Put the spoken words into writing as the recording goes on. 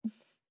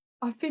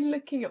I've been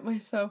looking at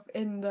myself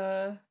in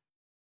the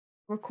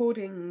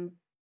recording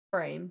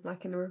frame,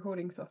 like in the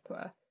recording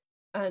software,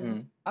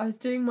 and I was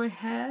doing my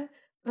hair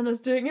and I was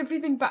doing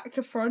everything back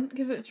to front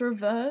because it's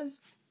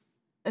reversed,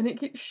 and it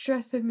keeps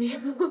stressing me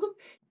out.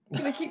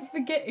 And I keep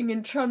forgetting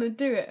and trying to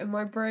do it, and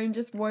my brain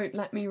just won't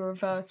let me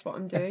reverse what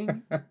I'm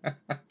doing.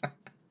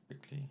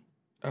 Quickly.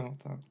 Oh,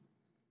 that.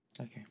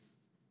 Okay.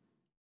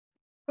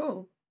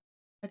 Cool.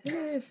 I don't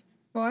know if...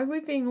 Why are we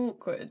being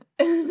awkward?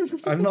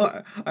 I'm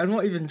not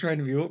even trying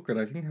to be awkward.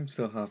 I think I'm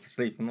still half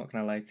asleep. I'm not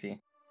going to lie to you.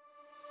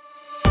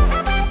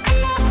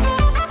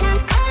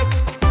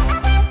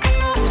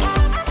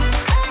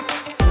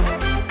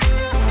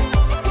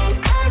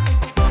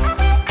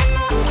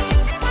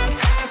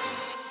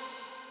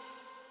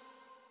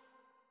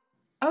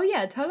 Oh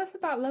yeah, tell us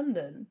about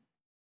London.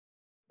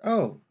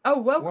 Oh,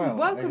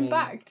 welcome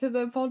back to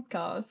the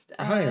podcast.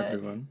 Hi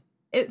everyone.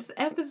 It's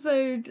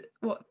episode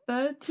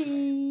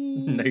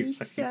 30? No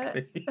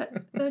fucking clue.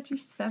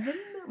 37?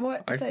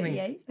 What?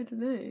 38? I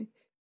don't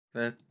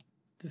know.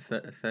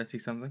 30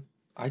 something.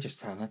 I just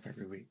turn up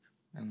every week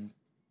and.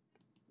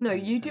 No,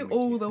 you do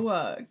all the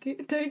work.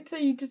 Don't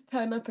say you just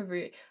turn up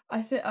every week.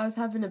 I was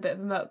having a bit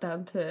of a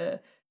meltdown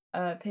to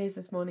Piers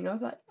this morning. I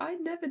was like, I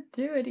never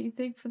do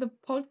anything for the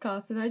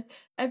podcast, and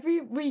every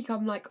week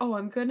I'm like, oh,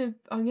 I'm gonna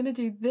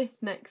do this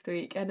next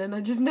week, and then I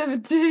just never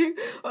do.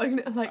 I'm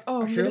like,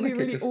 oh, I'm gonna be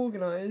really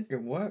organised.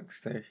 It works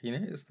though, you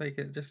know. It's like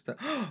it just.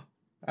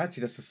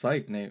 Actually, that's a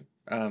side note.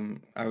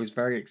 I was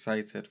very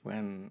excited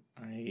when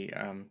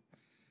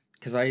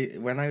because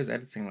when I was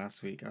editing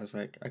last week, I was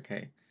like,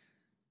 okay,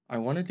 I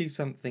want to do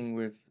something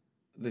with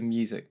the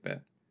music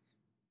bit,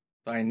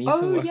 but I need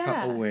to work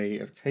out a way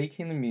of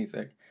taking the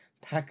music,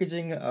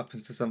 packaging it up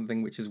into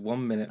something which is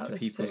 1 minute for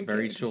people's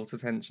very short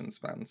attention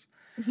spans,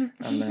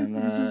 and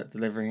then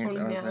delivering it.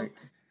 I was like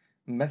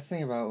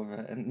messing about with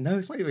it, and no,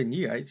 it's not even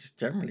you. I just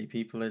generally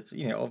people are,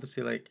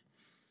 obviously like.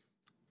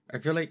 I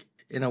feel like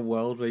in a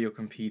world where you're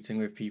competing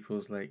with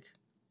people's like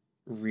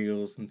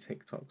reels and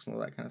TikToks and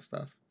all that kind of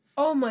stuff.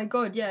 Oh my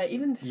god, yeah!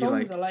 Even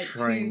songs are like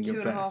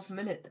 2.5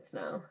 minutes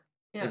now.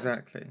 Yeah.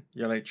 Exactly.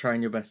 You're like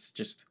trying your best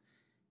to just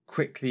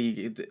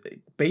quickly,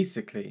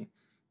 basically,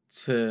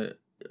 to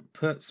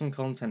put some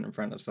content in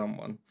front of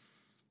someone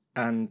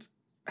and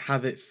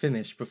have it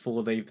finished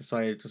before they've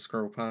decided to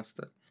scroll past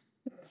it.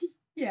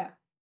 Yeah.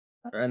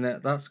 And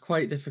that's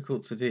quite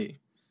difficult to do.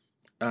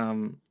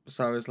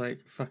 So I was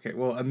like, fuck it.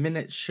 Well, a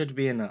minute should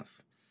be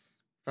enough.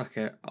 Fuck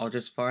it. I'll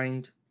just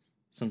find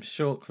some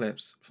short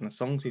clips from the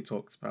songs we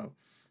talked about,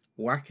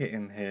 whack it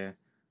in here,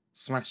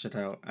 smash it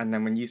out. And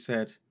then when you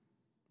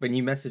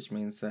messaged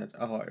me and said,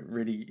 oh, I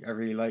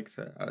really liked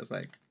it, I was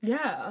like...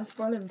 Yeah, I was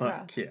well impressed.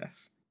 Fuck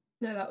yes.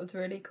 No, that was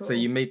really cool. So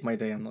you made my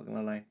day, I'm not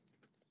gonna lie.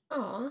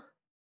 Aww.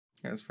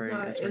 It was very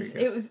good.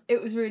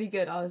 It was really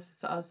good. I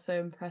was so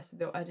impressed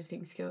with your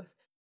editing skills.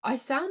 I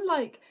sound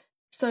like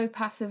so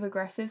passive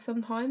aggressive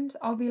sometimes.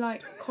 I'll be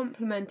like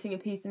complimenting a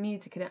piece of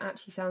music and it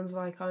actually sounds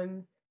like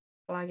I'm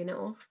flagging it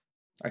off.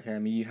 Okay, I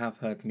mean, you have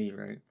heard me,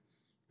 right?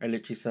 I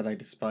literally said I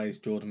despise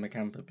Jordan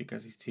McCamper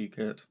because he's too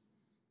good.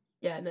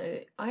 Yeah, no,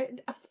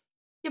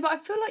 yeah, but I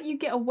feel like you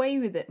get away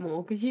with it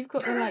more because you've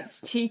got the like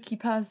cheeky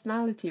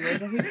personality,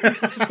 whereas I think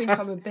people just think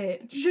I'm a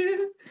bitch.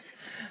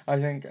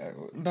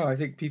 I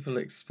think people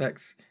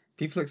expect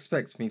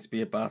me to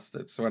be a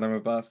bastard, so when I'm a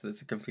bastard,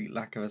 it's a complete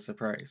lack of a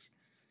surprise.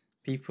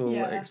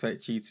 People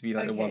expect you to be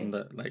like the one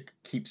that like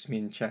keeps me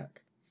in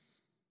check.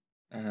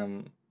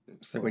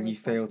 So when you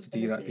fail to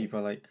do that, people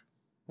are like,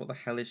 "What the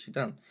hell has she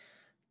done?"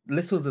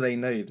 Little do they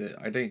know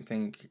that I don't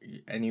think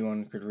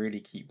anyone could really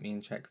keep me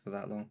in check for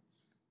that long.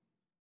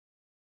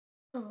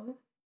 Oh.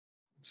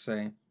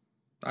 So,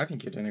 I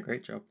think you're doing a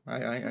great job.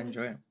 I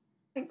enjoy it.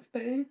 Thanks,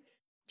 boo.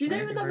 Do you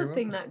know another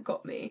thing that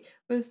got me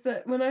was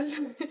that when I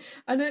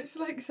know it's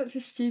like such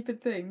a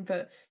stupid thing,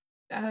 but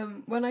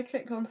when I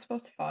clicked on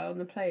Spotify on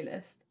the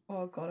playlist,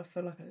 oh god, I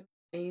feel like I'm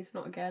sneeze,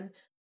 not again.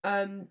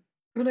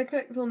 When I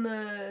clicked on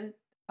the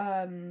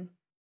on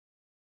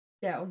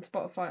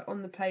Spotify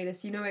on the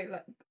playlist, you know,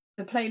 like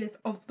the playlist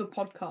of the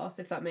podcast,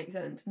 if that makes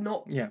sense,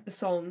 not the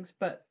songs,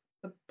 but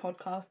the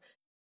podcast.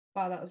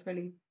 Wow, that was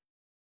really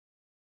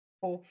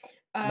cool.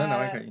 No,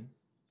 I get you.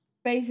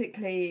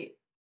 Basically,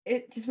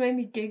 it just made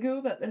me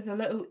giggle that there's a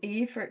little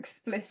E for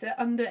explicit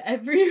under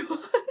everyone.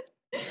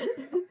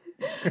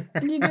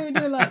 And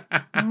you're like,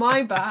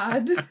 my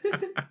bad.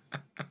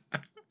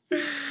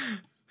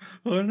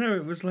 Oh no,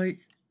 it was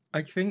like,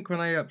 I think when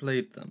I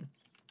upload them,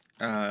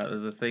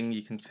 there's a thing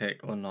you can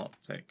tick or not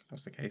tick,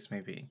 as the case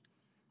may be,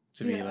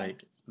 to be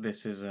like,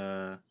 this is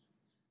a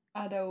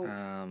adult,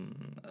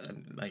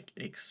 like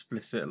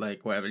explicit,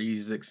 like whatever,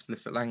 uses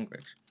explicit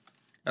language.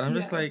 And I'm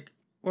just like,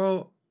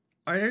 well,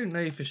 I don't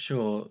know for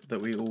sure that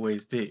we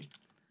always do.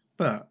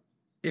 But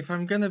if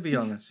I'm going to be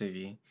honest with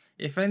you,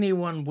 if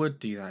anyone would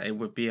do that, it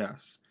would be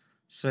us.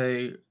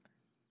 So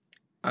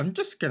I'm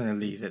just going to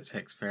leave it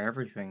text for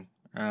everything.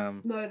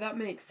 No, that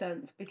makes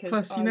sense. Because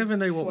plus, you never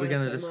know what we're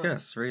going to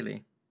discuss,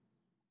 really.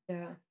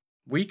 Yeah.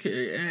 We could,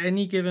 at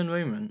any given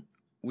moment,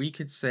 we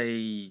could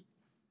say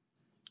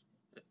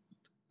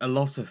a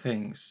lot of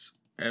things.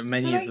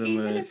 Many But of like, them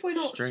even are if we're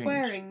not strange.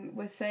 swearing,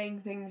 we're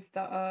saying things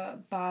that are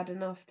bad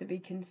enough to be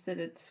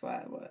considered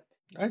swear words.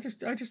 I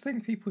just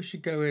think people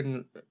should go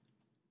in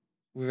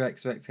with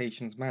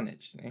expectations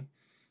managed. You know,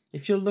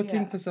 if you're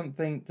looking Yeah. for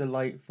something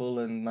delightful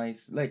and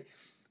nice, like,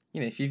 you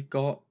know, if you've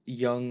got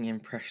young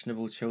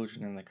impressionable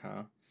children in the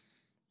car,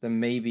 then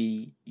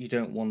maybe you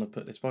don't want to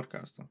put this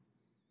podcast on.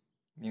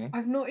 You know,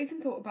 I've not even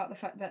thought about the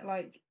fact that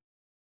like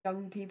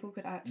young people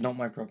could actually. not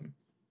my problem.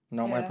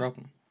 Not my Yeah.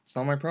 problem. It's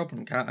not my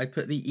problem. Can't I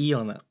put the E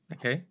on it?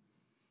 Okay.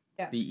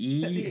 Yeah.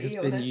 The Put E the has E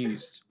on been it.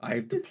 used.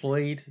 I've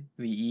deployed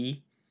the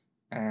E,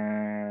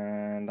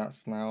 and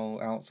that's now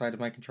outside of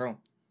my control.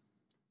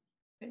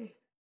 Okay.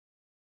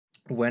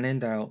 When in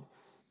doubt,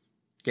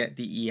 get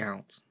the E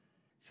out.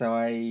 So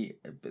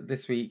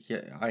this week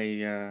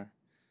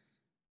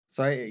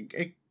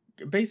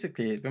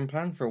basically it'd been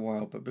planned for a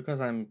while, but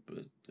because I'm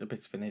a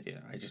bit of an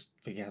idiot, I just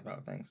forget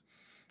about things.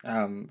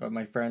 But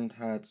my friend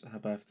had her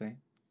birthday,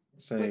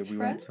 so Which we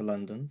friend? went to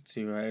London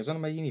to. It was one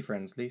of my uni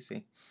friends,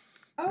 Lucy.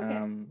 Oh,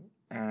 okay.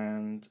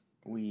 And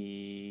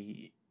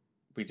we'd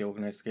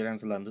organised to go down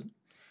to London.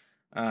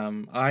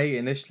 I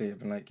initially had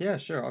been like, yeah,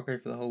 sure, I'll go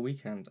for the whole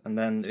weekend, and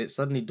then it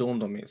suddenly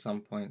dawned on me at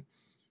some point.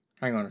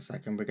 Hang on a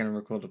second, we're going to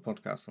record a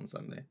podcast on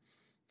Sunday.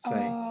 So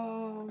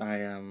Oh.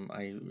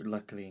 I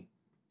luckily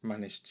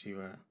managed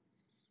to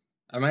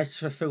I managed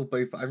to fulfill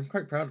both. I'm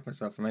quite proud of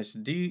myself. I managed to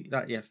do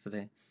that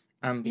yesterday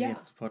and be here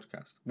for the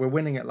podcast. We're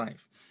winning at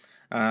life.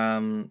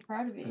 Proud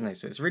of you. No,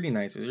 so it's really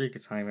nice. It was a really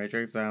good time. I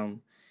drove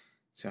down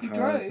to You hers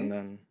drove? and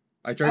then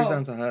I drove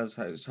down to hers.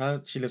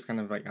 She lives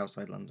kind of like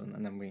outside London,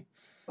 and then we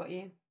Got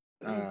you.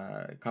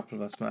 a couple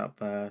of us met up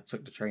there,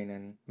 took the train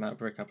in, met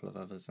up with a couple of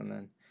others, and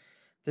then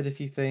did a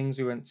few things.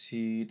 We went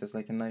to there's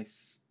like a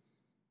nice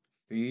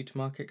food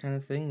market kind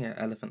of thing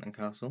at Elephant and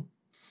Castle.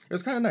 It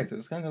was kind of nice. It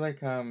was kind of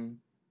like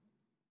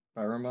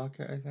Borough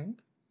Market, I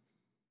think.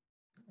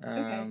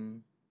 Okay.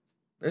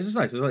 It was just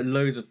nice. There was like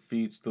loads of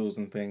food stalls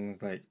and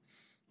things, like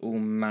all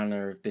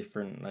manner of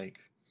different like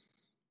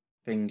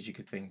things you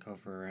could think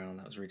of around.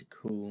 That was really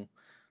cool.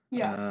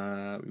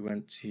 Yeah. We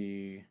went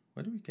to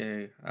where did we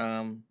go?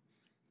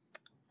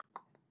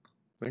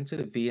 Went to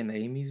the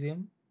V&A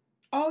Museum.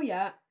 Oh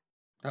yeah.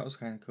 That was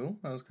kind of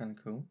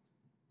cool.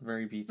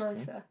 Very beautiful.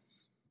 Nicer.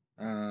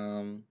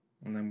 And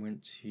then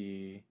went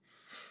to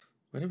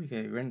where did we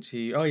go? We went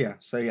to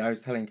so yeah, I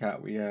was telling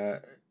Kat we've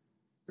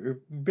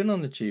been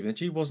on the tube. The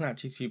tube wasn't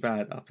actually too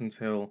bad up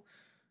until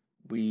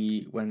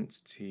we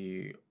went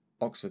to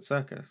Oxford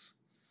Circus.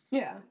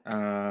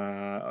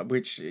 Yeah.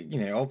 Which, you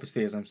know,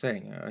 obviously, as I'm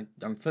saying,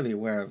 I'm fully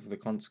aware of the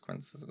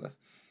consequences of this.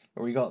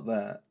 But we got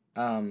there,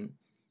 and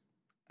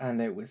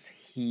it was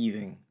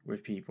heaving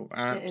with people.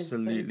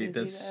 Absolutely,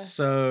 there's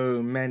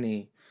so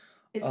many.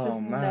 It's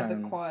just never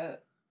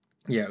quiet.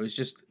 Yeah, it was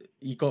just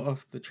you got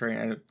off the train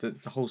and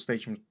the whole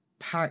station was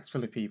packed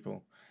full of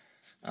people.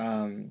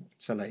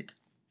 So like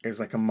it was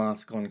like a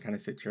mask on kind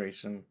of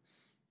situation.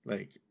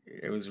 Like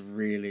it was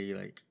really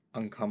like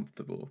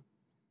uncomfortable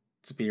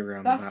to be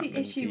around. That's that the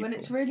many issue people. when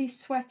it's really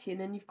sweaty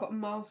and then you've got a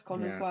mask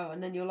on as well,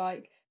 and then you're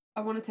like,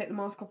 I want to take the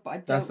mask off, but I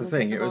don't. That's the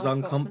thing. It was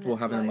uncomfortable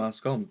having a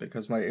mask on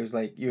because it was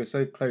like you were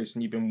so close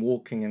and you've been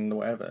walking and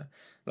whatever.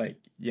 Like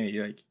you know,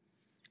 you're like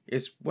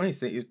it's one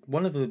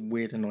of the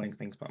weird annoying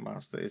things about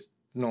masks that is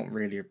not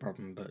really a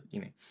problem, but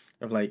you know,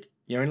 of like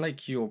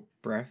like your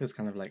breath is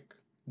kind of like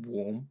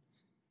warm.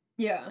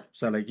 Yeah.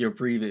 So like you're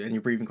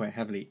breathing quite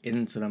heavily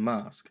into the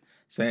mask.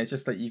 So it's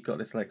just like you've got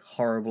this like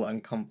horrible,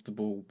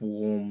 uncomfortable,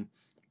 warm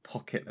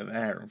pocket of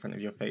air in front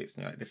of your face,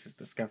 and you're like, this is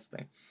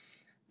disgusting.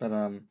 But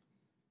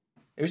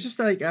it was just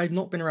like I've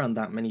not been around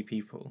that many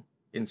people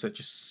in such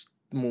a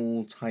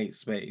small, tight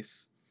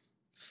space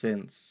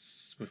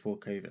since before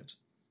COVID.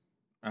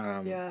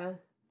 Yeah.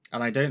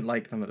 And I don't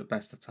like them at the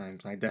best of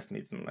times. I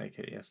definitely didn't like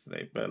it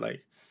yesterday, but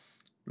like,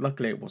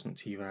 luckily it wasn't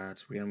too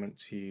bad. We went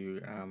to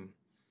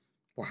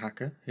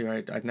Oaxaca.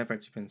 I'd never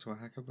actually been to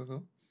Oaxaca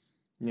before.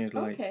 You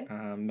know, like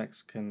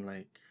Mexican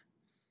like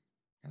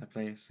kind of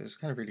place. It's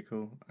kind of really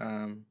cool.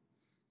 Don't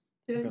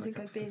think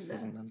I've been there.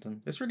 In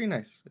London. It's really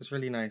nice.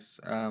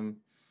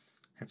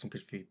 Had some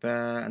good food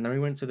there, and then we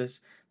went to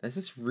there's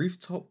this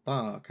rooftop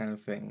bar kind of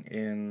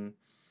thing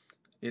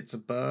it's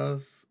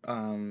above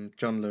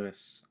John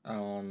Lewis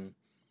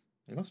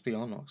it must be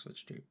on Oxford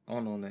Street,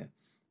 on or near.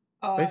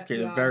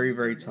 Basically, at the very,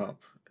 very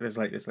top, there's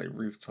like this like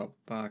rooftop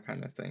bar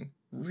kind of thing.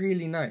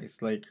 Really nice.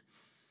 Like,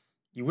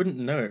 you wouldn't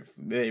know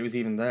it was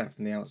even there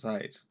from the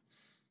outside.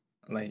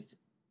 Like,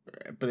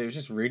 but it was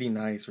just really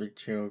nice, really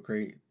chill,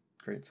 great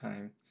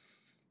time.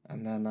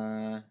 And then,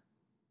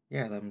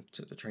 then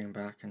took the train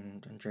back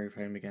and drove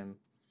home again.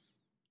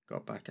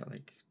 Got back at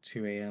like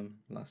 2 a.m.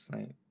 last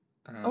night.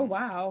 Oh,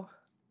 wow.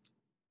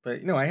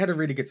 But, I had a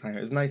really good time.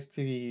 It was nice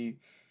to,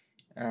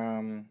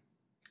 kind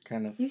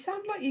of... You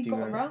sound like you got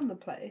around the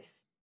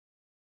place.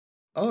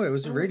 Oh, it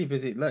was really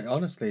busy. Like,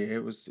 honestly,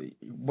 it was...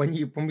 When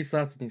we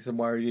started, you said,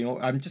 why are you...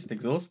 I'm just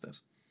exhausted.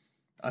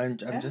 I'm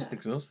just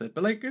exhausted.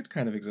 But, like, good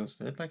kind of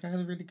exhausted. Like, I had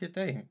a really good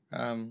day.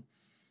 But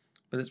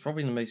it's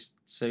probably the most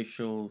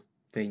social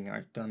thing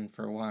I've done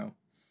for a while.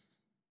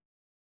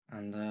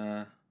 and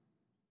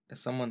as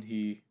someone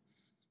who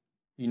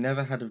you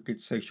never had a good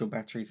social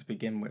battery to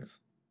begin with,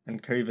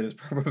 and COVID has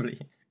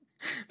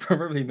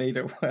probably made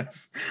it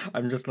worse.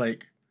 I'm just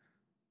like,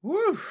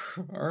 woo,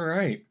 all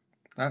right,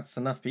 that's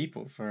enough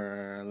people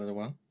for a little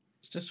while.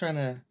 It's just trying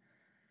to.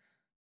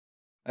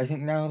 I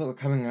think now that we're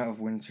coming out of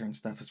winter and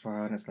stuff as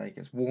well, and it's like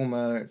it's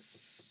warmer,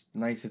 it's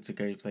nicer to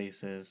go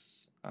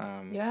places.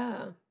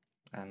 Yeah.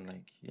 And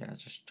like yeah,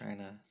 just trying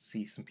to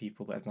see some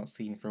people that I've not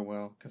seen for a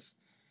while because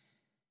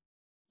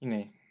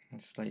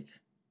it's like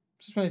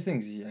just one of those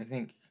things. I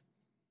think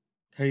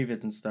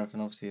COVID and stuff,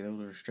 and obviously all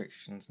the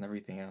restrictions and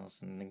everything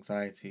else, and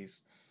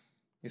anxieties.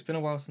 It's been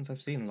a while since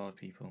I've seen a lot of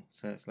people,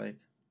 so it's like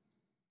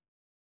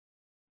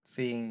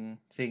seeing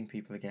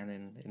people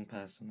again in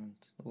person and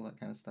all that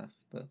kind of stuff.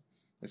 That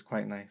is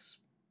quite nice.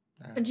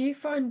 And do you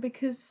find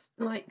because,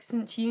 like,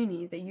 since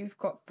uni, that you've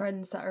got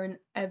friends that are in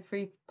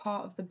every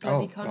part of the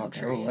bloody country? God,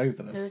 they're all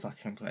over the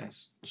fucking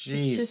place.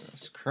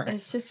 Jesus Christ!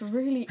 It's just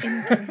really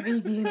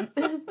inconvenient.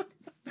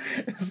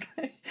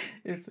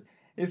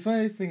 It's one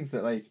of those things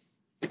that like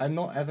I'm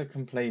not ever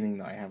complaining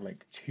that I have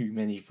like too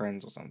many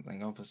friends or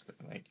something. Obviously,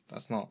 like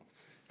that's not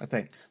a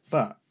thing.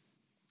 But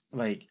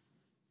like,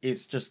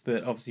 it's just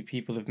that obviously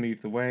people have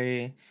moved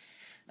away.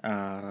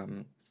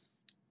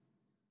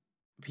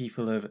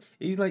 People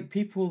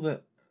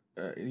that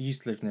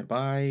used to live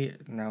nearby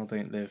now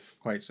don't live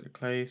quite so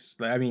close.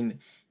 Like I mean,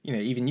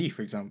 even you,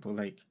 for example,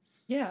 like.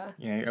 Yeah.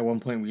 At one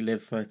point we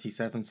lived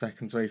 37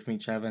 seconds away from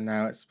each other.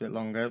 Now it's a bit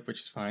longer, which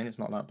is fine. It's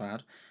not that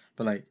bad.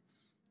 But like,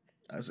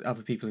 as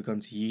other people have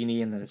gone to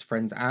uni, and there's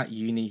friends at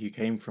uni who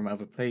came from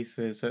other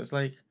places. So it's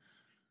like,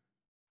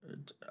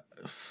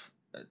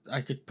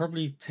 I could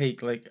probably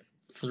take like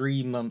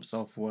 3 months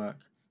off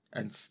work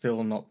and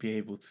still not be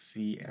able to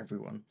see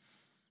everyone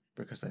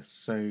because they're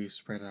so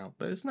spread out.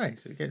 But it's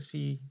nice.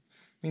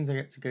 Means I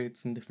get to go to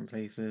some different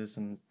places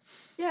and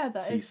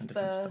see some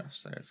different stuff.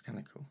 So it's kind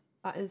of cool.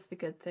 That is the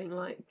good thing.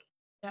 Like,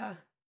 yeah,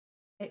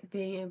 it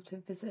being able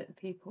to visit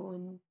people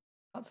and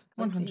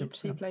 100%.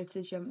 See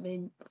places you haven't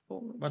been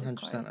before.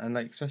 100%, and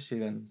like especially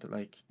then that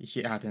like if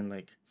you add in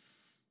like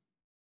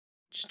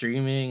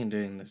streaming and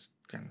doing this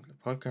kind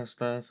of podcast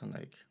stuff and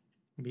like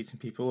meeting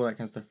people, all that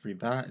kind of stuff through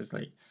that is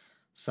like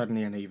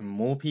suddenly I know even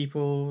more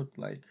people,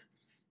 like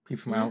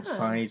people from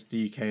outside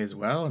the UK as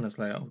well, and it's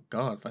like oh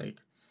god, like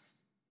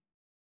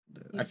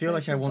I feel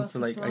like I want to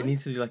like I need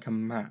to do like a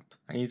map.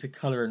 I need to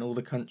colour in all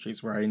the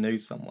countries where I know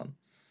someone.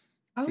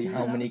 See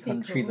how many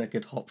countries I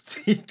could hop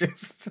to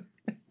just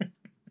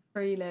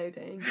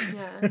freeloading,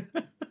 yeah.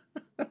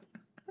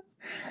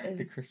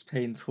 The Chris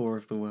Payne tour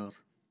of the world.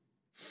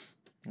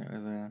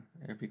 It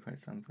would be quite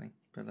something.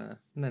 But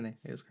no,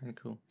 it was kind of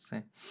cool.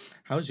 So,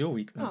 how's your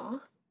week been?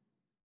 Oh,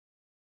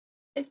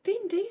 it's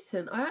been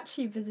decent. I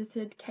actually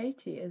visited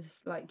Katie,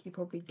 as like you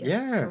probably guessed.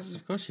 Yes,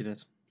 of course you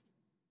did.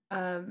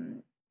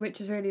 Which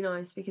is really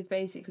nice because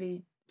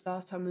basically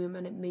last time we were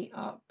meant to meet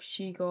up,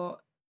 she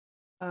got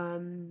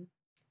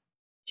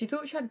she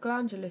thought she had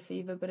glandular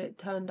fever, but it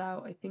turned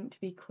out, I think,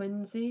 to be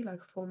quinsy, like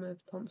a form of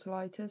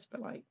tonsillitis, but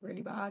like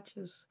really bad.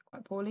 She was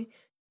quite poorly.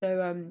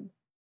 So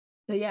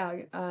yeah,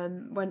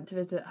 went to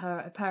visit her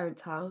at her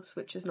parents' house,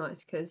 which was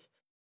nice because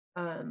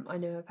I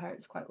know her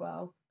parents quite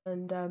well.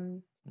 And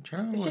I'm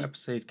trying to remember what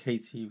episode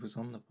Katie was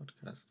on the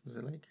podcast. Was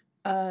it like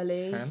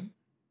early? 10?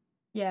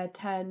 Yeah,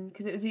 10.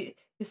 Because it was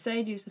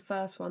Sadie was the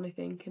first one, I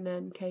think, and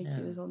then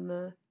Katie was on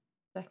the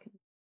second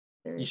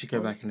series. You should go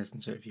back and listen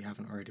to it if you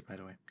haven't already, by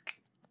the way.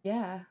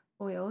 Yeah,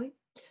 oi oi.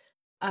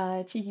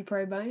 Cheeky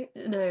promo.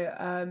 No,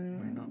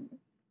 why not?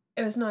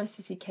 It was nice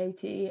to see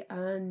Katie,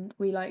 and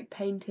we like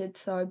painted.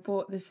 So I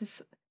bought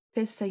Piss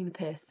taking the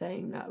piss,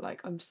 saying that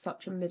like I'm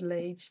such a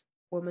middle-aged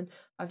woman.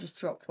 I've just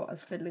dropped what I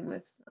was fiddling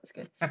with. That's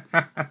good.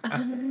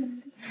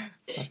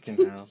 Fucking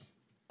hell.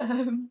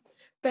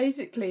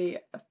 Basically,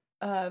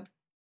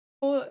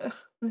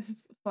 this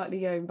is slightly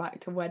going back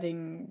to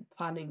wedding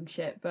planning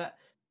shit, but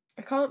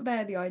I can't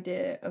bear the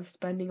idea of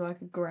spending like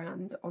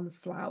 $1,000 on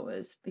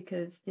flowers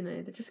because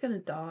they're just gonna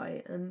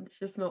die, and it's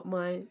just not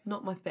my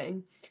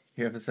thing.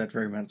 Whoever said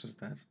romance was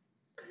dead?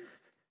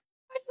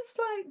 I just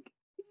like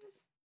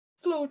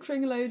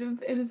slaughtering a load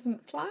of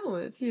innocent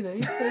flowers,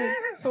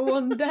 for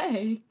one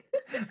day.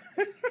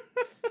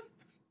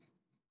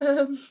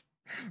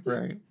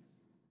 Right.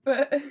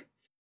 But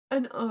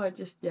it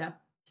just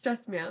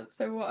stressed me out.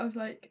 So what I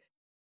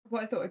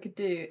thought I could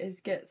do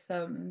is get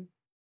some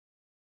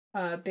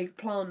big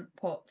plant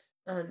pots,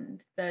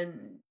 and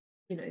then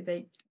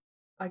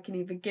I can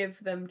either give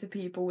them to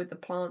people with the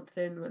plants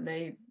in when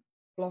they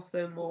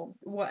blossom or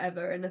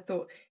whatever. And I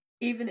thought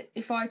even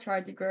if I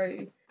tried to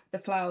grow the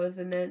flowers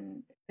and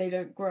then they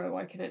don't grow,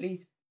 I can at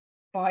least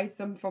buy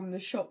some from the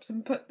shops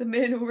and put them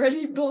in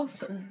already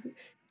blossomed.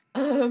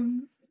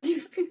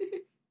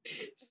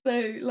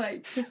 So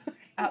like just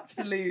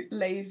absolute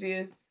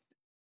laziest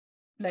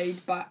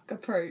laid back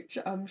approach,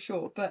 I'm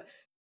sure. But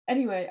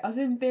anyway, I was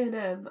in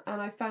B&M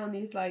and I found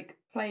these like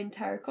plain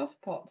terracotta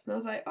pots, and I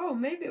was like, oh,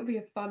 maybe it'll be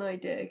a fun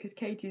idea because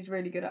Katie's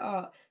really good at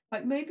art.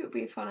 Like maybe it'll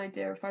be a fun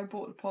idea if I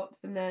bought the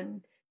pots and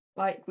then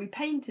like we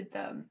painted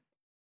them.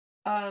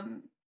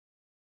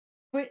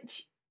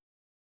 Which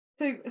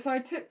so I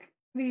took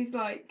these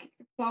like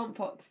plant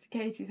pots to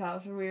Katie's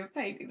house and we were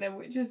painting them,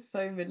 which is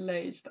so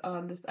middle-aged, I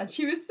understand. And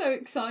she was so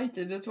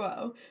excited as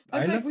well. I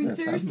was like, we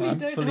seriously I'm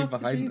don't fully have to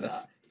behind do this.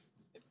 that.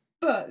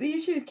 But the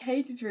issue is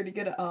Katie's really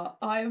good at art.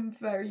 I am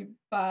very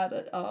bad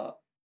at art.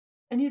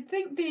 And you'd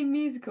think being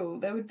musical,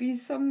 there would be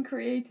some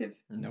creativeness.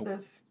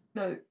 Nope.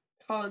 No,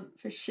 can't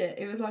for shit.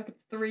 It was like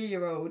a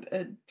 3-year-old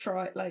it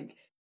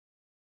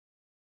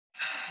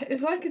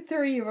was like a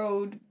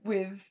 3-year-old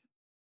with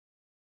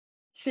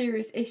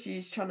serious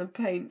issues trying to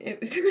paint.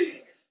 It was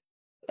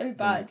so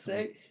bad.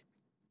 So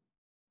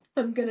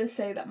I'm gonna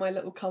say that my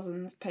little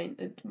cousins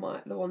painted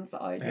the ones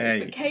that I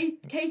did, but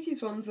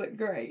Katie's ones look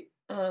great.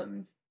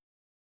 And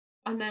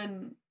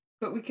then,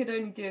 but we could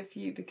only do a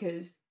few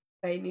because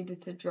they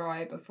needed to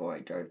dry before I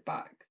drove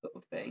back, sort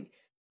of thing.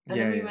 And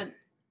then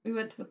we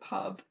went to the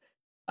pub,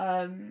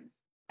 and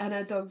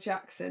our dog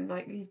Jackson,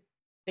 like these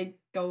big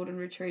golden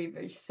retriever,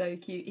 he's so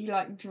cute. He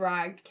like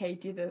dragged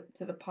Katie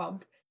to the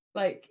pub.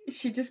 Like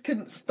she just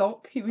couldn't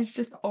stop. He was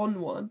just on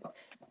one,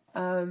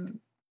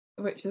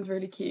 which was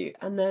really cute.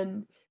 And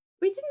then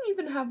we didn't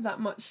even have that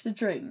much to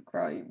drink,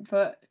 right?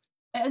 But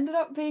it ended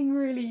up being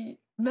really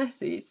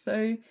messy.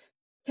 So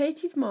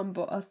Katie's mum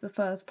bought us the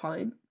first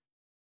pint.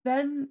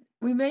 Then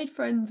we made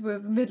friends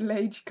with a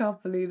middle-aged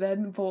couple who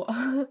then bought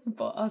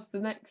us the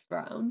next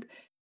round.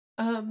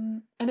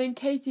 And then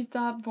Katie's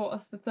dad bought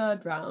us the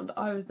third round.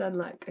 I was then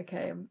like,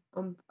 okay,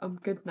 I'm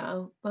good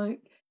now.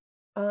 Like,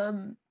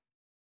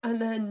 and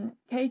then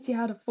Katie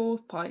had a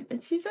fourth pint,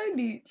 and she's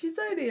only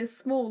a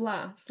small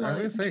lass. Like, I was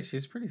gonna say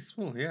she's pretty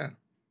small, yeah.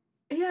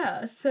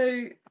 Yeah,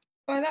 so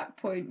by that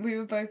point we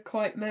were both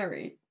quite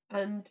merry,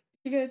 and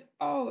she goes,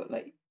 "Oh,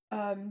 like,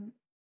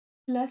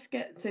 let's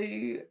get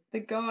to the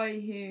guy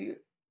who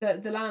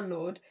the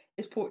landlord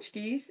is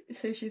Portuguese."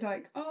 So she's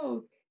like,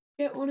 "Oh,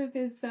 get one of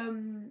his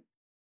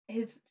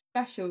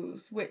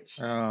specials,"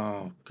 which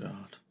Oh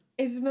god.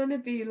 is meant to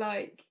be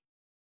like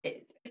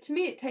it. To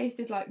me, it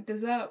tasted like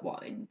dessert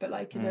wine, but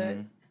like in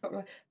a.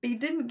 But he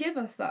didn't give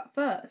us that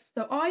first,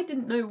 so I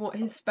didn't know what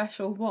his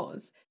special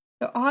was.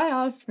 So I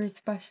asked for his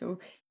special.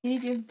 He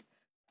gives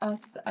us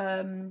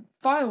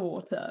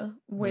firewater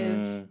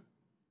with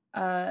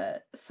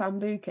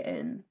sambuca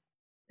in.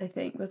 I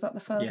think was that the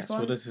first one. Yes,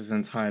 well, this is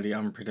entirely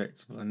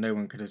unpredictable, and no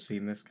one could have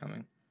seen this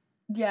coming.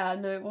 Yeah,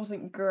 no, it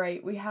wasn't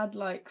great. We had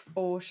like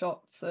 4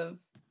 shots of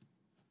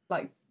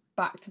like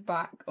back to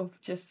back of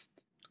just.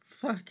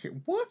 Fuck it!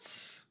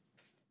 What?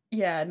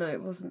 Yeah, no,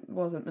 it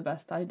wasn't the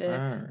best idea.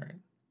 Alright.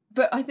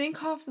 But I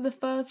think after the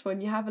first one,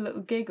 you have a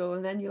little giggle,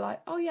 and then you're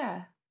like, "Oh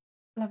yeah,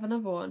 I'll have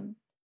another one,"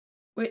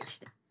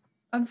 which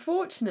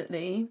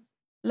unfortunately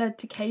led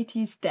to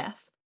Katie's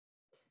death.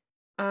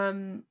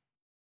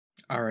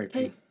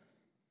 R.I.P.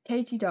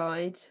 Katie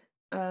died.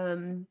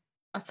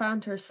 I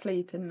found her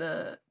asleep in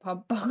the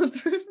pub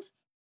bathroom.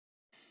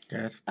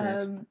 Good.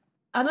 And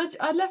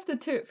I left her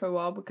to it for a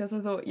while because I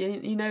thought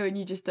you know when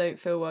you just don't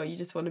feel well, you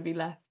just want to be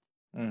left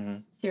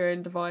to your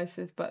own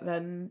devices. But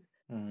then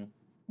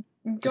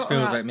just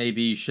feels like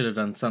maybe you should have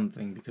done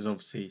something, because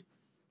obviously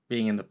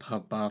being in the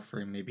pub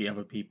bathroom, maybe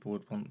other people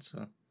would want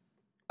to.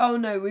 Oh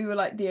no, we were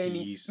like the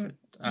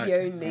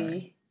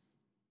only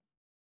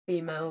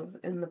females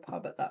in the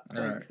pub at that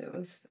point, so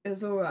it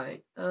was all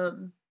right.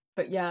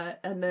 But yeah,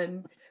 and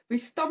then we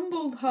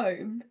stumbled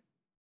home,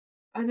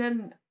 and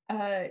then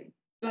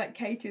like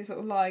Katie was sort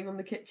of lying on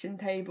the kitchen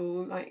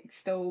table, like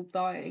still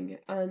dying,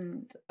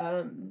 and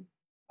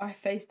I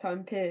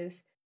FaceTimed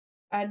Piers,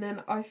 and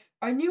then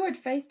I knew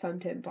I'd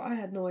FaceTimed him, but I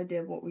had no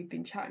idea what we'd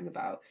been chatting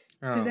about.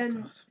 So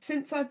then,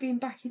 since I've been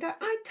back, he's like,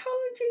 "I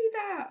told you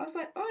that." I was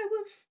like, "I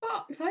was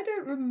fucked. I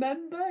don't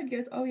remember." And he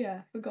goes, "Oh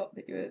yeah, forgot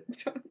that you were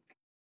drunk."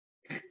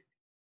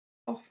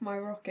 Off my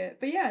rocket.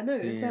 But yeah, no,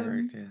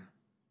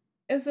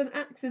 it was an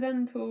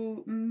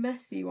accidental,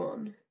 messy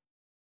one.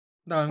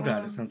 No, I'm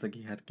glad. It sounds like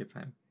you had a good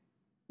time.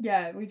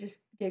 Yeah, we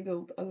just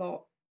giggled a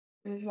lot.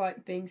 It was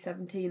like being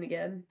 17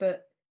 again,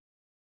 but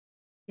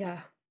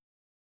yeah.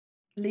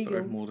 Legal.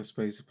 But with more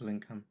disposable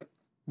income.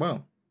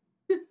 Well,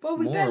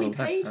 we barely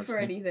paid for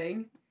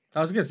anything.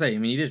 I was going to say, I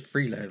mean, you did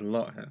freeload a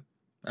lot here.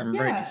 I'm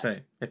rightly so.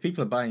 If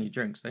people are buying you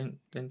drinks,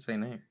 don't say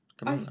no.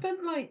 I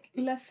spent like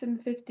less than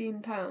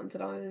 £15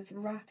 and I was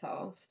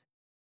rat-arsed.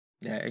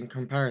 Yeah, in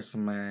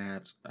comparison, my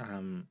ad,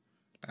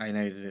 I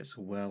know that it's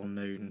a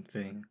well-known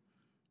thing,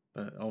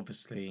 but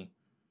obviously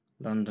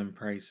London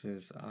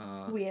prices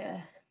are...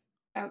 Yeah.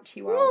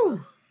 Ouchie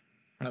wow.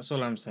 That's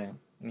all I'm saying.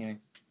 Yeah.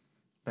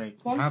 Like,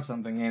 you have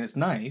something and it's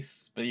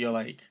nice, but you're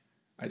like,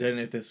 I don't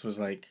know if this was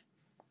like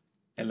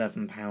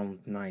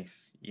 £11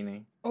 nice, you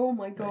know? Oh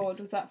my god,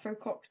 was that for a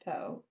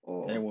cocktail?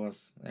 Or... It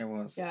was.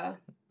 Yeah.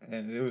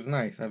 It was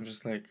nice. I'm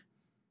just like...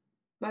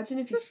 Imagine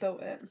if you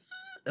spilt it.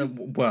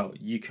 Well,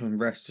 you can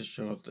rest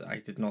assured that I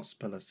did not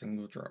spill a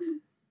single drop.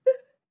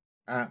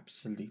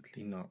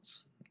 Absolutely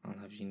not. I'll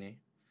have you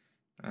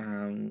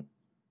know.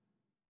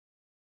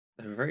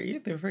 They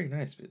were very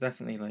nice, but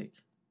definitely like,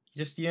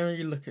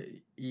 you look at,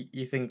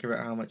 you think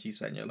about how much you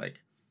spent, you're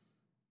like,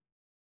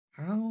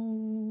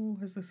 how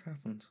has this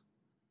happened?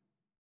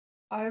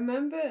 I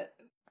remember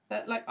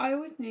that, like, I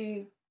always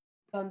knew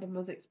London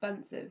was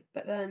expensive,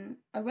 but then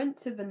I went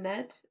to the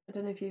Ned. I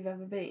don't know if you've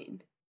ever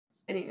been.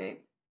 Anyway,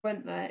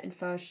 went there in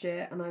first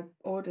year and I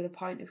ordered a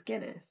pint of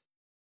Guinness.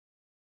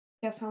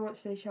 Guess how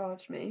much they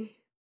charged me?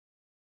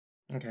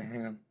 Okay,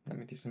 hang on. Let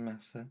me do some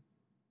maths there.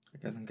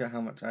 Okay, then get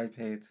how much I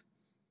paid.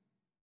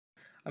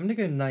 I'm gonna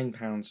go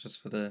 £9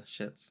 just for the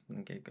shits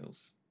and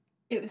giggles.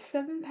 It was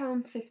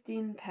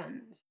 £7.15.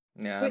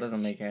 Yeah, that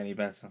doesn't make it any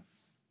better.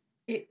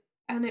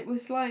 It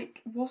was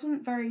like,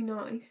 wasn't very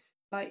nice.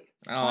 Like,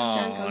 I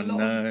drank a Oh lot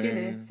no. of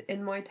Guinness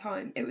in my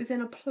time. It was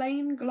in a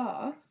plain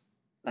glass.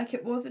 Like,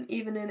 it wasn't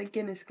even in a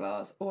Guinness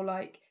glass or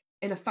like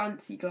in a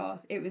fancy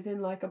glass. It was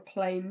in like a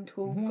plain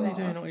tall What glass. are you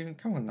doing? Not even.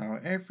 Come on now.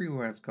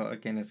 Everywhere's got a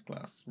Guinness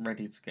glass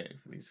ready to go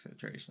for these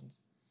situations.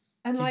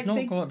 And if like you've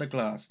not got the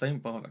glass,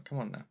 don't bother. Come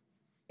on now.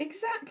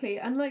 Exactly.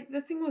 And like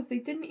the thing was, they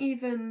didn't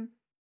even.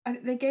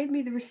 They gave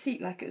me the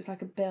receipt like it was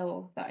like a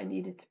bill that I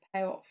needed to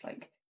pay off.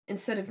 Like,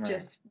 instead of Right.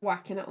 just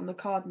whacking it on the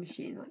card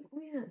machine, like,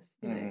 oh yes,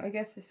 I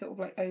guess it's sort of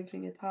like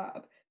opening a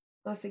tab.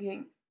 I was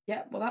thinking,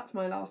 yeah, well, that's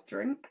my last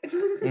drink.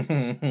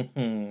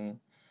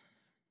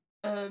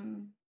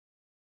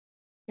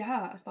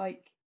 Yeah,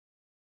 like,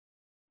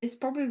 it's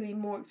probably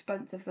more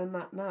expensive than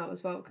that now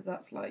as well, because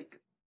that's like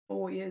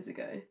 4 years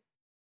ago.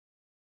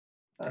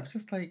 I'm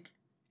just like,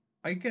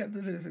 I get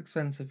that it's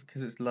expensive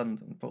because it's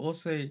London, but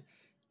also,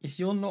 if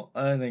you're not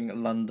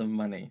earning London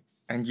money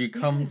and you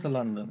come to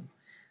London,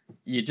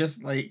 you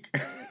just like,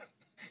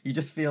 you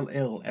just feel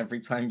ill every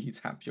time you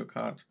tap your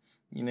card.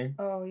 You know?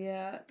 Oh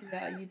yeah,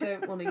 you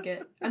don't want to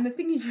get, and the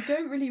thing is, you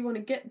don't really want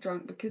to get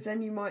drunk because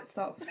then you might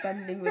start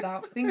spending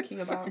without thinking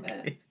about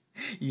it.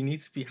 You need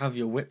to have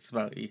your wits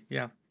about you.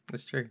 Yeah,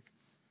 that's true.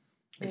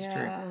 It's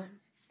true.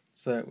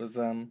 So it was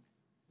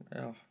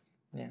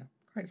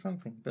quite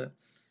something. But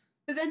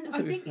then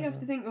I think you have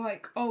to think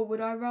like, oh,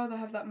 would I rather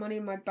have that money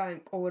in my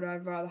bank or would I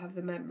rather have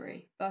the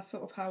memory? That's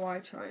sort of how I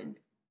try and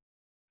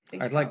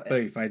think. I'd like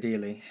both,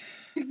 ideally.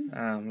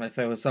 If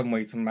there was some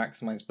way to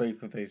maximize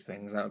both of those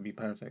things, that would be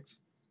perfect.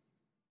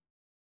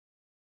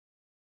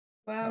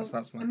 Well,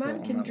 that's my a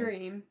man can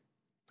dream.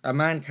 A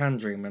man can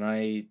dream, and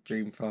I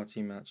dream far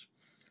too much.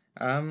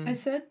 I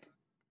said.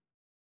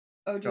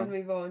 Oh, do you want to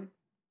move on?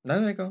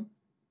 No, go on.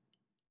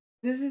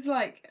 This is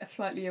like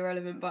slightly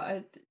irrelevant, but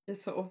I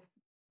just sort of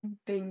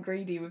being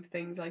greedy with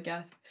things, I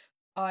guess.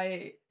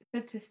 I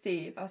said to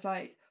Steve, I was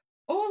like,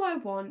 all I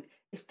want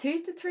is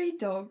 2 to 3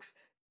 dogs,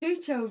 2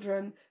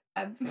 children,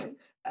 a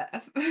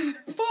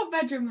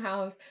 4-bedroom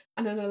house,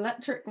 and an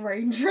electric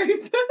Range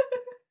Rover,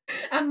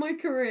 and my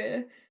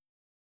career.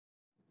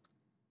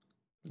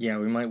 Yeah,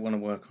 we might want to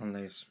work on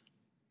those.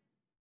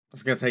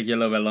 It's going to take you a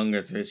little bit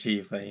longer to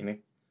achieve that, you know?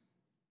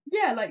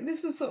 Yeah, like,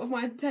 this was sort of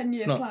my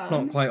 10-year plan. It's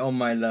not quite on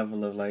my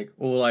level of, like,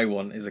 all I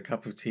want is a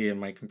cup of tea in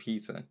my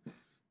computer.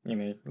 You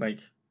know,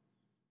 like,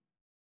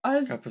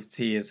 cup of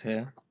tea is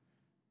here.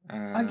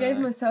 I gave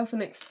myself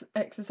an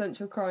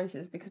existential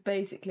crisis because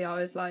basically I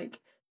was like,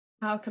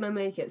 how can I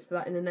make it so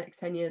that in the next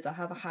 10 years I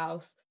have a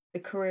house, the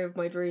career of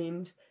my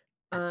dreams,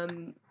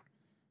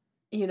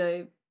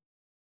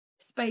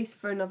 space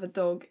for another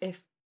dog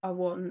if I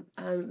want,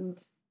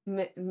 and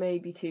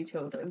maybe 2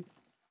 children.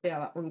 See how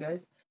that one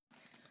goes.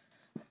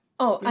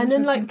 Oh, and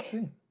then like,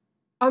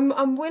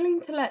 I'm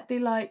willing to let the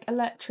like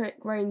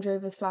electric Range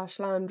Rover /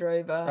 Land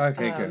Rover.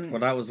 Okay, good. Well,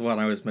 that was the one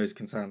I was most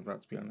concerned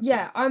about, to be honest.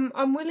 Yeah,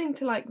 I'm willing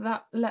to like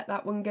let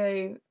that one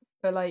go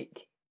for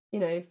like, for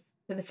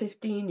the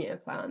 15-year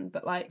plan,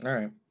 but like, all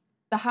right,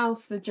 the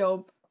house, the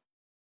job,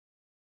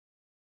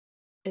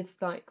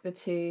 it's like the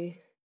two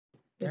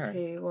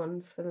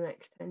ones for the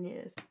next 10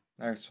 years.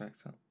 I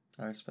respect that.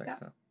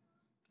 That.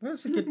 Well,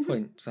 that's a good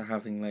point for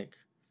having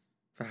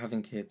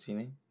kids. You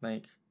know,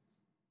 like,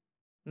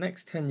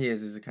 next 10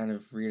 years is a kind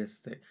of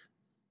realistic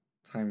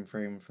time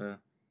frame for,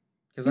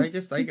 because I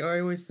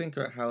always think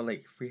about how,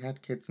 like, if we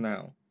had kids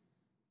now,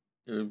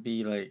 it would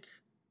be like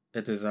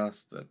a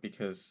disaster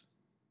because,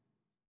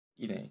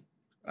 given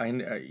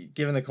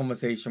the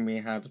conversation we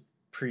had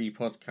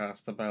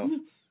pre-podcast about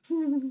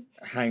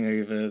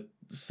hangover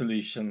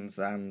solutions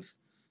and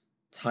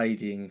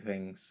tidying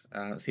things,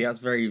 see, that's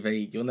very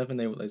vague. You'll never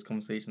know what those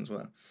conversations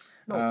were.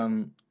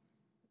 Nope.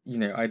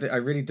 I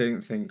really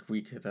don't think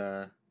we could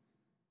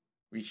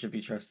we should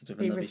be trusted with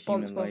another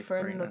human life for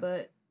another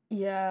now.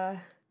 Yeah,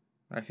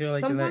 I feel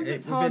like sometimes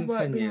it's hard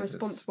work being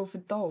responsible for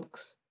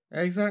dogs.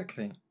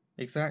 Exactly.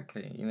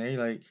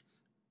 Like,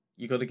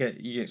 you got to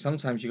get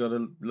sometimes you got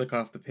to look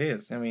after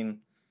peers. I mean,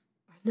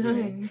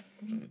 no,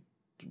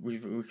 we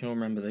can all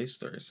remember those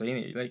stories. So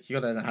you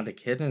got to add a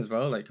kid as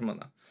well. Like, come on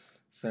now.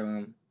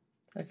 So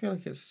I feel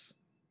like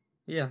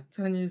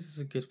 10 years is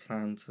a good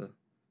plan to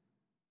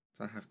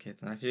have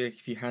kids. And I feel like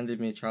if you handed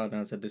me a child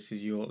and said this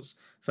is yours,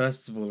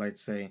 first of all I'd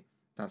say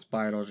that's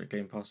biologically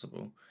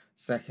impossible.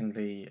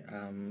 Secondly,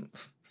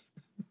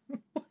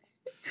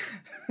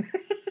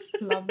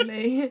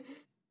 lovely.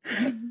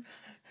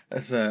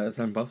 It's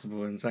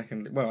impossible. And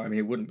secondly, well, I mean,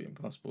 it wouldn't be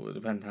impossible. It would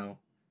depend how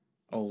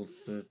old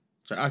the...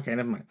 Okay,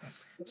 never mind.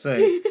 So,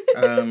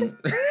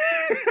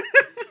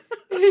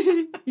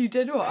 You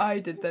did what I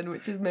did then,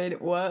 which has made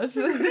it worse.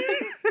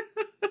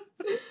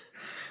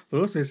 But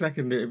also,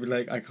 secondly, it'd be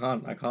like, I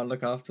can't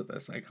look after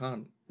this. I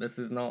can't. This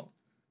is not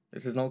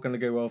going to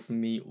go well for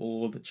me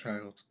or the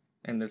child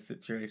in this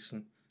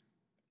situation.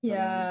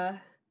 Yeah.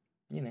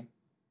 You know.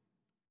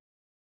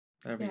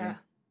 There we Yeah. go.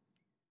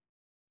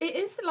 It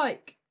is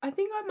like, I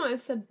think I might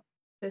have said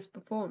this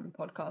before on the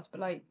podcast, but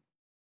like,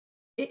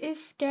 it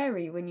is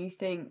scary when you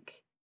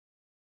think,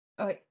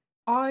 like,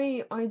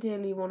 I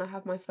ideally want to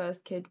have my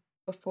first kid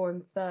before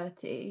I'm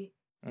 30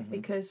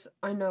 because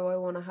I know I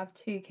want to have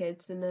 2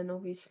 kids, and then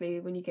obviously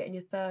when you get in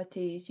your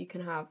 30s, you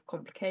can have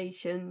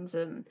complications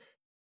and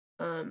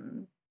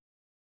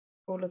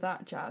all of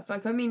that jazz.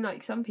 Like, I mean,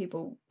 like, some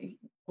people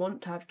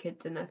want to have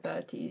kids in their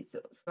 30s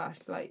slash,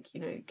 like,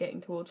 you know,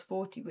 getting towards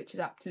 40, which is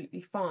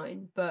absolutely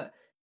fine, but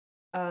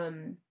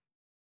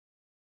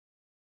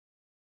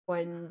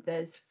when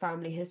there's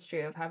family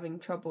history of having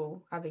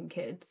trouble having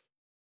kids,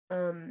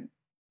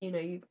 you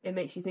know, it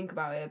makes you think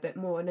about it a bit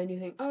more, and then you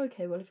think, oh,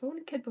 okay, well, if I want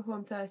a kid before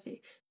I'm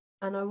 30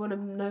 and I want to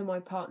know my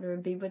partner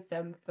and be with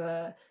them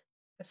for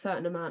a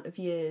certain amount of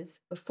years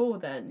before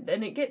then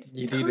it gets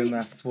You need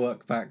enough to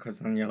work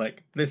backwards, and you're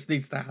like, this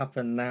needs to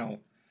happen now.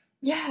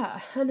 Yeah,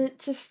 and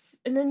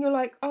then you're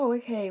like, oh,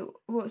 okay,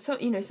 well,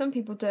 some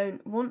people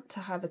don't want to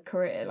have a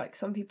career. Like,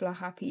 some people are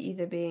happy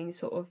either being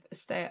sort of a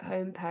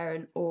stay-at-home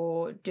parent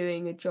or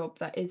doing a job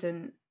that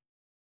isn't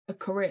a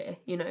career,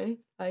 you know,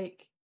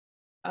 like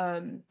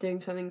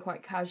doing something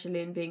quite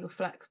casually and being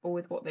flexible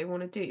with what they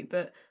want to do.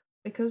 But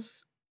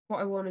because what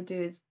I want to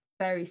do is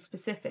very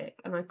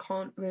specific, and I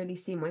can't really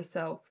see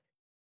myself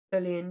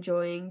fully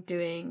enjoying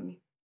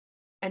doing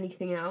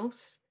anything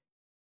else,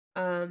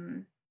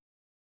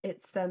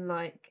 it's then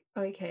like,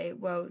 okay,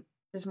 well,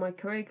 does my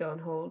career go on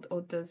hold, or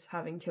does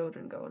having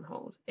children go on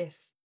hold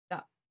if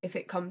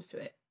it comes to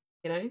it,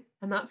 you know?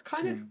 And that's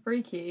kind of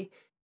freaky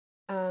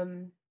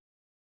to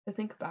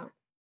think about.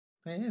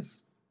 It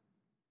is.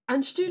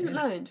 And student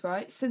loans,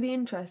 right? So the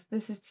interest,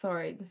 this is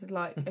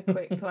like a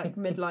quick like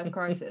midlife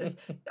crisis.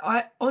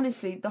 I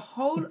honestly, the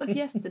whole of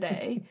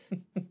yesterday,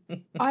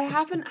 I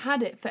haven't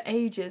had it for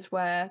ages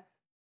where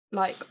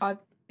like I've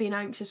been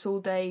anxious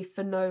all day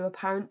for no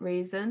apparent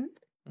reason.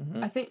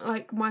 I think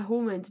like my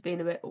hormones have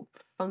been a bit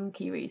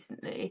funky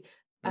recently,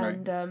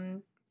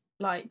 and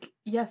like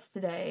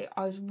yesterday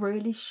I was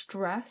really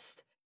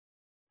stressed,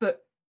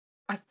 but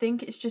I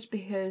think it's just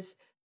because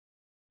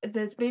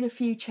there's been a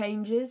few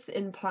changes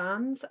in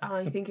plans, and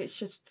I think it's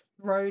just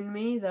thrown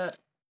me that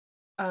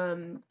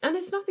and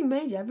it's nothing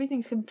major,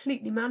 everything's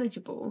completely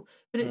manageable,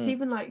 but it's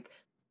even like,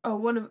 oh,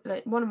 one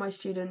of my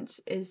students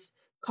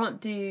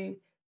can't do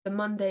the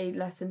Monday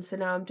lesson, so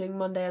now I'm doing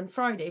Monday and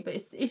Friday, but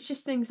it's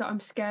just things that I'm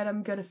scared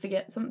I'm gonna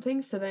forget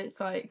something, so then it's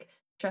like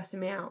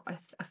stressing me out.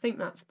 I think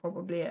that's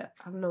probably it.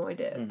 I have no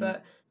idea.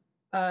 But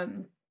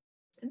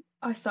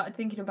I started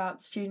thinking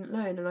about student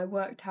loan, and I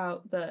worked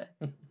out that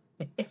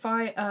if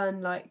I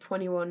earn like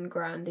 21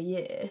 grand a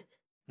year,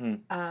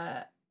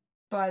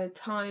 by the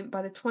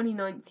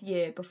 29th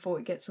year before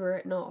it gets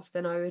written off,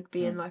 then I would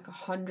be in like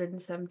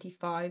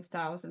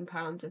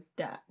 £175,000 of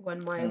debt,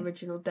 when my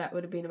original debt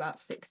would have been about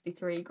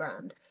 63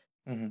 grand.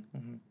 And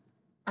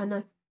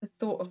the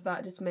thought of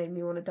that just made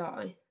me want to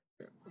die.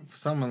 For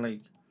someone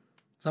like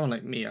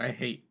me, I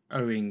hate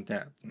owing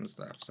debt and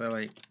stuff. So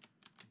like,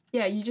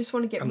 yeah, you just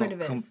want to get rid of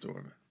it. I'm not comfortable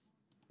with it.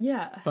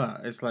 Yeah.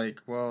 But it's like,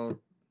 well,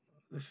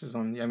 this is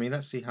on. I mean,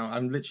 let's see how.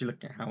 I'm literally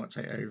looking at how much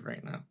I owe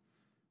right now.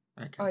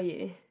 Okay. Are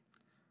you?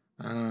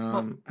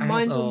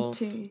 Mine's on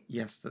 2.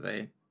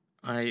 Yesterday,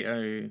 I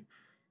owe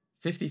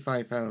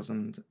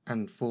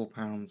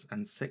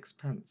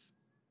 £55,004.06.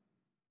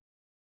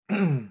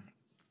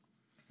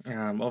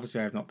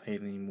 Obviously, I have not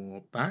paid any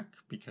more back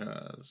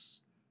because,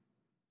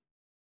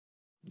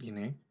 you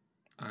know,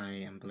 I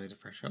am below the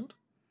threshold.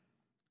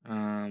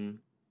 Yeah,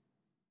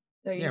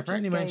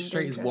 apparently my interest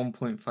rate is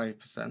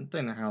 1.5%.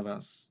 Don't know how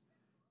that's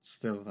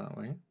still that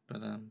way,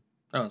 but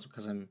it's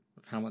because of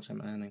how much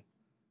I'm earning.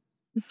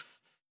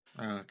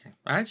 Oh, okay.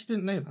 I actually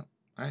didn't know that.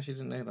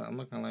 I'm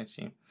not gonna lie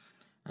to you.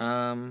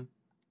 I mean,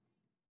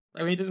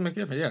 it doesn't make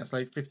a difference. Yeah, it's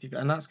like 50,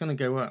 and that's gonna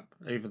go up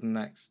over the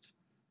next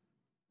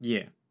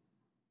year.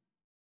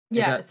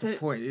 Yeah. So the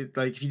point,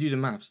 like, if you do the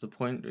maths, the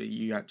point that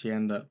you actually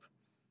end up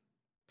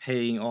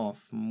paying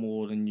off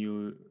more than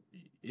you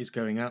is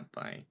going up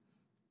by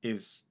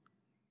is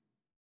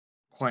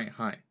quite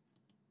high.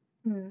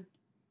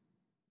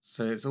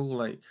 So it's all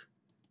like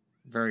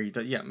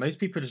most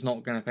people are just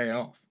not going to pay it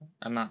off,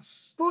 and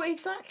that's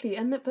exactly.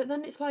 But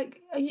then it's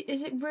like,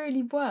 is it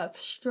really worth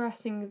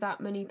stressing that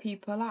many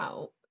people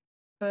out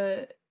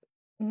for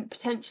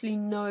potentially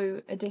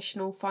no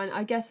additional fine?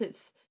 I guess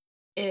it's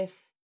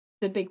if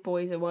the big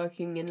boys are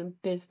working in a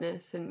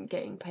business and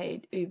getting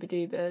paid uber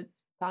duper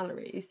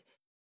salaries,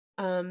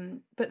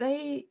 but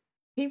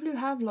people who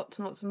have lots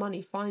and lots of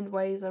money find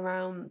ways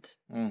around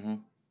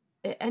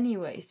it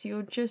anyway, so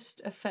you're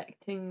just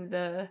affecting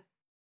the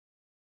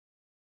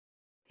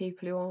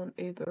people who aren't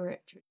uber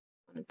rich.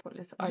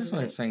 Just one of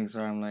those things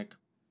where I'm like,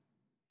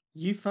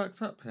 you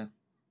fucked up here.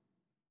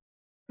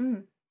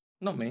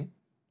 Not me.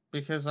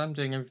 because I'm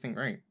doing everything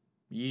right.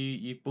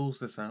 You've balls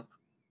this up,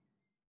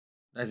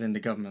 as in the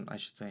government, I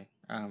should say.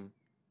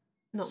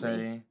 Not so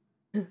me.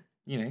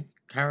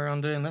 carry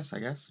on doing this. I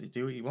guess you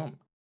do what you want.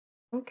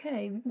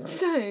 Okay,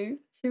 so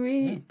should we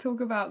Yeah.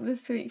 talk about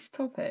this week's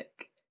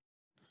topic?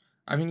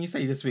 I mean, you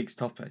say this week's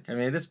topic. I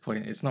mean, at this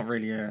point, it's not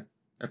really a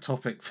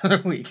topic for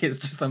the week. It's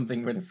just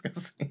something we're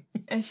discussing.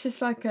 It's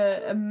just like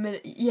a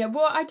minute. Yeah,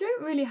 well, I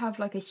don't really have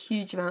like a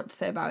huge amount to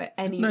say about it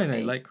anyway. No,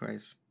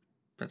 likewise.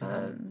 But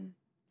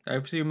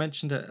obviously you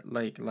mentioned it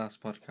like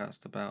last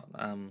podcast about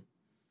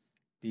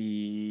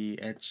the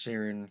Ed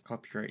Sheeran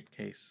copyright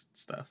case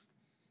stuff.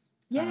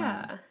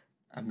 Yeah.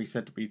 And we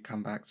said we'd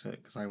come back to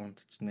it because I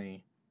wanted to know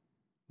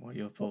what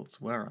your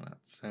thoughts were on it.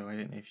 So I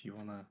don't know if you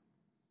wanna.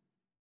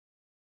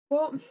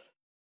 Well,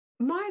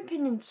 my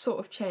opinion sort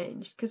of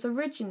changed because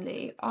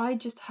originally I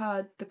just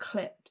heard the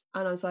clips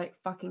and I was like,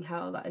 fucking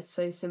hell, that is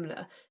so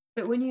similar.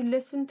 But when you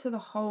listen to the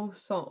whole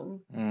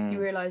song, you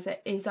realise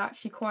it is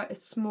actually quite a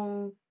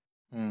small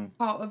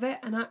part of it,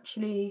 and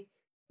actually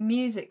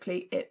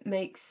musically it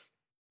makes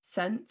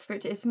sense for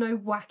it. It's no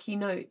wacky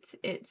notes.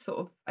 It's sort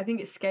of, I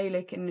think it's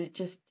Scalic, and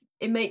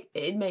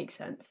it makes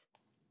sense.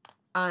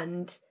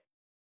 And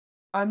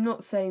I'm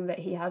not saying that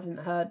he hasn't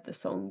heard the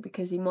song,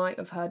 because he might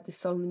have heard the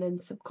song and then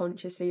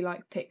subconsciously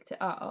like picked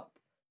it up.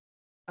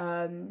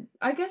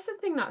 I guess the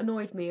thing that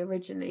annoyed me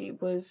originally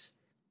was,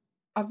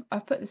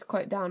 I've put this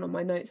quote down on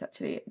my notes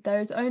actually. There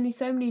is only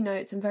so many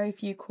notes and very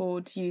few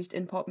chords used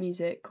in pop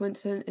music.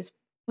 Coincidence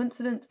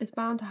is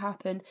bound to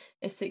happen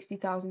if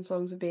 60,000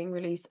 songs are being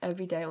released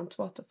every day on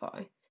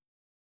Spotify.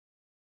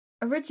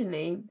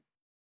 Originally,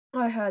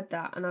 I heard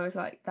that and I was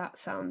like, that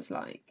sounds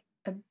like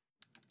a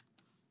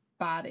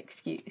bad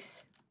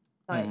excuse.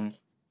 Like,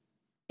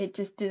 it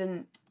just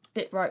didn't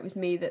fit right with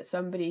me that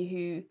somebody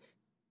who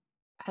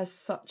has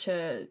such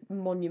a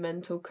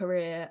monumental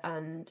career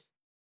and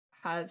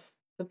has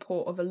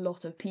support of a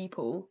lot of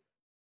people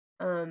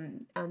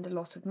and a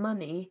lot of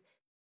money,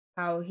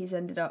 how he's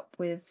ended up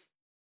with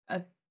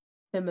a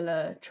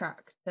similar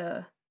track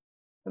to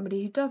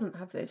somebody who doesn't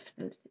have those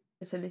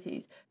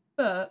facilities.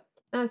 But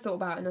then I thought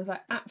about it and I was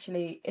like,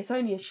 actually, it's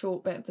only a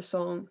short bit of the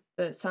song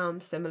that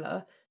sounds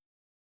similar.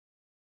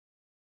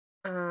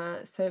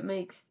 So it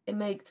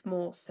makes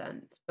more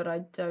sense, but I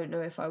don't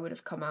know if I would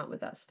have come out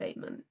with that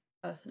statement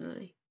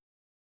personally.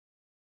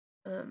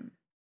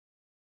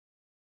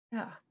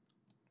 Yeah.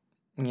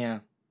 Yeah.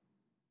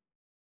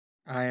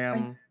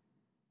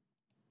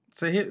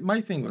 So here,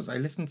 my thing was, I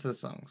listened to the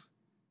songs,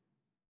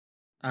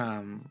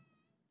 and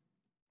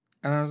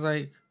I was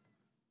like,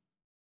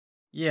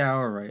 yeah,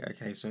 all right,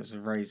 okay, so it's a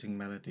rising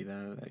melody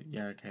there,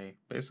 yeah, okay,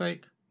 but it's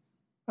like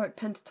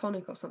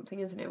pentatonic or something,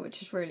 isn't it?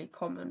 Which is really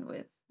common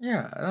with.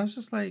 Yeah, and I was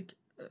just like,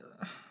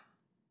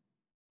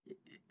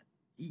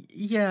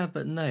 yeah,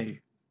 but no,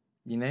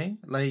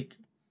 like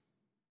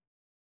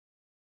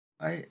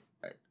I,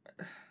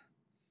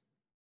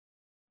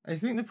 I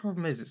think the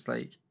problem is it's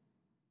like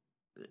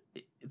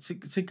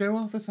to go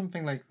after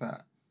something like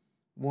that.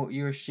 What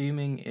you're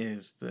assuming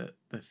is that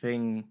the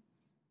thing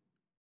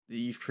that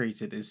you've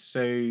created is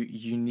so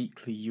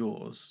uniquely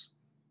yours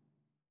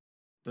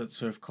that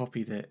sort of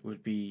copied it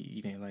would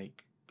be,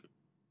 like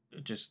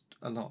just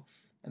a lot.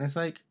 And it's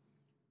like,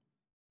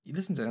 you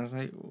listen to it and it's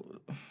like,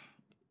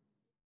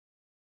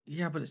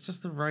 yeah, but it's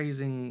just a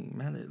rising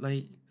melody.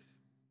 Like,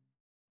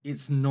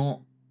 it's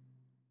not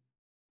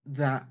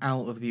that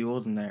out of the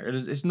ordinary.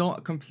 It's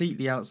not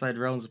completely outside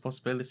realms of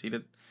possibility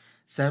that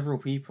several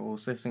people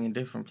sitting in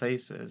different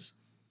places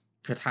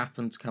could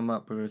happen to come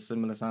up with a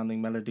similar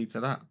sounding melody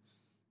to that,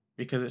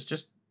 because it's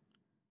just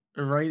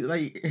right.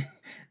 Like,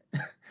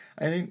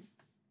 I think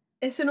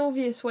it's an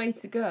obvious way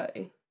to go.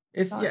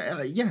 It's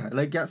yeah.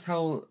 Like, that's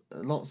how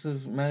lots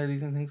of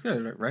melodies and things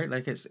go, right?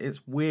 Like,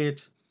 it's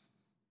weird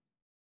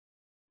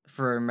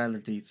for a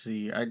melody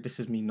to. This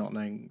is me not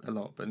knowing a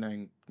lot, but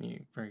knowing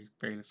very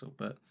very little.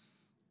 But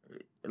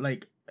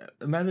like,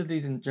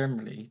 melodies in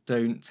generally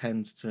don't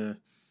tend to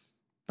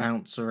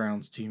bounce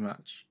around too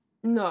much.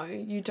 No,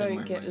 you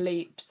don't get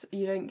leaps.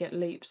 You don't get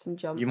leaps and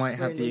jumps. You might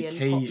have really the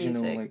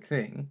occasional like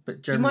thing,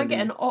 but generally you might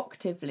get an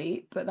octave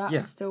leap, but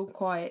that's still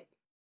quite.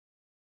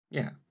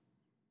 Yeah,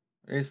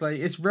 it's like,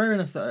 it's rare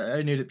enough that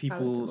I know that people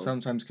palatable.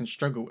 Sometimes can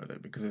struggle with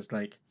it, because it's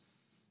like,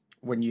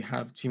 when you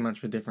have too much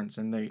of a difference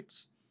in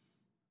notes,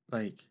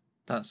 like,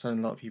 that's when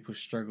a lot of people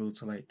struggle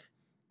to like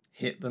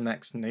hit the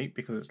next note,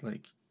 because it's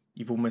like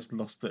you've almost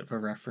lost it for a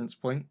reference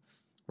point.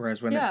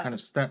 Whereas when it's kind of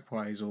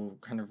stepwise or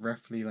kind of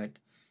roughly like,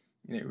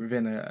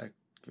 within a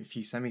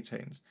few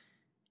semitones,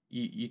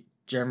 you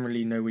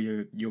generally know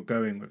where you're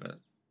going with it,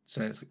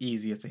 so it's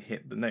easier to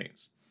hit the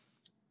notes.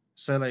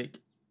 So like,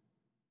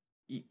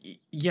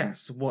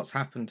 yes, what's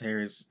happened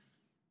here is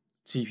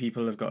two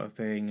people have got a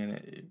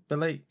thing, but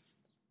like,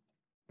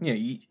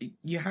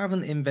 you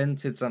haven't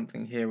invented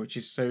something here which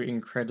is so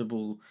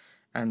incredible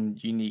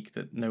and unique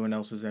that no one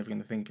else is ever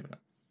going to think of it.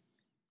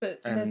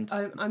 But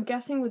I'm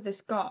guessing with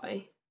this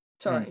guy.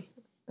 Sorry,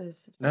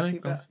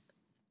 but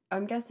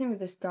I'm guessing with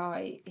this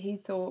guy, he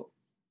thought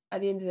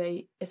at the end of the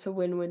day it's a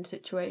win-win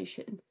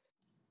situation,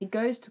 he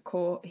goes to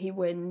court, he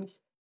wins,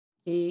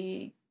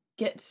 he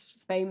gets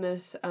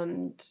famous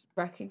and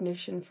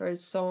recognition for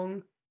his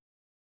song,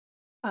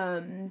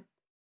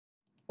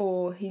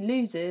 or he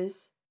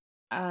loses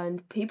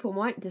and people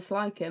might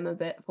dislike him a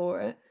bit for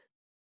it,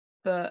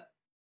 but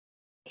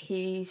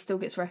he still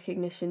gets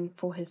recognition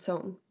for his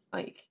song.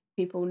 Like,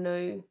 people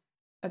know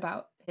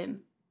about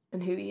him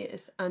and who he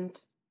is. And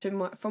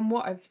from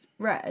what I've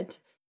read,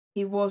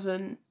 he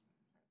wasn't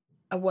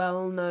a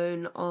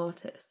well-known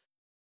artist.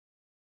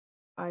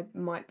 I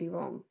might be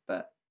wrong,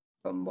 but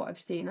from what I've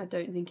seen, I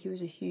don't think he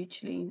was a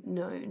hugely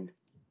known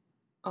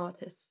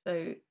artist.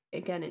 So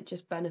again, it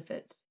just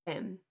benefits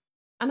him.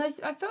 And I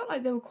felt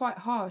like they were quite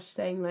harsh,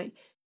 saying like,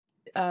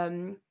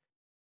 there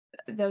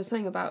was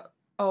something about,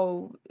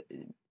 oh,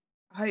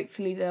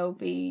 hopefully there'll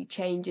be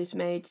changes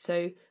made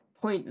so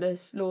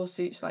pointless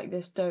lawsuits like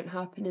this don't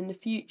happen in the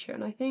future.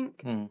 And I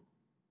think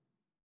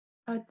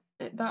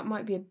that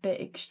might be a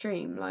bit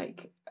extreme.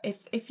 Like,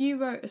 if you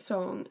wrote a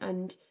song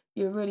and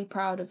you're really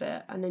proud of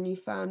it, and then you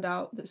found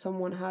out that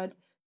someone had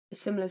a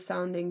similar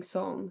sounding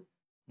song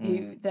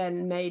who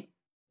then made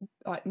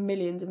like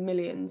millions and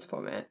millions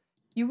from it,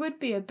 you would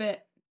be a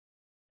bit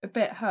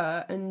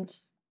hurt, and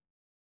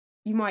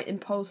you might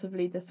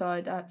impulsively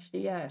decide,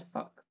 actually, yeah,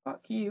 fuck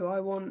you, I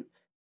want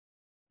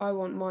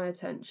my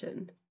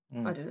attention.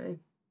 I don't know.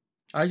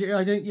 I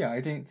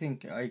don't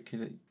think I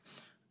could.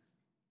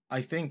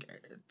 I think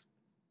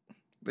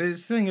there's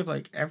this thing of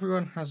like,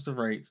 everyone has the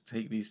right to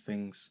take these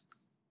things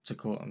to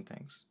court and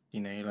things.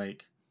 You know,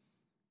 like,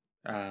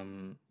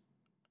 in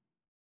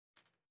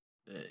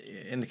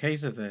the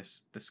case of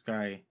this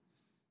guy,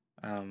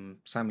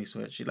 Sammy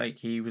Switch, like,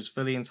 he was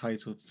fully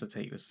entitled to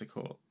take this to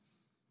court.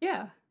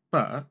 Yeah.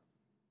 But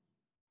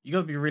you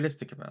gotta be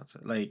realistic about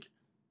it. Like,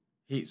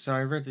 so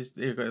I read this.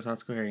 Got this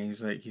article here, and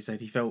he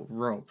said he felt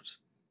robbed.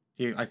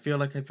 I feel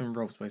like I've been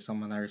robbed by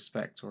someone I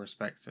respect or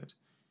respected,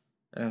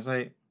 and it's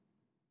like,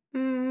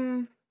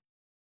 but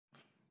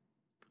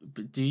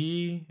do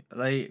you,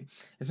 like?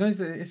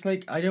 It's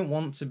like, I don't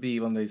want to be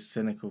one of those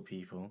cynical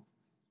people,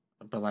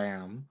 but I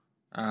am.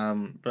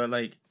 But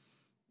like,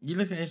 you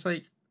look at it, it's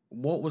like,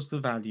 what was the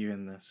value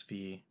in this for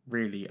you,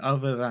 really,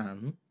 other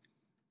than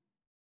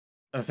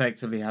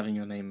effectively having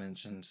your name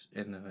mentioned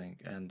in the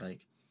thing, and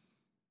like,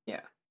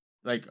 yeah,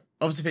 like,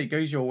 obviously if it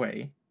goes your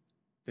way,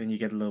 then you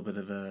get a little bit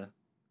of a,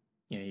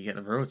 you get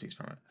the royalties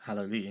from it.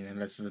 Hallelujah,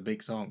 this is a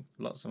big song,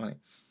 lots of money.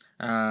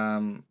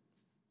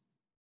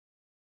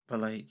 But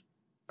like,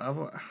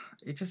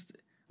 it just,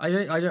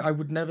 I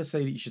would never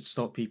say that you should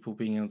stop people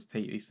being able to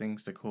take these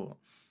things to court.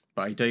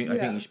 But I think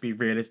you should be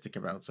realistic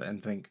about it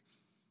and think,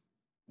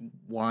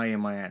 why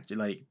am I actually,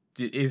 like,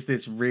 is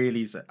this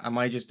really, am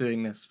I just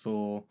doing this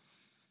for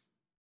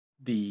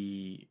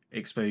the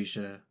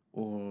exposure,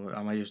 or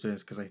am I just doing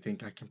this because I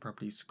think I can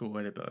probably score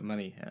a bit of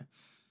money here?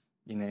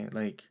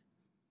 Like,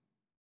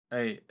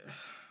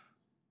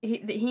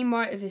 he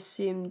might have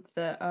assumed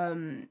that, I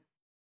mean,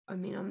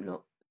 I'm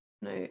not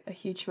know a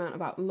huge amount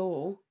about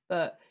law,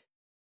 but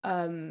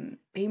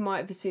he might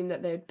have assumed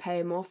that they'd pay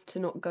him off to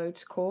not go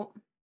to court.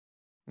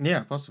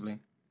 Yeah, possibly.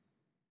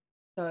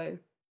 So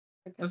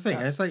that's the thing.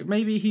 It's like,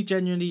 maybe he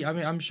genuinely, I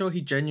mean, I'm sure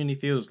he genuinely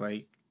feels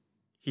like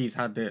he's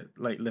had it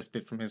like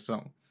lifted from his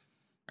song.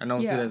 And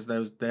obviously there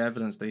was the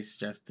evidence they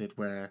suggested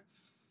where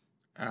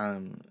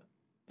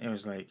it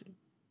was like,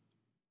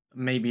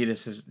 maybe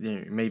this is,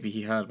 maybe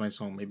he heard my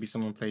song, maybe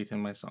someone played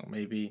him my song,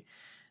 maybe.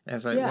 And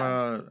it's like,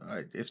 well,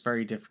 it's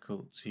very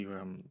difficult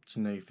to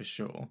know for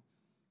sure.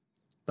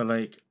 But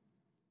like,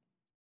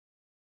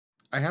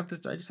 I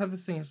just have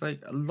this thing. It's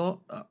like, a lot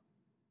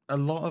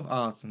of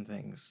art and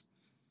things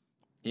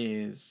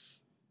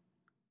is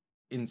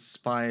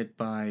inspired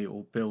by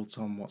or built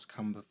on what's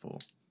come before.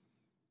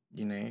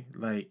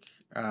 Like,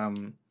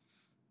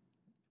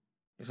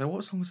 so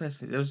what song was this?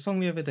 There was a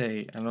song the other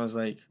day, and I was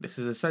like, this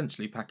is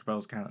essentially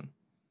Pachelbel's Canon.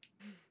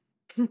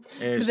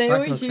 They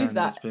always use that.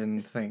 That's been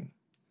thing.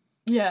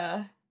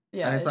 Yeah.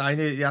 And it's like, I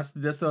know that's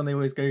the one they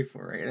always go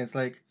for, right? And it's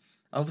like,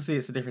 obviously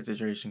it's a different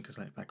situation because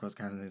like Pachelbel's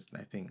Canon is,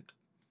 I think,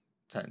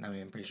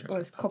 technically, I'm pretty sure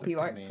it's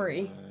copyright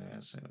free.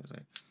 So it was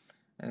like,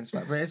 and it's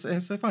fine, but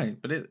it's so fine.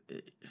 But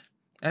and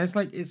it's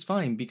like, it's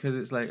fine because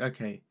it's like,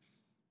 okay,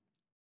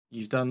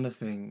 you've done the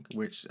thing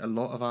which a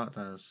lot of art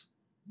does.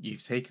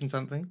 You've taken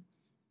something,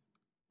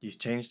 you've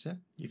changed it,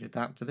 you've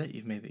adapted it,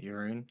 you've made it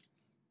your own,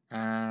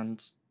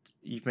 and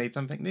you've made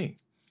something new.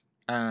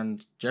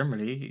 And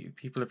generally,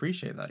 people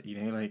appreciate that.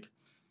 Like,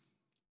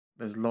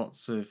 there's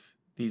lots of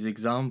these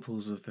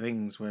examples of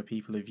things where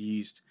people have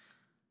used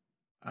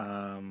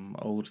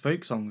old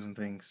folk songs and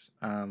things.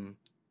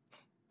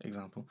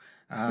 Example.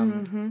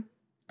 And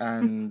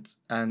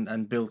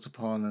built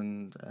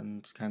upon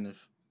and kind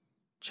of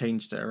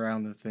changed it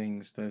around the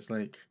things. There's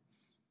like,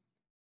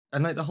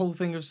 and like the whole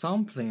thing of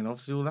sampling and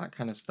obviously all that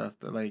kind of stuff,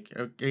 that like,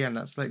 again,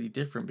 that's slightly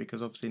different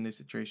because obviously in this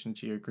situation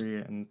you agree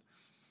it and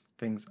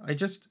things.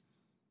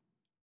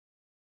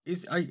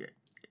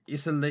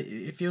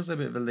 It feels a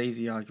bit of a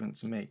lazy argument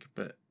to make,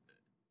 but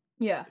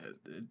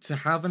to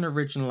have an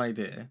original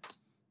idea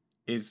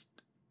is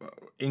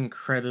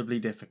incredibly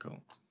difficult.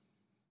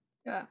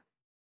 Yeah.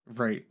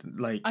 Right,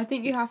 like I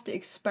think you have to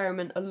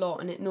experiment a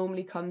lot, and it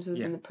normally comes yeah.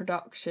 within the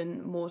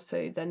production more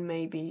so than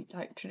maybe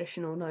like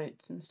traditional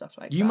notes and stuff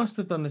like You that. must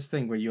have done this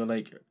thing where you're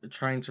like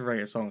trying to write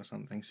a song or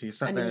something. So you're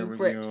sat And then there you with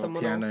rip your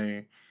someone off.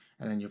 piano,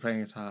 and then you're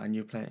playing guitar, and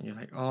you play it, and you're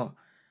like, oh,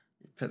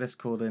 you put this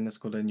chord in,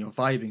 you're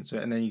vibing to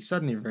it, and then you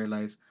suddenly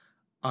realize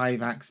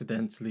I've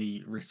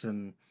accidentally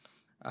written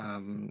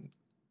um,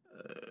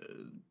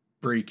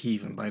 break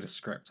even by the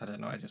script. I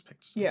don't know. I just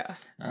picked. Yeah.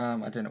 I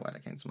don't know why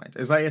that came to mind.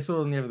 It's like I saw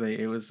them the other day.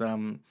 It was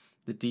the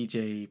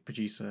DJ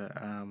producer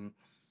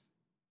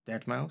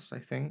Deadmau5, I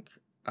think.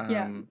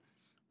 Yeah.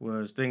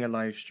 Was doing a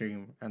live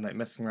stream and like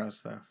messing around with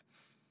stuff,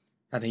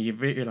 and he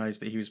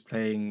realized that he was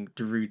playing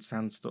Darude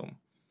Sandstorm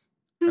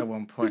at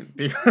one point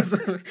because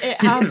It he like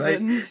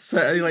happens.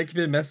 so he like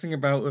been messing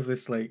about with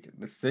this like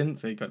the synth.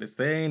 So he got this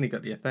thing, he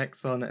got the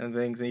effects on it and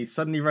things, and he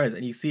suddenly realized,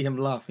 and you see him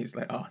laugh. And he's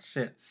like, "Oh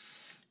shit!"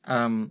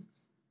 That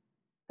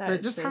But it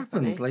is just so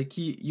happens. funny. Like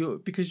you're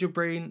because your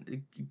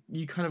brain,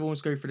 you kind of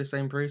almost go through the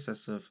same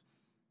process of,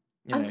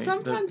 And the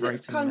sometimes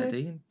it's writing kind of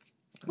melody. And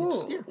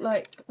cool.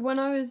 Like when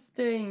I was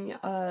doing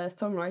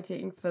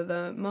songwriting for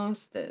the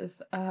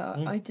masters,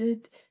 Mm. I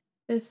did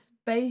this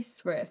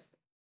bass riff,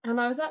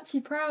 and I was actually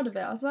proud of it.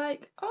 I was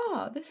like,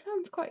 "Oh, this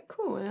sounds quite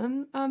cool."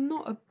 And I'm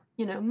not a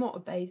I'm not a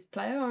bass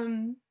player.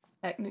 I'm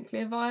technically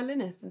a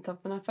violinist and stuff,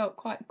 and I felt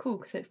quite cool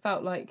because it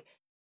felt like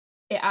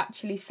it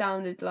actually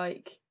sounded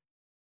like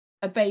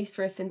a bass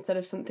riff instead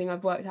of something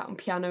I've worked out on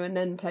piano and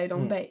then played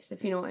on Mm. bass,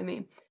 if you know what I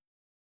mean.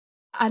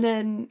 And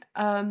then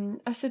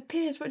I said,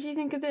 Piers, what do you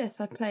think of this?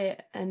 I play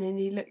it, and then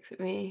he looks at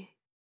me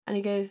and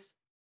he goes,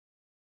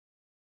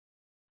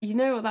 "You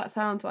know what that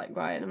sounds like,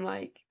 right?" And I'm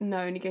like, "No."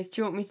 And he goes,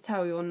 "Do you want me to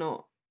tell you or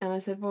not?" And I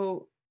said,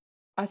 "Well,"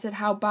 I said,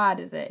 "How bad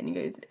is it?" And he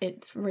goes,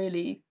 it's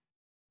really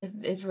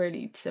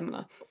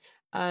similar."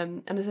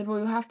 And I said, "Well,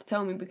 you'll have to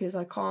tell me because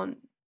I can't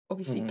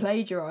obviously Mm.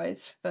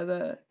 plagiarize for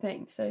the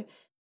thing." So,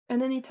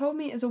 and then he told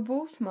me it was a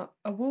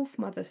Wolf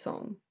Mother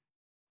song.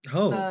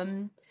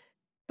 Oh.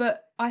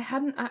 But I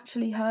hadn't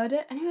actually heard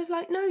it, and he was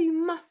like, "No, you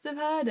must have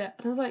heard it."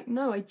 And I was like,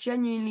 "No, I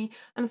genuinely."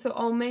 And I thought,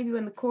 "Oh, maybe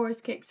when the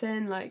chorus kicks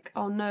in, like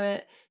I'll know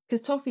it,"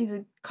 because Toffees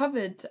had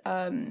covered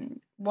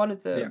one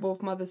of the Yeah.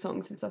 Wolf Mother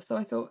songs and stuff. So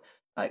I thought,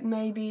 like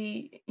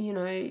maybe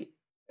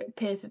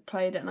Pierce had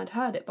played it and I'd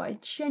heard it, but I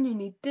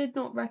genuinely did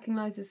not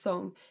recognize the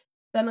song.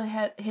 Then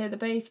I hear the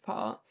bass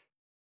part,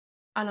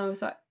 and I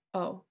was like,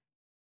 "Oh,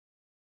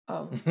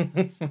 oh."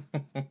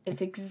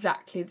 It's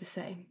exactly the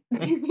same.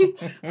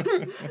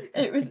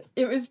 It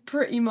was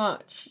pretty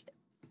much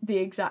the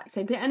exact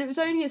same thing, and it was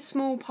only a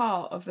small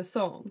part of the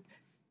song,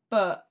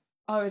 but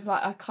I was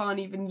like, I can't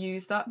even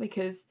use that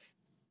because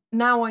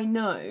now I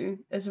know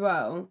as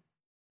well.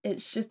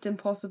 It's just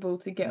impossible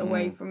to get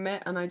away Mm. from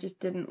it, and I just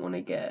didn't want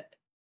to get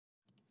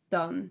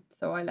done,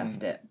 so I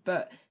left it.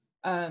 But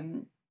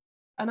and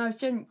I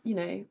was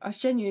I was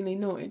genuinely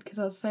annoyed because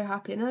I was so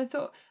happy, and then I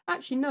thought,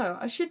 actually, no,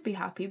 I should be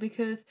happy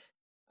because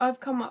I've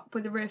come up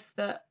with a riff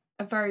that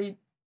a very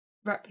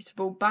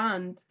reputable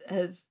band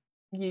has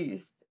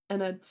used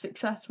in a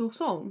successful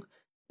song.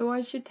 So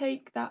I should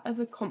take that as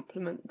a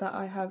compliment that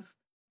I have.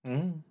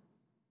 Mm.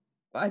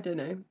 I don't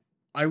know.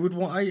 I would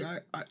want.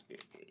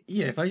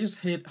 Yeah. If I just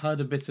heard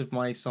a bit of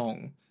my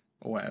song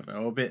or whatever,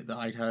 or a bit that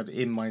I'd heard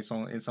in my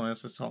song in someone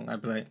else's song,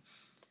 I'd be like,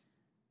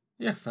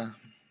 yeah, fair,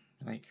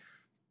 like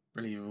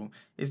believable.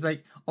 It's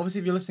like obviously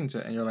if you're listening to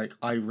it and you're like,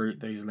 I wrote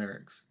those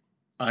lyrics,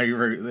 I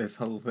wrote this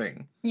whole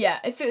thing. Yeah,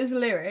 if it was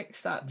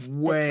lyrics, that's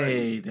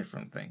Way different.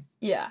 different thing.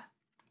 Yeah.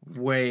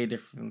 Way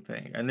different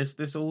thing. And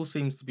this all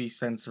seems to be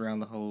centered around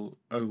the whole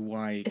oh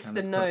why It's kind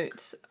the of hook.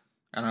 notes.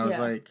 And I was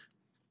Yeah. like,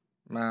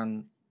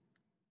 man,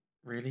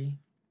 really?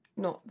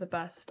 Not the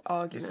best Is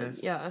argument.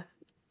 this? Yeah.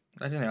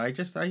 I don't know. I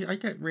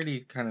get really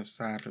kind of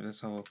sad with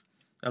this whole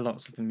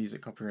lots of the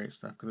music copyright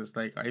stuff because it's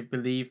like I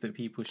believe that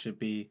people should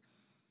be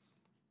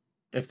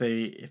if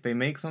they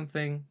make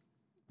something,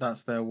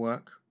 that's their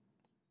work,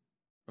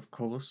 of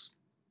course,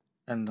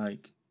 and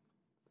like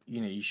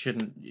you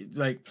shouldn't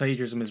like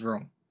plagiarism is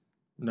wrong.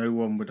 No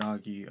one would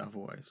argue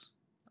otherwise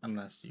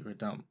unless you were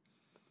dumb.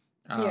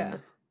 Yeah.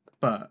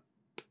 But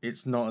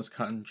it's not as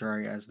cut and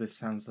dry as this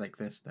sounds like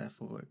this,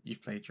 therefore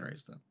you've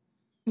plagiarized it.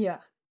 Yeah.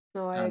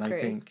 No, I And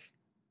agree.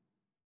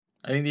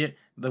 I think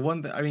the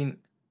one that I mean,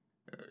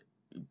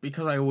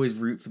 because I always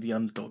root for the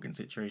underdog in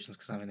situations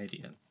because I'm an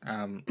idiot.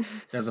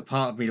 There's a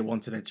part of me that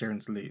wanted Ed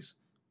Sheeran to lose,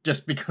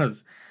 just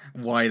because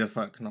why the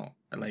fuck not?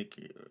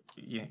 Like,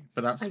 yeah,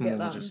 but I that's get more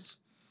that. just,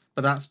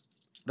 but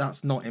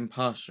that's not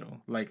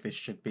impartial like this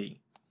should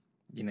be,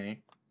 you know.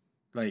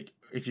 Like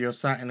if you're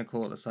sat in a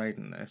court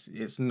deciding this,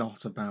 it's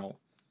not about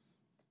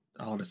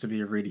this to be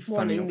a really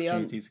funny Wanting the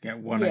opportunity to get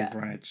one Yeah.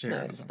 over on Ed Sheeran No,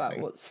 or it's about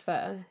something. what's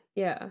fair.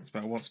 Yeah. It's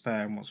about what's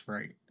fair and what's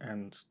right,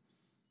 and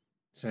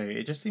so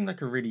it just seemed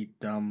like a really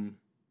dumb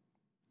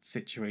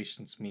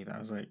situation to me that I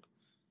was like,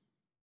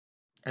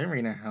 I don't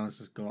really know how this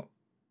has got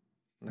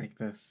like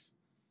this.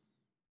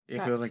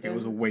 It feels like it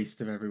was a Traction.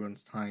 waste of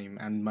everyone's time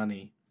and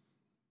money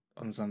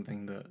on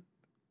something that,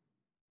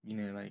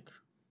 like,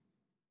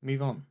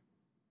 move on.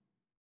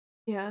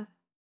 Yeah.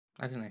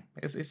 I don't know.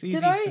 It's Did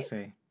easy I to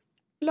say.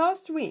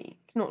 last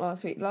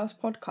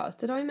podcast?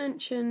 Did I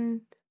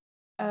mention?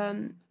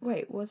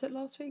 Wait, was it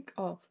last week?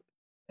 Oh,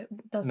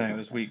 it doesn't No, it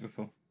was matter. week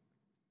before.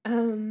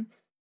 Um,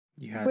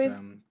 You had with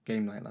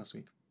game night last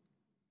week.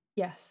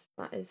 yes,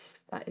 that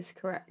is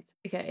correct.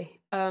 Okay.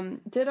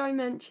 Did I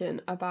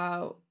mention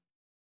about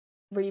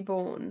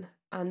Reborn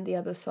and the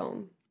other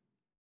song?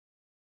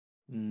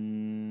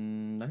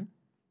 No.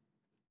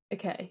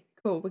 Okay,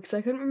 cool. Because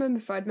I couldn't remember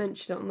if I'd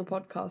mentioned it on the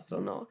podcast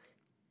or not.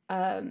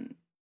 And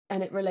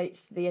it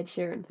relates to the Ed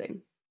Sheeran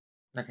thing.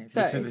 Okay,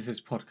 So this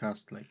is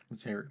podcast like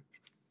material.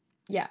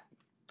 yeah.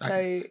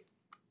 Okay. So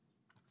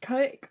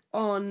click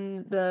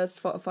on the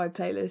Spotify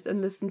playlist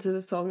and listen to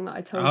the song that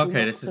I told you Okay,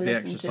 not this to is the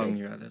listen extra to. song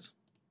you added.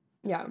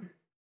 Yeah.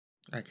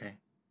 Okay.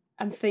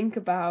 And think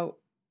about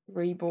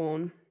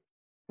Reborn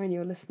when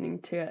you're listening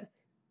to it.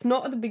 It's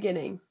not at the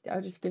beginning.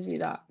 I'll just give you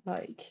that.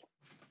 Like,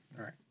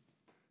 all right.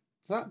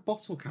 Is that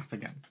bottle cap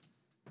again?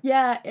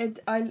 yeah.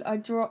 I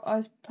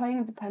was playing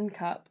with the pen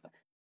cap,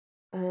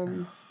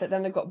 but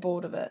then I got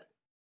bored of it,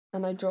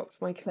 and I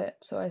dropped my clip.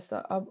 So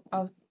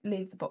I'll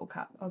leave the bottle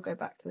cap. I'll go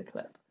back to the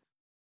clip.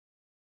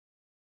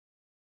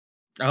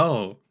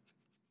 Oh.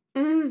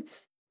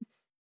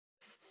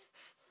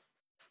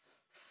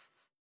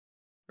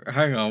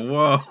 Hang on.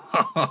 Whoa.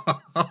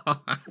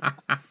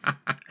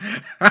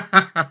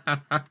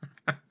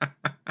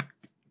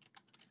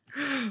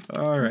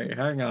 All right.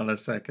 Hang on a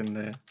second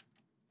there.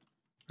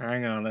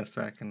 Hang on a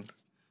second.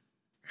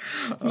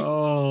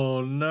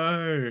 Oh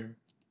no.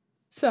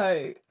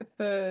 So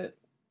for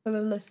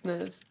the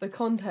listeners, the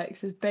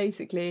context is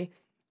basically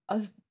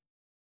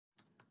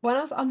when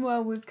I was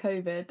unwell with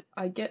COVID,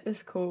 I get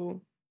this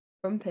call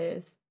from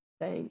Piers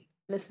saying,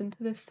 "Listen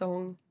to this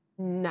song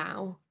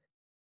now."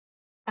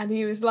 And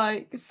he was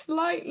like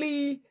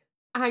slightly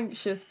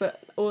anxious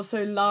but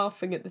also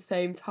laughing at the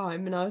same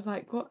time. And I was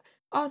like, "What?"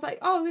 I was like,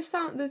 "Oh, this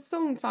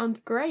song sounds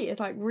great. It's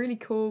like really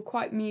cool,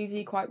 quite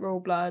musy, quite raw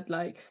blood."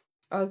 Like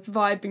I was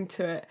vibing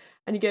to it.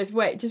 And he goes,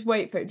 "Wait, just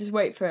wait for it, just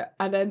wait for it."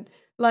 And then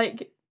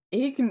like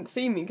he couldn't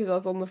see me because I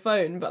was on the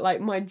phone, but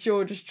like my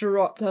jaw just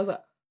dropped. I was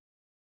like,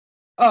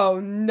 "Oh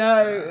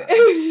no."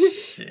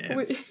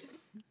 Shit.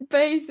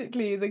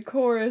 Basically the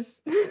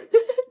chorus,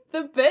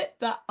 the bit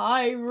that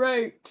I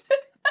wrote.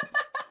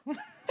 The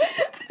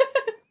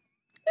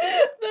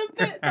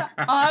bit that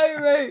I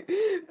wrote,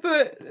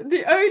 but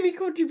the only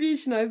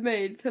contribution I've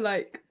made to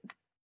like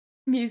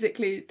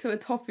musically to a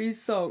Toffees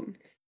song,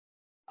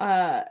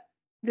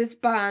 this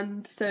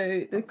band.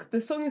 So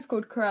the song is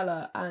called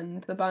Corella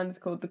and the band is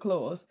called The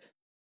Claws.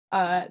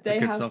 They it's a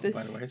good have song, this.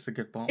 by the way. It's a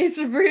good bop. It's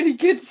a really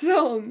good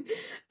song.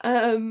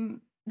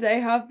 They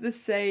have the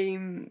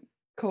same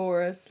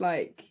chorus,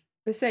 like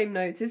the same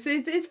notes.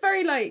 It's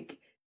very like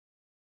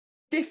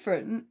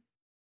different.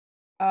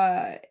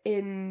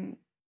 In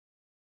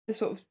the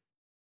sort of,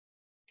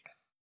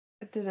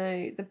 I don't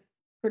know, the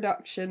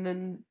production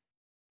and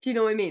do you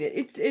know what I mean?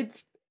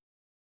 It's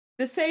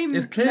the same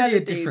It's clearly melody,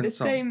 a different the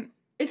song. same.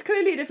 It's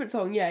clearly a different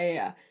song.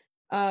 Yeah.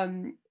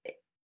 And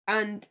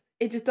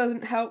it just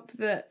doesn't help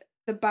that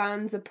the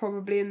bands are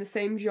probably in the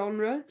same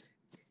genre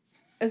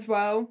as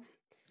well.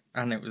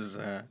 And it was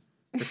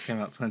this came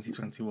out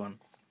 2021.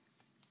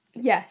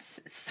 Yes,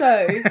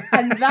 so,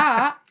 and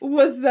that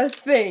was the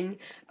thing.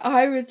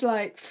 I was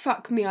like,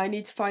 fuck me, I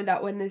need to find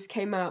out when this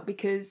came out,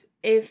 because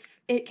if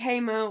it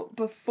came out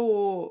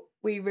before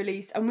we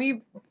released, and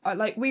we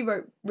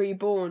wrote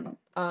Reborn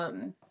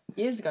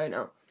years ago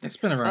now. It's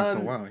been around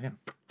for a while, yeah.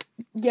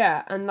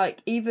 Yeah, and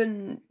like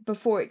even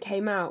before it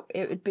came out,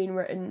 it had been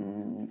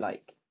written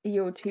like a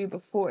year or two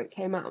before it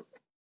came out.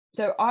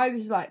 So I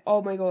was like,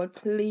 oh my god,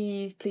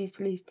 please, please,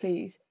 please,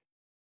 please,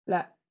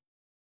 let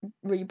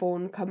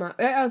Reborn come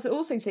out. I was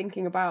also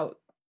thinking about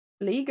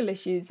legal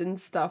issues and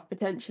stuff,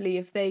 potentially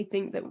if they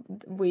think that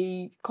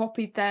we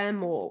copied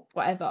them or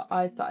whatever.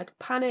 I started to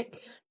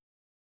panic,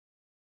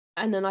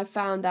 and then I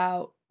found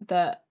out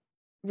that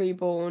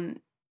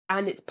Reborn,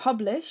 and it's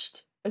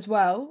published as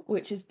well,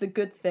 which is the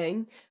good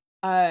thing,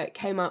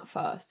 came out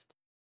first.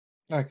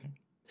 Okay.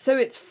 So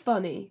it's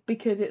funny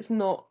because it's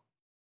not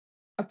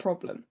a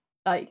problem.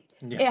 Like,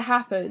 yeah. It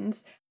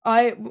happens.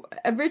 I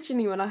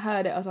originally, when I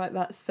heard it, I was like,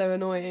 that's so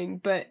annoying,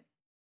 but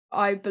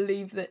I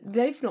believe that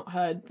they've not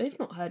heard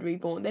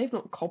Reborn. They've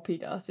not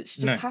copied us. It's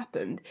just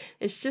happened.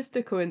 It's just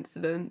a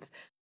coincidence.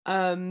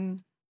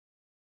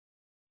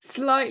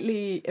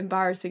 Slightly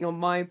embarrassing on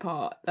my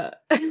part,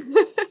 that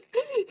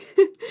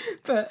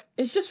but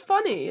it's just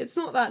funny. It's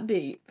not that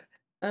deep.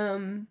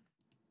 And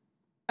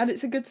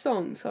it's a good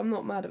song, so I'm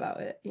not mad about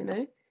it, you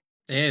know?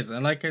 It is,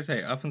 and like I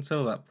say, up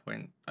until that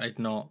point, I'd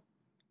not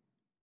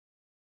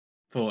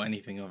thought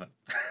anything of it.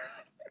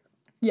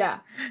 Yeah,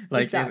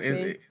 like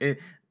exactly.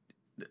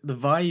 The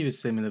vibe is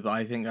similar, but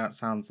I think that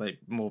sounds like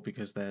more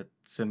because they're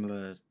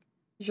similar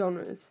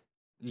genres.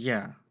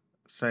 Yeah.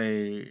 So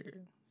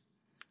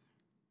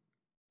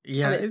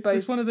yeah,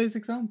 it's one of those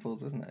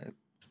examples, isn't it?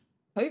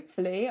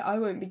 Hopefully, I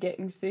won't be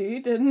getting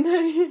sued, and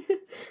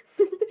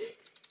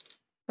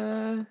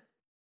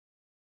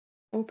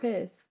or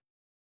Pierce.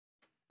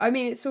 I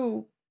mean, it's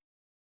all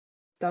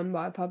done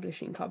by a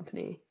publishing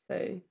company.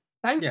 So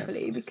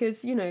thankfully, Yes.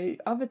 because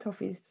other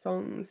Toffees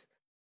songs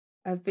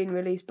have been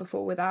released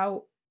before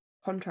without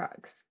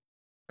contracts,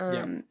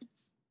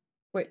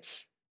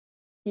 which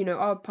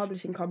our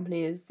publishing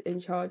company is in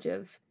charge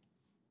of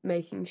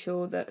making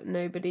sure that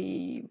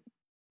nobody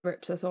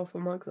rips us off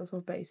or mugs us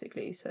off,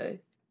 basically. So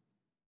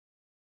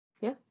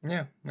yeah,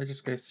 it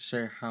just goes to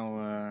show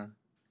how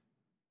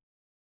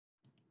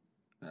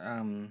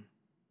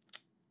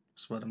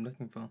what's what I'm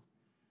looking for,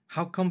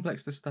 how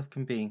complex this stuff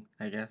can be.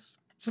 I guess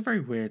it's a very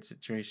weird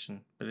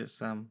situation, but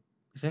it's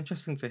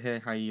interesting to hear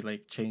how you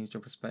like changed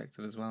your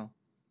perspective as well.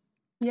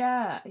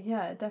 Yeah,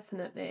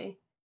 definitely.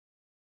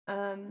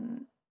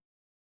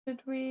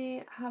 Should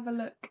we have a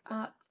look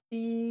at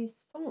the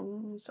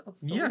songs of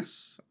the week?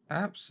 Yes,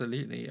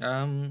 absolutely.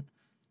 Can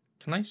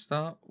I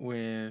start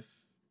with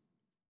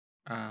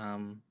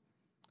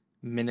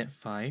Minute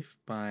 5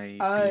 by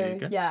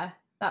Bioga? Yeah,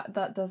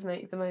 that does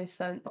make the most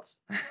sense.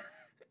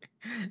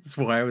 That's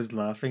why I was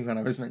laughing when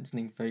I was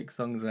mentioning fake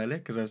songs earlier,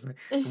 because I was like,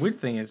 the weird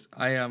thing is,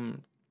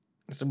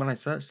 so when I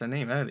searched their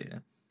name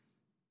earlier,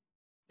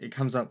 it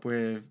comes up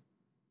with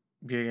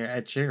Bioga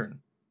Ed Sheeran.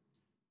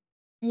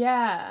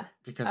 Yeah.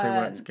 Because they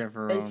work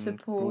together on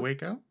Galway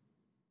Girl?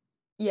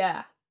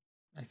 Yeah.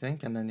 I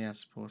think, and then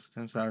supported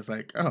him. So I was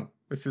like, oh,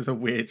 this is a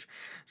weird,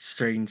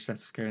 strange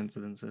set of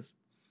coincidences.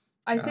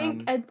 I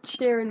think Ed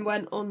Sheeran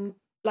went on,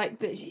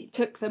 he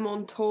took them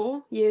on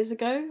tour years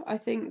ago. I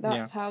think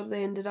that's how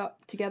they ended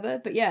up together.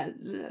 But yeah,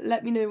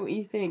 let me know what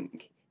you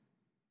think.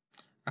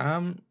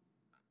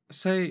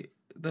 So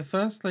the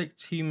first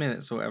 2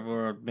 minutes or whatever,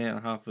 or a minute and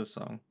a half of the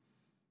song,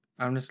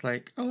 I'm just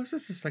like, oh, this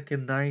is just a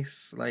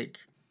nice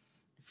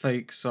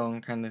folk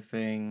song kind of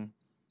thing.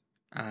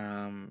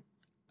 And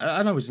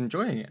I was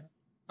enjoying it.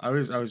 I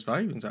was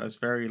vibing. So I was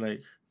very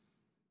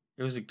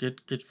it was a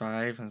good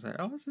vibe. And I was like,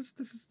 oh, this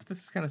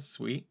is kind of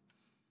sweet.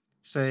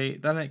 So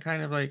then it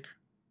kind of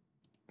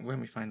when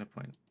we find a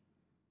point,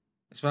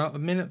 it's about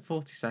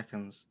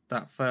 1:40.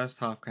 That first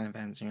half kind of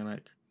ends, and you're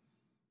like,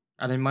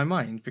 and in my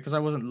mind, because I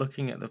wasn't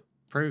looking at the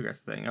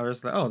progress thing, I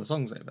was like, oh, the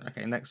song's over.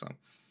 Okay, next song.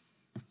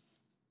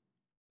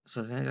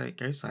 So then it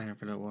goes silent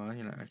for a little while.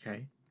 You're like,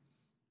 okay,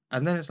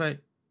 and then it's like,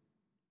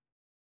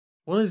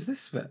 what is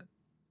this bit?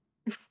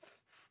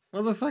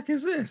 What the fuck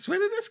is this? Where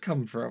did this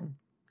come from?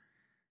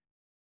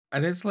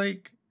 And it's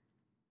like,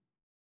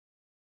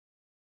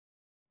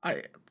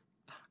 I'm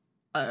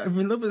a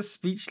little bit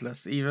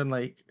speechless,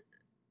 even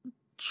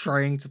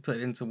trying to put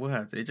it into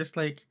words. It just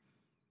it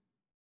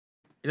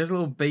does a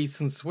little bait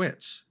and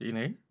switch,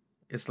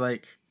 It's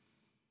like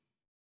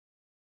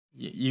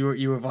you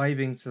were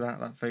vibing to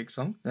that folk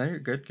song. No,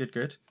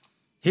 good.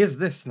 Here's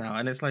this now,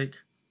 and it's like,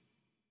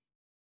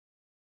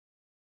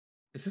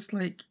 is this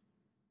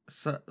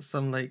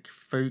some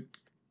folk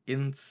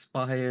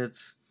inspired?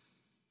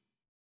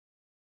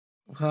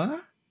 Huh?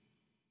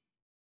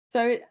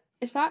 So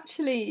it's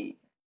actually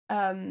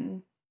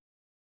Ed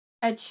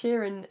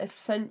Sheeran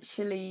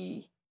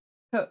essentially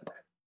took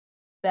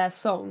their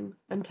song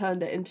and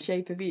turned it into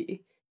Shape of You,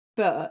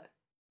 but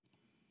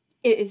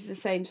it is the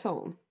same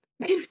song.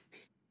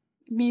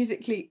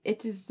 Musically,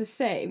 it is the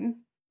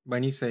same.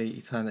 When you say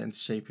he turned it into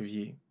Shape of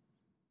You,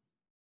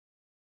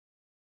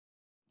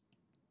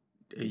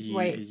 are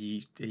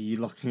you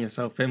locking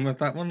yourself in with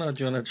that one, or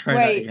do you want to try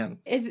that again?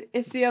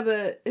 It's the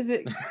other? Is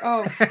it?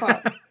 Oh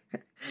fuck!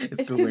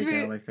 It's Galway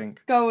Girl, I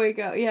think. Galway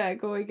Girl, yeah,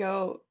 Galway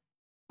Girl.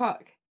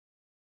 Fuck.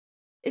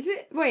 Is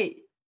it?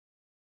 Wait.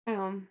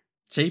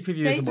 Shape of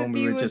You is the one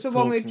we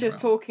were just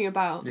talking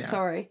about. Yeah.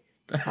 Sorry.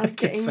 I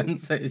could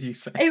sense it as you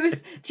said. It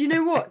was. Do you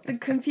know what? That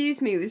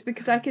confused me was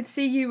because I could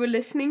see you were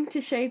listening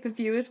to Shape of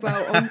You as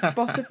well on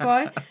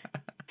Spotify.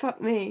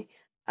 Fuck me.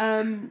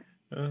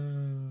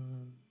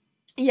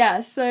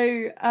 Yeah. So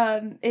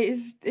it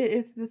is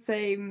the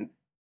same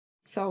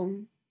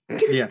song.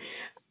 Yes.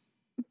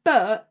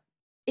 But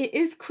it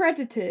is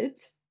credited,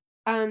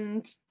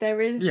 and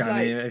there is. Yeah,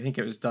 I mean, I think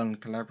it was done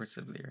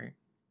collaboratively, right?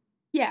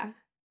 Yeah,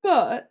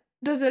 but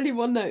does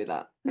anyone know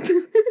that? I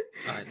don't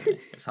know.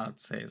 It's hard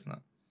to say, isn't it?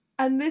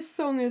 And this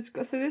song this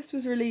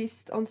was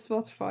released on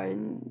Spotify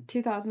in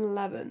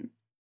 2011,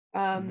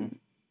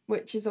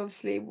 which is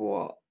obviously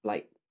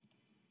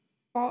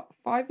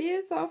 5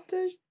 years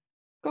after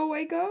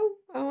Galway Girl,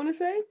 I want to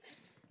say.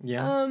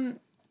 Yeah.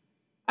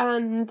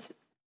 And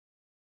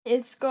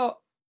it's got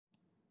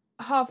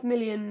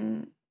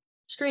 500,000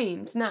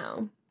 streams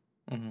now.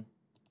 Mm-hmm.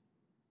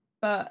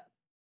 But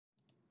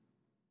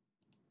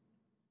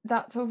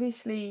that's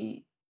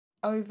obviously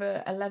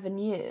over 11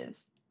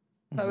 years.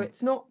 So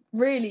it's not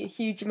really a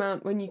huge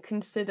amount when you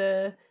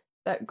consider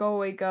that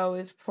Galway Girl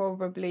is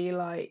probably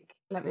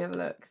let me have a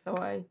look.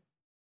 So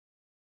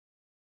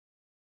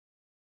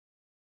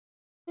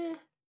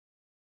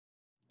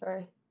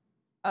sorry.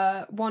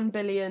 1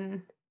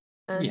 billion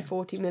and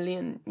 40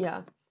 million.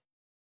 Yeah.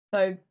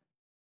 So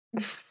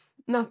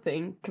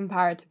nothing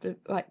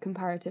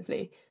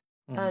comparatively.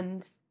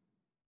 And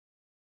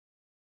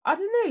I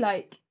don't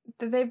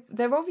know,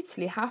 they're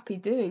obviously happy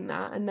doing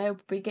that, and they'll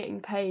be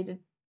getting paid a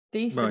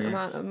decent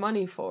amount of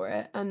money for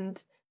it,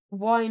 and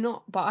why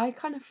not? But I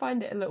kind of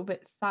find it a little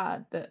bit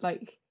sad that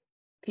like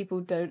people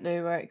don't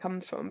know where it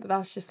comes from. But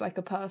that's just like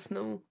a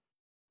personal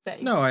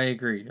thing. No, I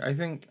agree. I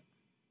think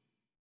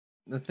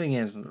the thing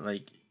is,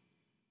 like,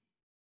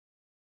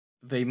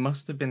 they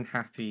must have been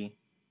happy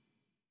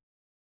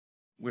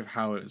with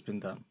how it's been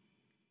done.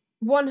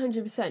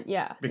 100%,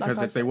 yeah. Like Because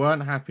I if they said,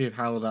 weren't happy with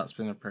how that's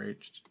been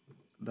approached,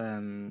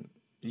 then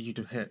you'd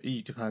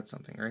have heard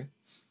something, right?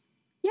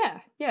 yeah,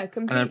 And I'm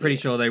pretty completely.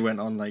 sure they went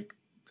on like,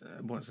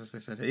 what's this? They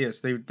said yes,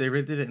 they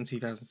did it in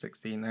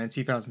 2016, and in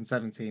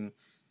 2017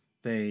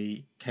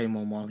 they came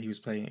on while he was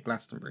playing at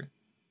Glastonbury.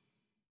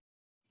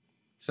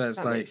 So it's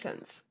That makes like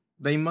sense.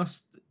 they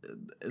must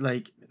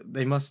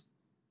they must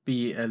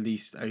be at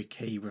least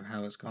okay with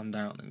how it's gone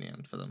down in the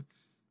end for them.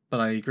 But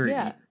I Yeah.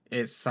 agree,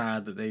 it's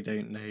sad that they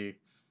don't know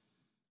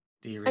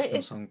the And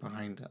original song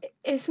behind it.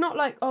 it's not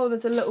like, oh,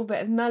 there's a little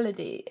bit of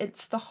melody.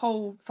 It's the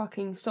whole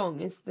fucking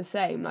song is the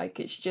same. Like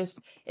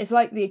it's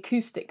like the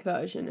acoustic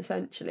version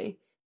essentially.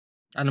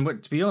 And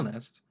to be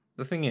honest,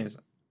 the thing is,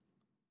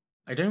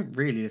 I don't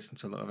really listen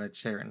to a lot of Ed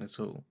Sheeran at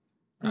all.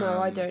 No,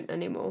 I Um, don't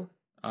anymore.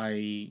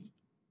 I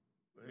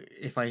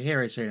if I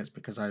hear Ed Sheeran, it's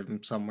because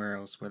I'm somewhere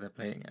else where they're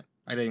playing it.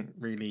 I don't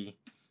really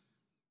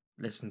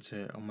listen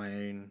to it on my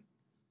own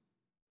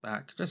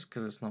back, just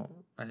because it's not.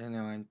 I don't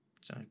know. I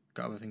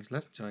got other things to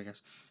listen to, I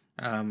guess.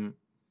 Um,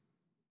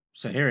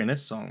 so hearing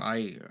this song,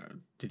 I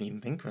didn't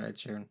even think about Ed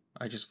Sheeran.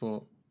 I just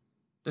thought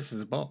this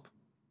is a bop.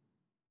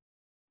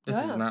 This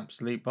is an Yeah.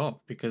 absolute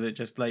bop because it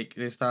just like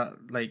there's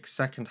that like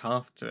second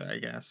half to it, I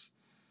guess.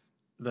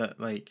 That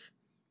like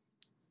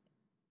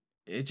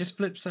it just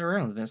flips it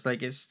around and it's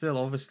like it's still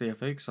obviously a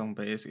folk song,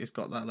 but it's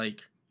got that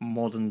like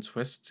modern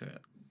twist to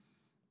it.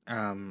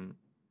 Um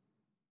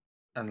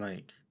and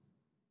like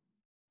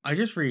I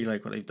just really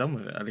like what they've done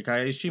with it. Like I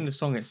assume the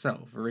song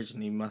itself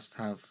originally must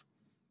have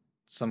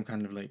some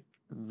kind of like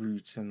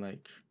roots in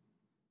like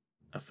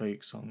a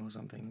folk song or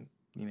something,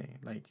 you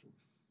know,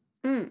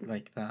 Mm.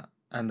 like that.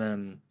 And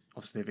then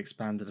obviously they've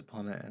expanded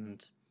upon it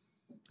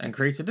and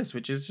created this,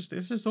 which is just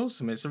it's just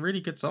awesome. It's a really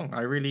good song.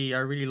 I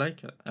really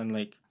like it. And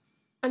like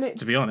And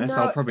to be it's honest,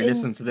 I'll now probably in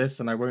listen to this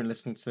and I won't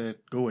listen to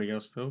Galway Girl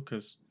still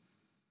because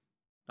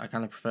I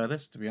kind of prefer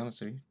this, to be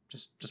honest with you.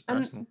 Just and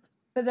personal.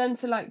 but then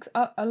for like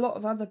a lot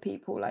of other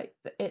people, like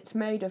it's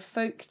made a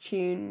folk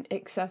tune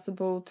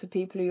accessible to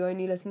people who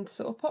only listen to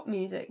sort of pop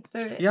music. So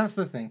Yeah, that's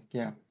the thing.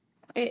 Yeah.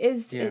 it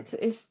is Yeah.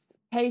 it's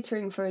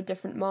catering for a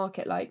different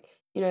market. Like,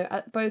 you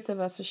know, both of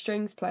us are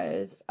strings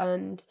players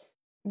and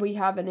we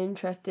have an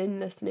interest in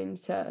listening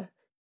to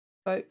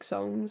folk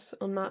songs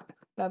on that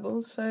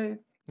level. So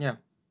Yeah.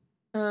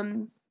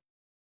 um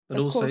But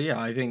of also, yeah,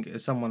 course, I think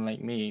as someone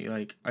like me,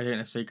 like I don't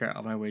necessarily go out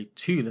of my way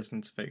to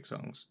listen to fake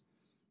songs.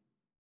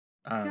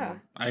 yeah.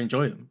 I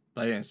enjoy them,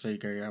 but I don't necessarily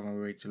go out of my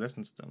way to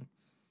listen to them.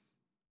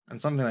 And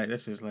something like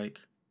this is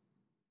like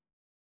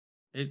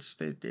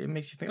it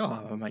makes you think,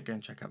 oh, I might go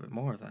and check out a bit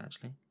more of that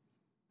actually.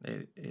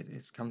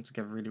 It's come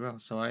together really well.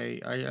 So I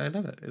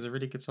love it. It's a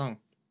really good song.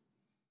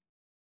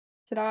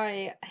 Should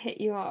I hit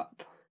you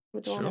up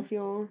with one Sure. of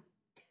your?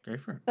 Go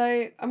for it.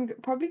 So I'm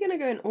probably gonna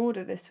go in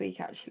order this week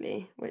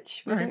actually,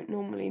 which we Alright. don't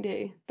normally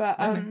do. But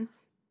No,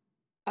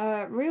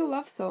 no. Real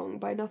Love Song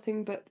by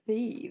Nothing But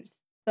Thieves.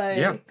 So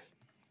Yeah.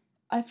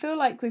 I feel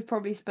like we've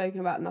probably spoken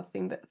about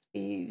Nothing But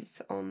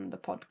Thieves on the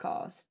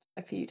podcast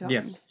a few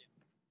Yes.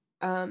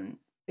 times.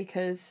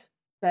 Because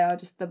they are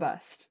just the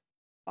best.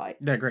 Like,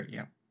 They're great,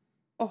 yeah.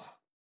 oh,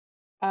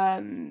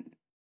 um,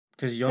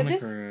 Because but Yannick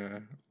this,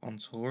 are on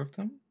tour of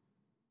them?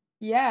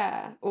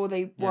 yeah, or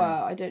they were.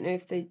 Yeah. I don't know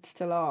if they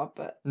still are,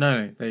 but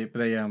No, they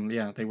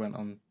went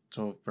on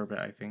tour for a bit,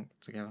 I think,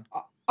 together.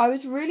 I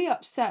was really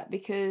upset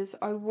because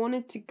I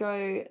wanted to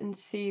go and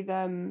see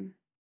them.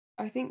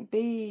 I think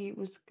B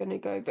was gonna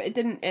go, but it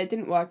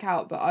didn't work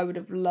out. But I would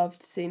have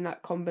loved seeing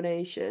that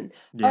combination.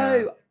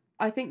 Yeah. Oh,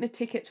 I think the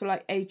tickets were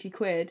like 80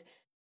 quid,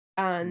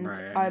 and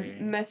I Right.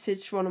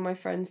 messaged one of my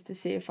friends to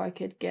see if I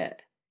could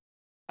get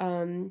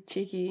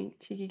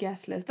cheeky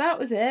guest list. That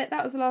was it.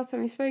 That was the last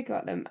time we spoke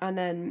about them, and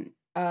then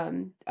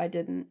I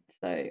didn't.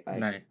 So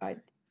No. I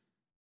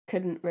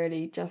couldn't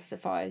really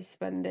justify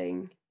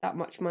spending that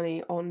much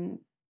money on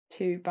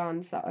two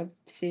bands that I've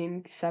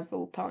seen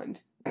several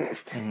times.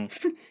 Hmm.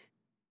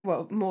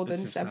 Well, more This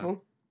than is fair.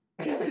 several.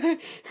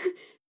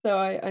 So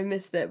I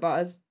missed it, but I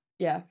was,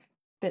 yeah,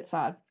 bit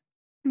sad.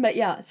 But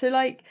yeah, so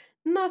like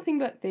Nothing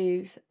But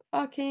Thieves,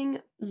 fucking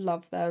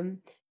love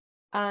them.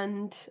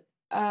 And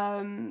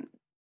um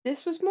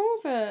this was more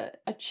of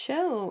a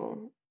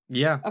chill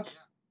Yeah.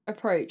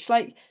 approach.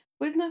 Like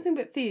with Nothing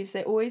But Thieves,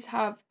 they always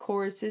have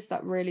choruses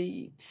that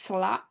really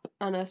slap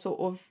and are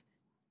sort of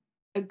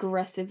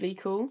aggressively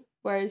cool.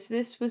 Whereas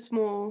this was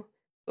more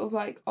sort of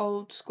like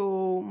old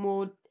school,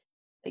 more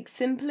like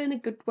simple in a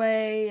good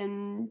way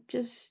and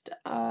just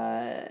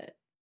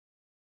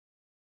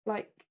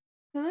like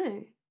I don't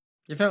know.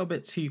 It felt a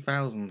bit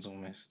 2000s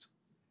almost.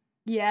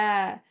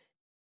 Yeah.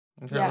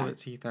 It felt a Yeah. little bit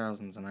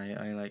 2000s, and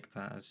I like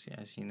that,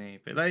 as you know.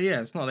 But like,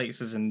 yeah, it's not like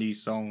this is a new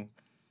song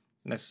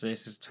necessarily.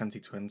 This is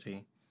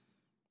 2020.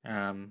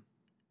 Um,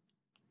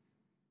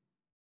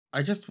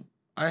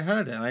 I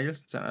heard it and I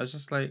was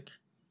just like,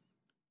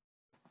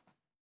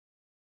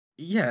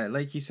 yeah,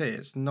 like you say,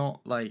 it's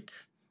not like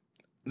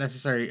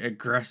necessarily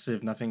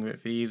aggressive, nothing but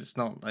thieves. It's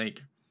not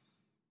like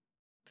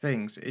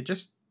things. It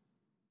just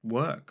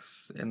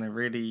works in a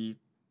really.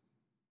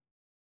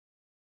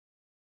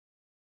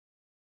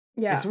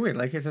 Yeah. It's weird.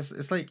 Like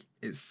it's like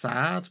it's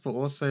sad, but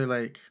also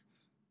like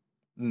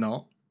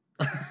not.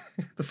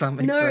 Does that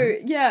make No,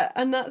 sense? yeah,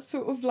 and that's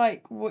sort of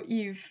like what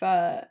you've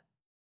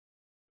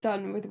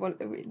done with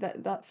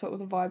that's sort of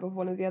the vibe of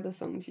one of the other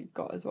songs you've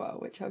got as well,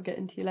 which I'll get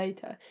into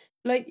later.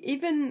 Like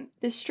even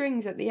the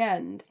strings at the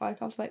end,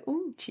 like I was like,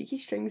 "Oh, cheeky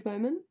strings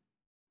moment."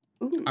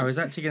 I Ooh. was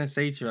actually gonna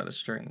say to you about the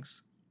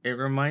strings. It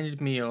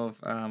reminded me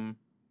of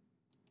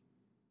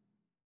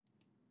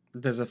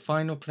there's a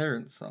Final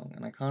Clearance song,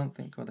 and I can't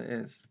think what it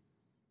is.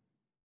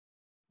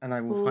 And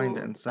I will find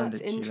it Ooh, and send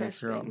that's it to you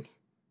later on. interesting.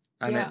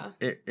 And Yeah.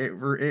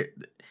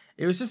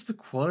 it was just the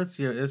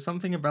quality of it. There's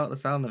something about the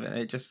sound of it.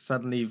 It just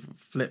suddenly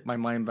flipped my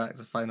mind back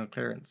to Final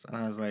Clearance, and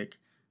I was like,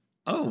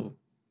 "Oh,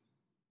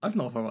 I've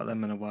not thought about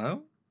them in a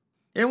while."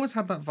 It almost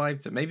had that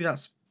vibe to it. Maybe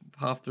that's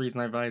half the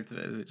reason I vibed to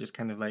it. Is it just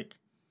kind of like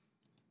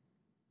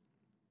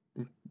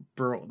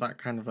brought that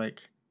kind of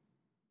like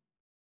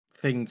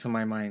thing to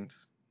my mind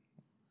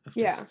of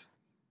Yeah. just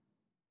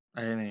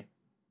I don't know.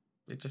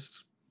 It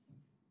just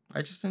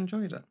I just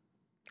enjoyed it,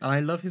 and I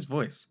love his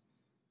voice.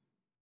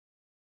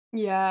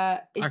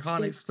 Yeah, I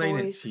can't his explain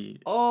it voice. to you.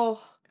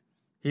 Oh,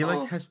 He like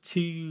oh. has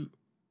two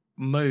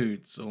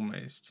modes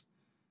almost.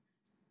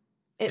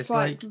 It's It's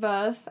like like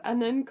verse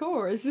and then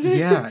chorus.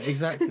 yeah,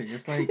 exactly.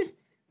 It's like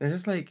there's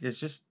just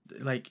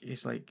like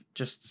it's like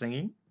just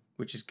singing,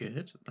 which is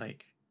good,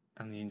 like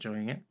and you're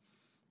enjoying it.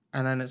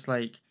 And then it's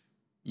like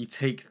you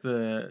take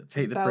the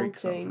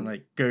brakes off and Belting.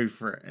 like go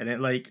for it. And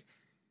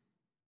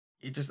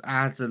it just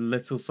adds a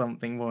little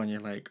something more and you're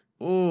like,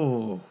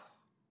 oh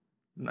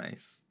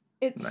nice.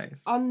 It's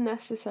Nice.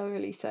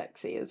 unnecessarily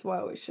sexy as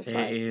well. It's just It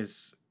like,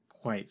 is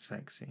quite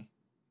sexy.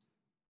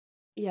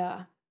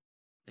 yeah.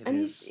 It And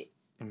is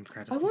I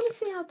incredibly want to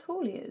see sexy. how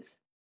tall he is.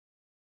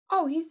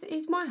 Oh,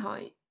 he's my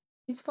height.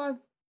 He's five.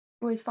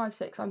 Well, he's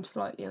 5'6". I'm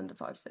slightly under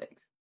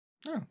 5'6".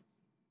 Oh,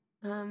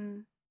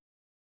 Um.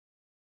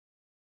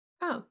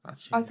 Oh,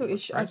 actually not I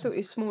surprising. thought he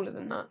was smaller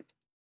than that,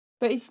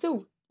 but he's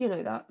still,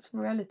 that's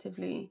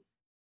relatively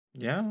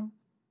Yeah.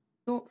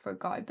 short for a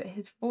guy. But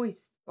his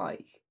voice,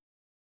 like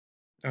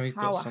Oh,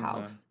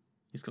 powerhouse.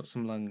 he's got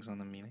some lungs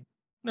on him, meaning.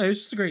 No, it's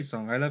just a great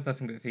song. I love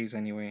Nothing But Thieves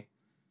anyway.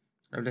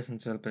 I've listened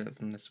to a bit of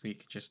them this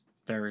week, just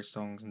various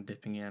songs and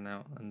dipping in and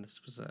out, and this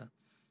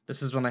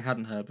is one I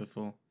hadn't heard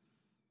before.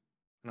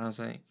 And I was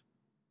like,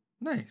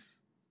 nice.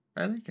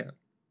 I like it.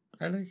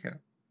 I like it.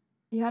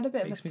 You had a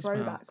bit of a Makes me smile.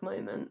 throwback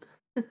moment.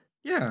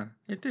 Yeah,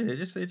 it did.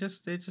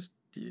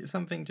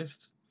 Something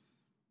just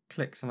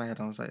clicks in my head.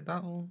 I was like,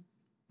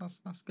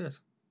 that's good.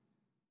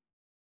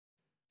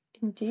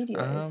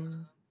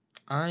 Indeedio.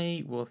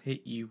 I will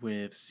hit you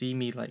with "See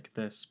Me Like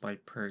This" by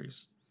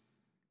Prose.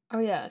 Oh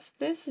yes,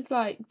 this is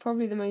like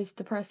probably the most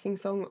depressing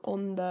song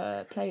on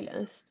the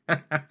playlist.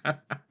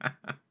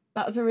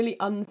 That's a really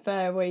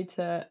unfair way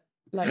to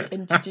like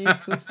introduce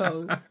the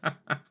song.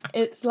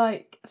 It's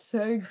like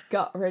so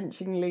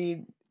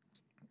gut-wrenchingly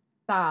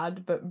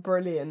sad but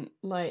brilliant.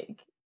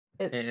 Like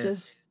It it's is.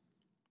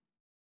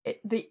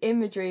 just the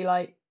imagery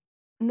like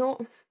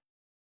not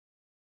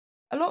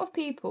a lot of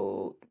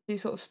people do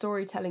sort of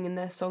storytelling in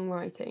their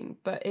songwriting,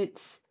 but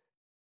it's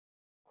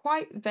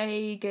quite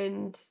vague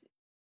and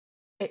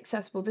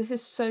accessible. This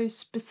is so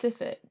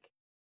specific.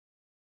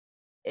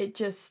 It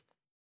just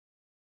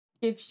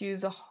gives you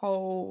the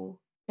whole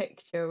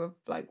picture of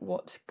like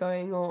what's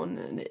going on,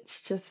 and it's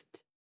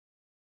just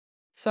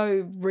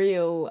so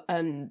real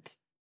and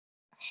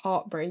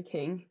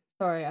heartbreaking.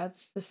 Sorry,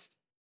 that's just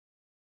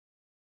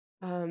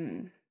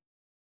um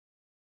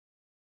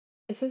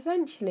it's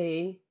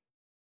essentially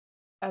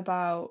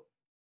about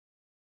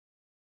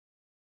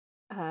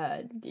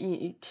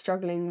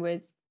struggling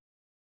with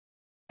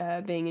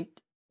being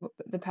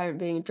the parent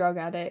being a drug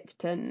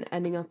addict and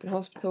ending up in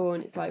hospital,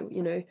 and it's like,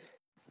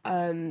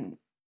 um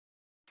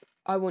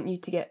I want you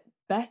to get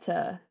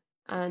better,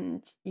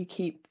 and you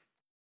keep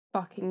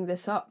fucking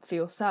this up for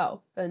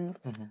yourself, and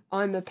Mm-hmm.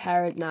 I'm a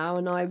parent now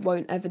and I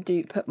won't ever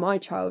put my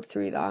child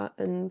through that,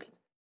 and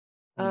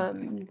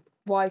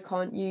why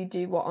can't you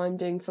do what I'm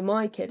doing for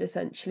my kid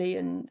essentially,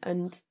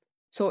 and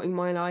sorting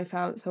my life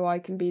out so I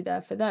can be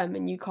there for them,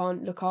 and you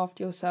can't look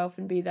after yourself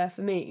and be there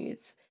for me.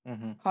 It's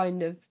Mm-hmm.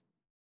 kind of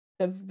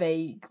a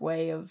vague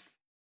way of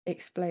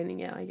explaining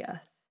it, I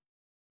guess.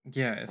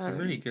 Yeah, it's a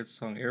really Um good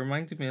song. It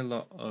reminded me a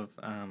lot of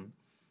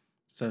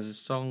so there's a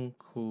song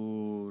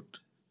called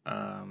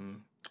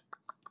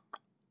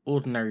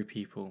Ordinary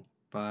People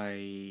by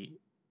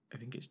I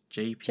think it's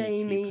JP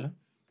Jamie Cooper.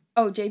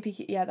 Oh,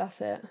 JP, yeah,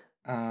 that's it.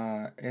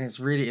 And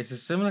it's a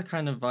similar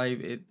kind of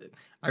vibe.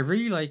 I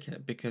really like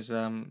it because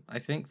I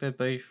think they're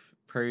both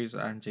Prose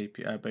and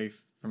JP are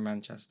both from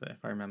Manchester,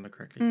 if I remember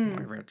correctly from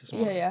what I read this Yeah,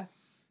 morning. yeah.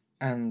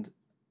 And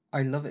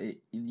I love it.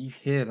 You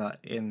hear that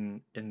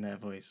in their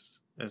voice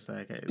as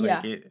they go.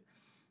 Like Yeah.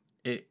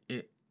 it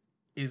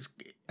is.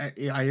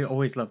 I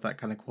always love that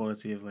kind of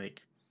quality of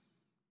like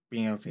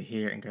being able to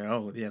hear it and go,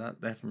 oh yeah,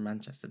 they're from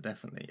Manchester,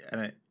 definitely.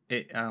 And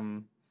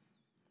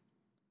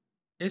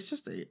it's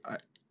just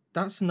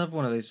that's another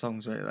one of those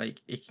songs where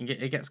like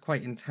it gets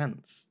quite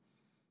intense,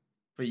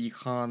 but you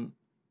can't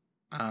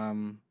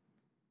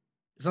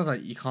it's not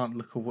like you can't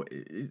look away.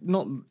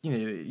 Not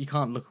you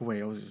can't look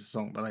away. Obviously, it's a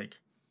song, but like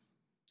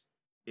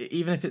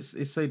even if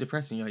it's so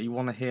depressing, you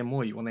want to hear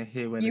more. You want to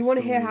hear where You this want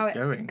to hear story how is it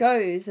going.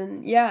 goes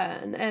and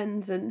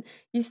ends, and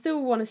you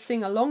still want to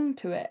sing along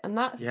to it, and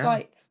that's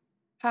like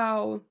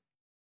how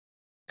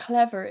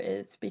clever it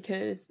is,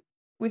 because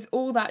with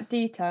all that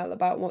detail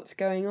about what's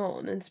going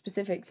on and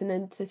specifics, and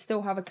then to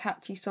still have a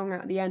catchy song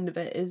at the end of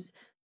it is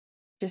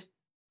just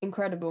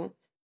incredible.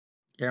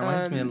 It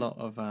reminds me a lot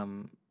of the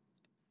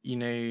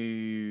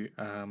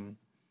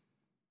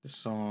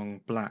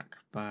song Black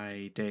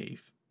by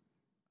Dave.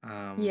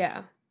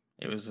 Yeah.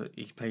 It was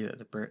he played at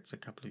the Brits a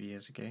couple of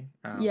years ago.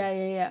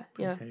 Yeah.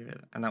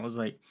 Pre-COVID, and that was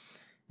like,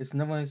 it's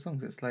another one of those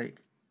songs. It's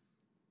like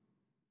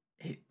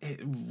it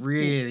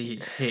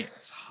really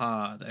hits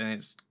hard, and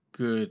it's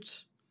good.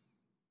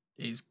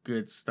 It's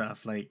good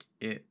stuff. Like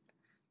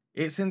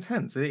it's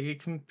intense.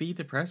 It can be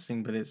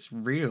depressing, but it's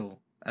real,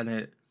 and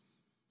it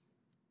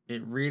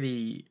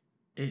really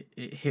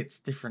it hits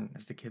different,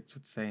 as the kids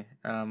would say.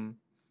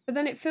 But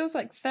then it feels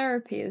like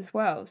therapy as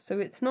well. So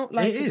it's not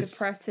like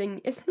depressing.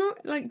 It's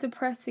not like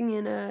depressing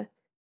in a.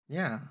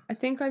 Yeah. I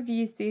think I've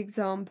used the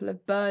example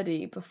of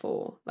Birdie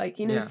before. Like,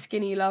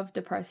 Skinny Love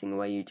depressing,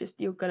 where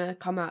you're gonna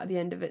come out at the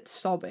end of it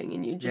sobbing,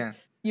 and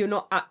you're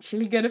not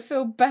actually gonna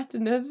feel better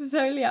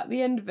necessarily at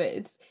the end of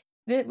it.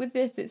 With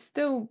this, it's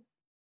still.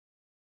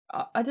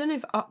 I don't know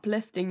if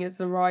uplifting is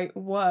the right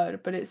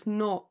word, but it's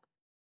not.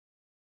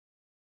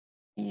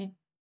 You're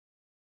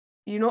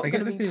not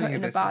going to be put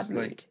in a bad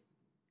mood. Like,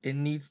 it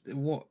needs,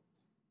 what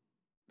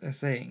they're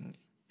saying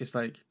is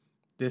like,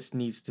 this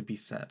needs to be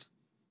said.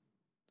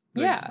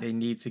 Like, they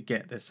need to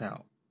get this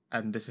out,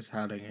 and this is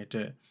how they're going to do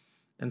it.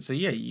 And so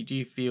you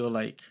do feel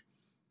like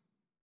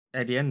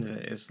at the end of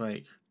it, it's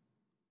like,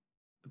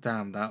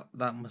 damn,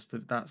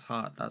 that's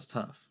hard, that's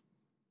tough.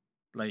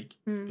 Like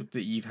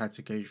that you've had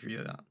to go through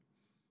that,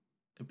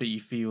 but you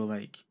feel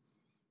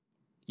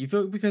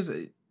because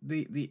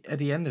the at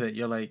the end of it,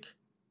 you're like,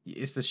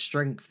 it's the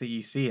strength that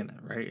you see in it,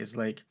 right? It's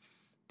like,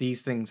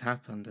 these things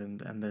happened,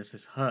 and there's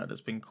this hurt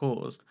that's been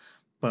caused,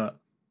 but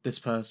this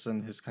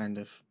person has kind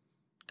of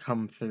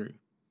come through.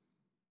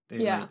 They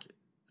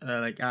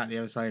like at the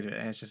other side of it,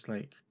 and it's just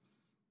like,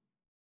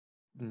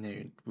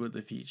 what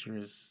the future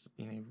is,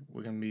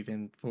 we're gonna move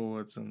in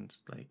forwards, and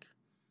like,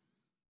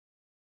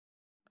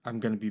 I'm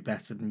gonna be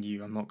better than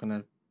you. I'm not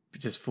gonna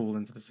just fall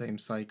into the same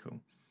cycle.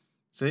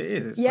 So it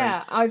is. It's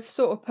I've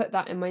sort of put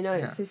that in my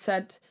notes. It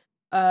said,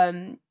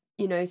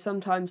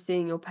 sometimes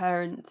seeing your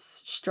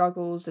parents'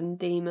 struggles and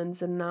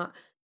demons and that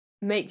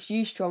makes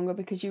you stronger,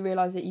 because you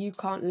realise that you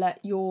can't let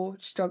your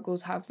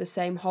struggles have the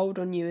same hold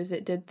on you as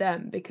it did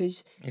them,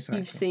 because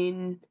you've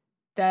seen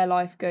their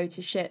life go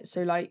to shit.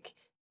 So like,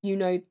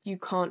 you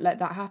can't let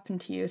that happen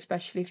to you,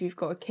 especially if you've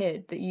got a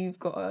kid, that you've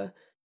got to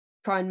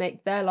try and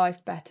make their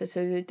life better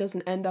so that it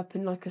doesn't end up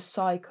in like a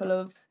cycle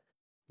of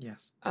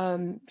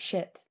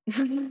shit.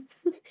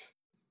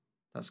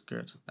 That's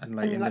good. And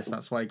like, in this,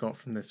 that's what I got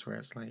from this, where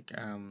it's like,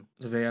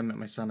 the day I met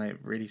my son, it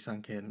really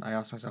sunk in. I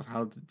asked myself,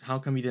 how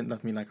come he didn't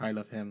love me like I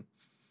love him?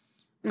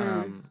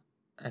 And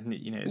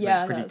it's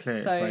like pretty clear.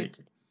 It's like,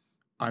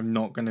 I'm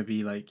not gonna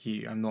be like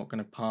you. I'm not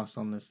gonna pass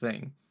on this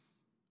thing.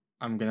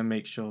 I'm gonna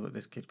make sure that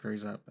this kid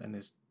grows up and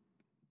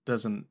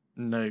doesn't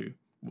know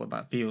what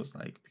that feels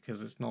like,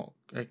 because it's not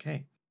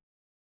okay.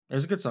 It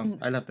was a good song.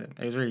 I loved it.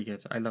 It was really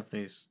good. I love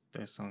those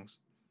songs.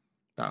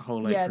 That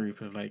whole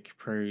group of like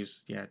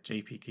pros,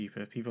 JP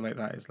Cooper, people like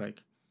that is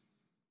like,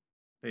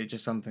 they're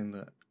just something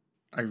that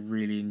I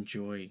really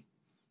enjoy.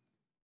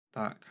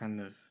 That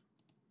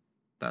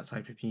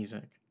type of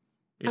music,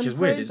 which is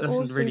weird. It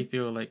doesn't really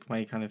feel like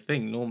my kind of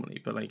thing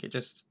normally, but like, it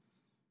just,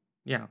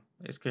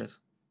 it's good.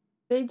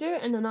 They do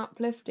it in an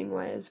uplifting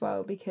way as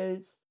well,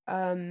 because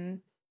I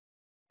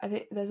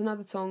think there's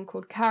another song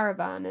called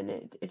Caravan,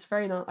 and it's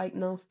very like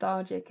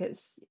nostalgic.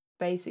 It's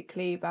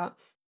basically about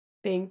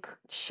being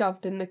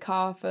shoved in the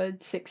car for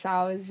 6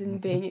 hours and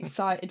being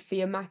excited for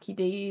your Mackie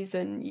D's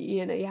and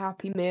your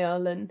Happy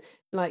Meal, and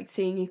like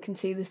seeing you can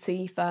see the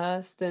sea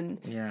first, and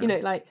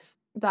like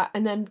that,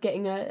 and then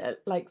getting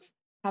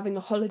having a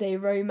holiday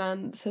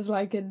romance as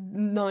like a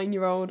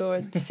 9-year-old or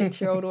a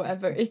 6-year-old or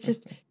whatever. It's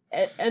just,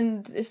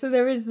 and so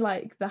there is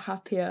like the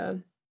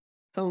happier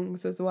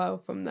songs as well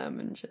from them,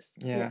 and just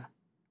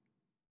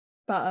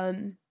but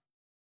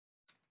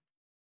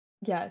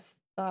yes,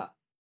 that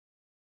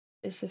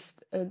it's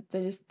just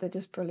they're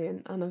just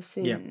brilliant, and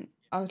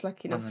I was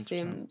lucky enough 100%. To see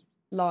them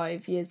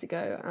live years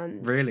ago,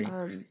 and really,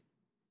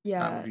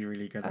 that would be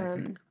really good. I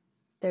think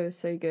they were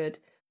so good.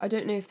 I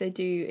don't know if they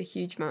do a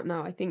huge amount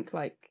now. I think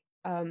like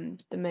the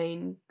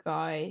main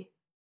guy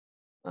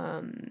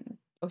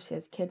obviously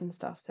has a kid and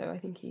stuff, so I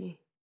think he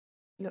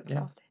He looks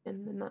Yeah. after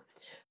him and that.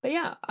 But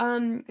yeah,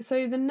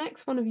 so the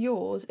next one of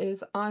yours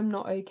is I'm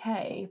Not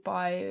Okay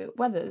by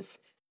Weathers,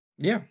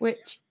 Yeah.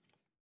 which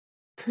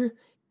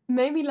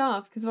made me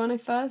laugh because when I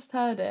first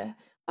heard it,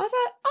 I was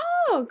like,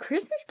 "Oh,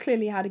 Chris has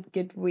clearly had a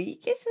good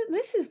week.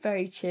 This is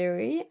very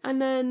cheery."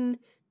 And then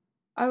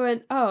I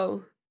went,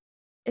 "Oh,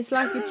 it's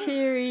like a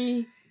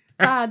cheery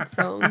sad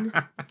song."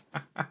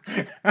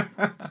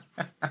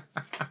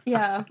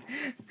 Yeah.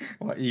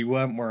 What, you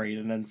weren't worried,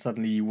 and then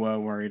suddenly you were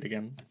worried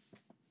again.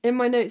 In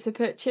my notes, I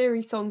put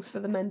cheery songs for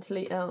the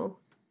mentally ill.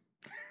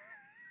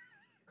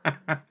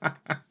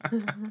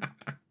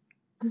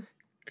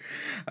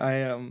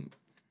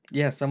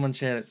 Yeah, someone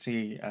shared it to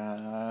me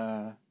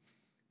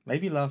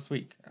maybe last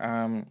week.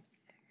 And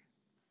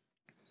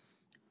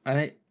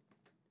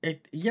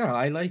yeah,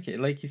 I like it.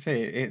 Like you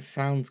say, it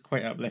sounds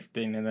quite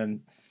uplifting, and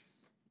then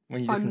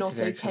when you I'm listen to Not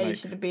the lyrics, you're Okay like,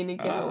 should have been a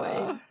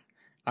giveaway.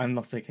 I'm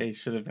not okay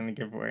should have been a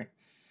giveaway.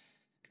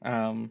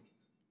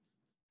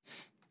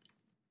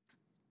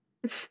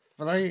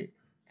 But I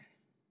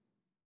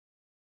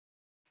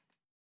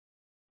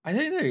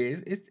don't know.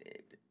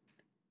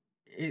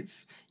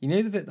 It's you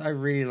know the bit that I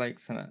really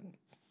liked in it.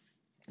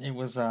 It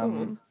was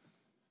I'm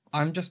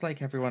just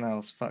like everyone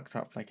else, fucked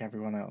up like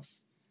everyone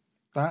else.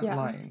 That Yeah.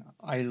 line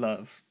I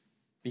love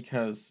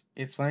because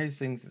it's one of those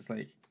things. It's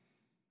like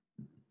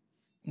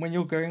when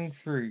you're going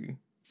through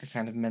a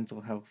kind of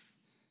mental health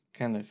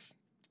kind of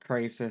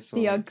crisis, or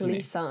The like,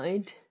 ugly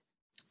side.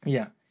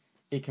 yeah,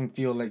 it can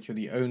feel like you're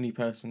the only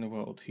person in the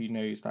world who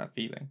knows that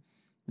feeling.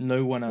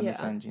 No one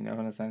understands you. No one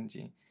understands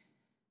you,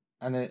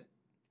 and it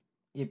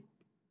you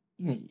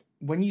know,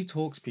 when you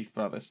talk to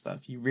people about this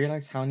stuff, you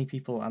realize how many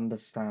people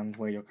understand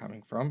where you're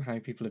coming from, how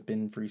many people have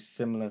been through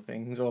similar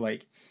things, or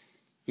like,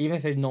 even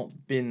if they've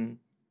not been,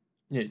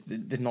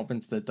 they've not been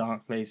to the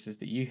dark places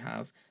that you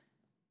have,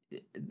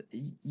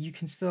 you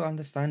can still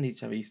understand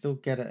each other. You still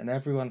get it, and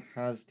everyone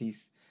has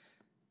these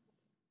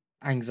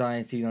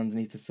anxieties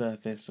underneath the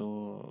surface,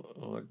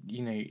 or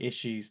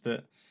issues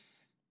that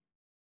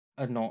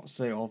are not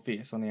so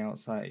obvious on the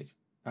outside.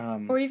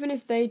 Or even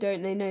if they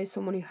don't, they know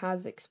someone who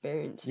has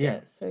experienced Yeah,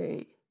 it.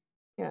 So,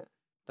 yeah.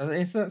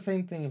 it's that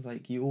same thing of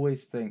like you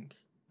always think,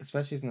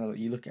 especially as an adult,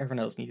 you look at everyone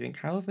else and you think,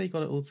 how have they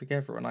got it all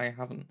together and I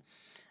haven't?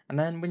 And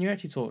then when you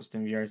actually talk to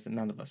them, you realize that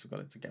none of us have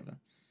got it together.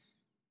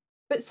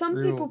 But some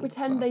Real people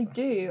pretend they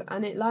disaster. do,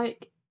 and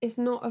it's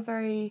not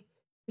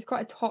it's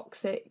quite a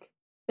toxic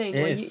thing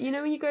It where is.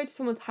 when you go to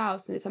someone's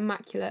house and it's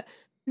immaculate,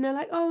 and they're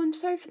like, "Oh, I'm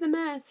sorry for the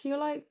mess." You're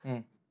like,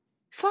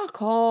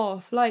 fuck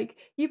off. Like,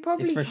 you It's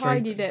probably tidied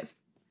frustrating. it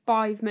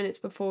 5 minutes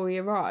before we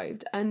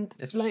arrived, and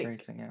It's like,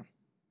 frustrating, yeah.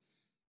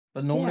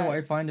 But normally yeah, what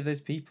I find of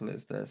those people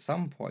is that at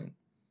some point,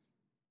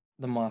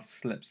 the mask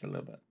slips a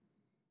little bit.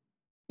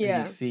 And you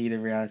yeah, see the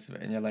reality of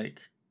it and you're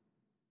like,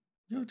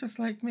 you're just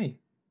like me.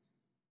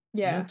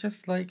 You're yeah,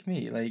 just like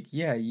me. Like,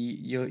 yeah,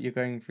 you're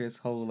going through this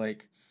whole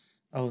like,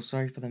 oh,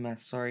 sorry for the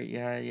mess, sorry,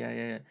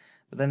 yeah.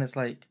 But then it's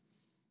like,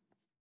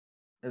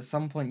 at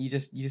some point you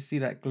just see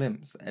that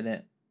glimpse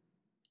and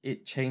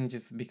it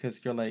changes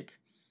because you're like,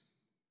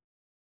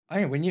 I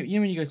don't know, when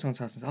you go to someone's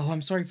house and say, oh,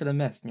 I'm sorry for the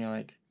mess, and you're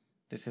like,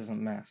 this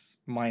isn't mess.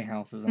 My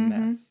house is a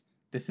mm-hmm, mess.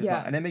 This is not,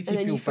 yeah. and it makes And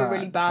you then you feel feel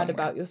really bad in bad some way.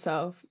 about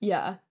yourself.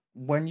 Yeah,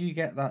 When you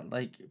get that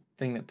like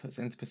thing that puts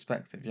it into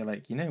perspective, you're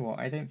like, you know what?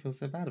 I don't feel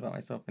so bad about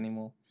myself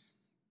anymore.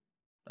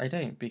 I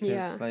don't, because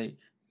yeah, like,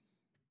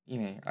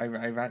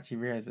 I've actually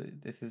realized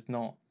that this is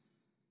not,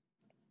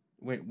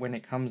 when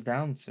it comes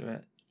down to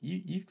it,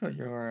 you've got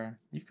your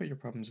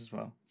problems as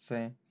well. So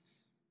I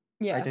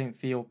yeah. don't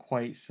feel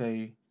quite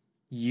so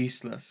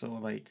useless or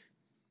like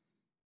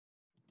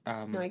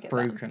No, I get that.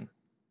 broken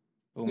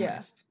Yeah,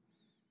 almost.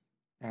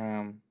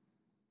 Um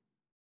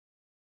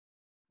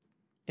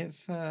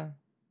it's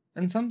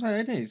and sometimes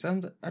I do.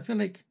 Sometimes I feel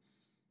like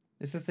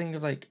it's a thing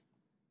of like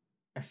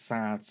a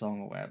sad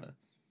song or whatever.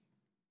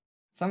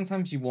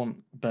 Sometimes you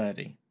want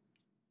Birdie.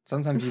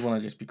 Sometimes you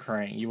want to just be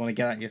crying. You want to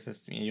get out your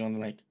system. You want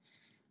to like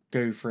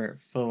go for it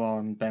full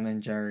on Ben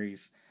and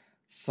Jerry's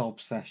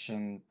sob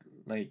session,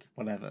 like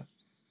whatever.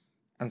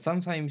 And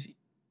sometimes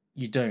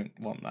you don't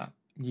want that.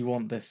 You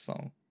want this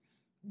song.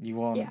 You yeah,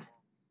 want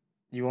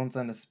you want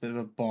a bit of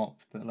a bop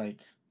that like,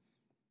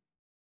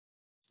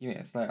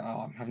 it's like,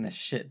 oh, I'm having a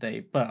shit day,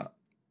 but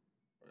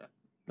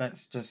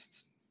let's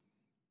just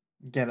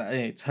get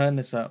it, turn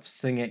this up,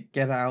 sing it,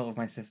 get it out of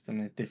my system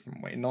in a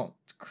different way. Not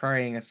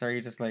crying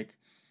necessarily, just like,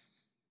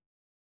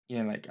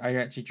 like I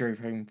actually drove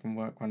home from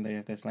work one day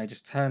of this and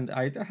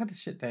I had a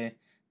shit day,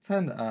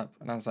 turned it up,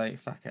 and I was like,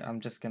 fuck it,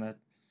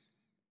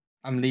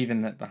 I'm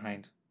leaving it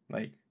behind.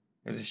 Like,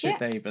 it was a shit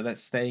yeah. day, but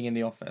that's staying in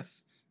the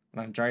office. And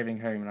I'm driving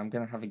home and I'm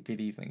gonna have a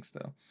good evening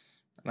still.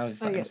 And I was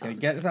just I like, I'm get just gonna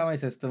that. get this out of my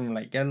system,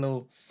 like have a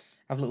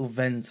little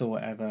vent or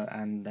whatever,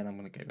 and then I'm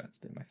gonna go back to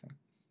do my thing.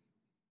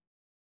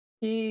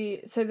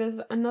 So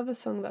there's another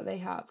song that they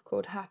have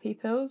called Happy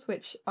Pills,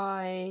 which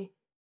I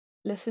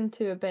listened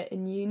to a bit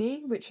in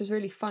uni, which was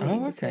really funny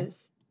Oh, okay.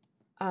 because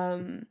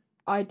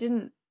I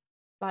didn't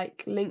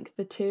like link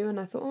the two, and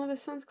I thought, oh,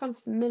 this sounds kind of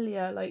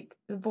familiar, like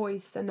the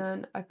voice, and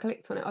then I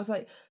clicked on it. I was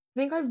like, I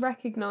think I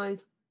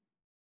recognized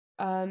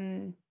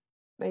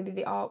maybe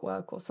the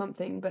artwork or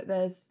something, but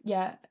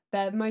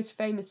their most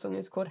famous song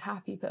is called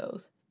Happy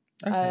Pills.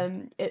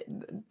 Okay.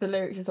 The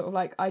lyrics are sort of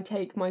like, I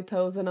take my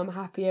pills and I'm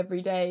happy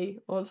every day,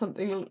 or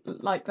something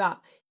like that.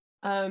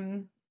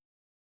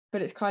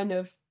 But it's kind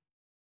of,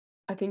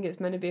 I think it's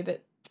meant to be a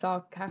bit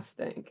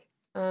sarcastic.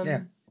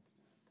 Yeah.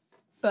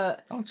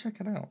 But I'll check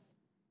it out.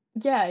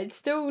 yeah, it's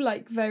still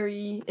like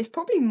it's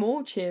probably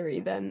more cheery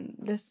than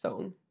this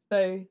song.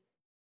 So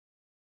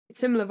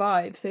similar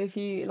vibe. So if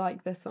you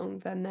like this song,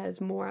 then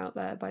there's more out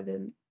there by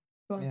then.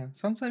 Well, Yeah.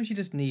 Sometimes you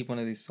just need one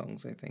of these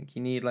songs, I think.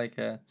 You need like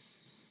a,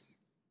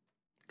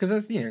 because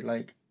there's,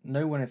 like,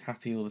 no one is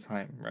happy all the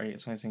time, right?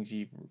 It's one of those things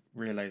you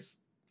realize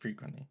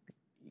frequently.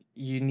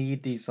 You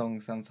need these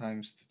songs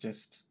sometimes to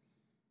just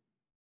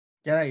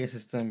get out of your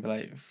system and be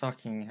like,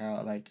 fucking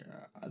hell, like,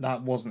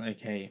 that wasn't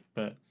okay,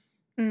 but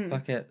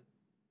fuck it,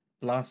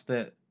 blast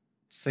it,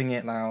 sing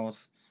it loud,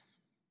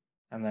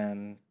 and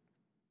then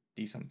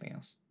do something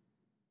else.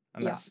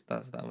 And yeah,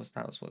 that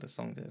was what the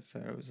song did. So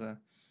it was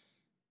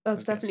that's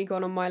good. definitely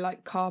gone on my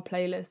like car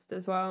playlist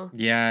as well.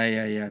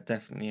 Yeah,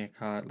 definitely a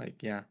car,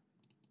 like, yeah,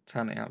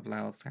 turn it up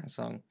loud kind of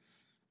song,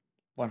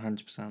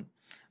 100%.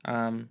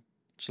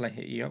 Shall I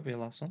hit you up with your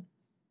last one?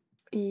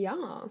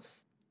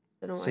 Yes.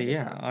 Don't know why So I did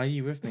yeah, that. Are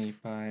You With Me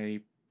by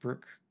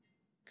Brooke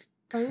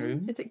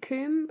Combe? Is it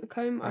Coombe?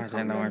 Combe? I I can't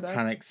don't know. I remember.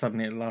 panicked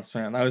suddenly at the last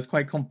minute. I was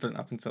quite confident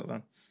up until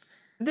then.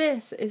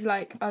 This is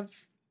like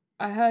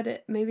I heard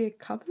it maybe a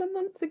couple of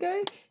months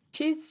ago.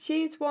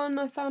 She's one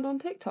I found on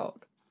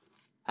TikTok,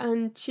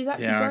 and she's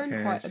actually Yeah, grown okay,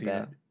 I quite a see bit.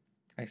 that.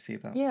 I see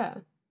that. Yeah.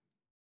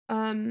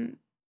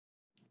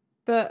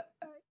 But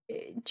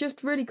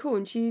just really cool,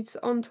 and she's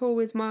on tour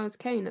with Miles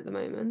Kane at the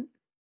moment.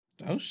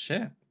 Oh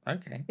shit.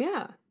 Okay.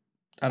 Yeah.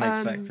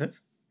 Unexpected.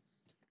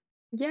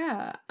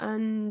 Yeah,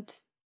 and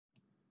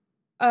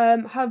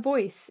her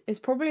voice is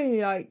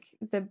probably like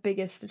the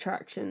biggest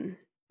attraction,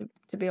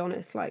 to be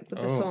honest, like with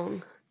the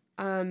Oh.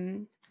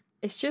 song.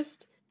 It's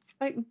just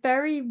like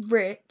very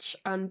rich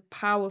and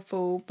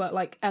powerful, but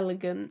like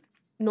elegant,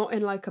 not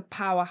in like a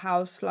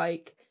powerhouse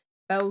like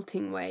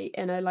belting way,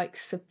 in a like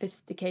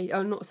sophisticated.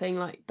 I'm not saying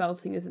like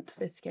belting isn't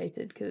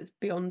sophisticated, because it's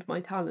beyond my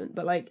talent,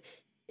 but like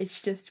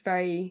it's just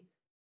very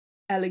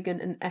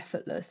elegant and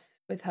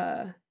effortless with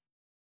her.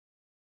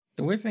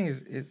 The weird thing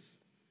is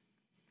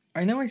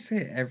I know I say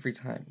it every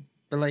time,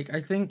 but like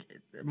I think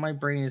my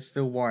brain is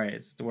still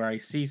wired to where I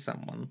see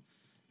someone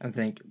and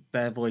think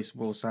their voice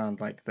will sound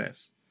like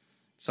this.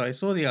 So I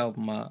saw the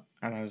album art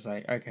and I was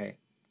like, okay,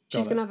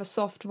 She's got gonna it. have a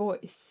soft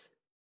voice.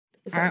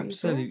 Is that what you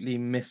thought? Absolutely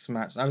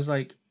mismatched. I was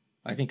like,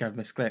 I think I've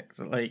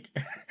misclicked. Like,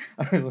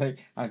 I was like,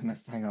 I've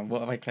missed. Hang on, what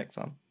have I clicked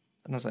on?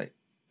 And I was like,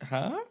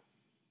 huh?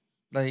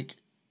 Like,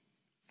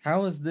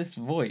 how has this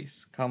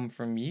voice come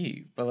from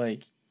you? But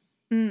like,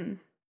 Mm.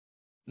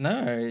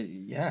 no,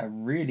 yeah,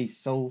 really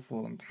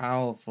soulful and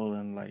powerful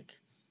and like,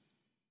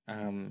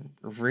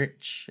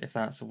 rich, if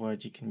that's a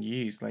word you can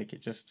use. Like,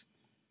 it just,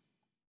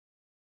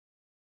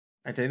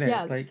 I don't know.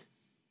 Yeah, It's like,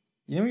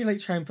 when you like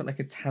try and put like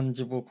a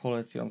tangible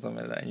quality on something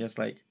like that, and you're just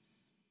like,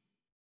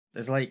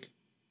 there's like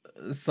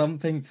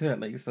something to it,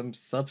 like some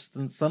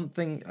substance,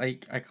 something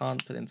like I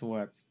can't put into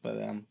words. But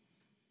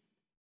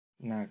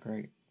no,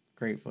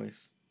 great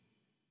voice.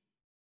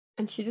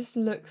 and she just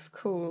looks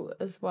cool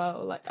as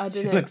well. Like, I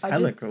don't She know, looks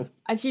hella cool.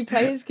 and she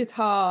plays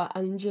guitar,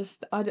 and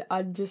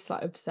I'm just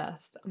like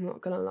obsessed. I'm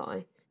not gonna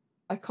lie.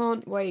 I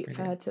can't It's wait for her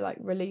brilliant. to like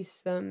release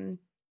some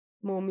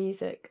more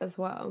music as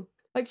well.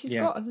 Like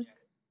Yeah,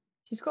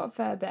 she's got a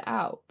fair bit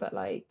out, but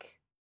like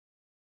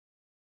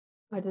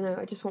I don't know.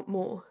 I just want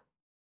more.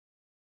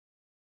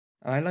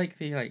 I like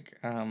the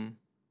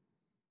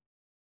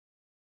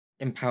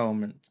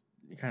empowerment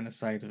kind of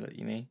side of it.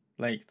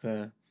 Like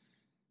the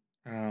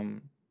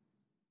um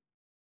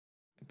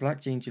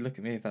black jeans. You look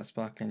at me with that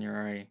sparkle in your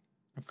eye.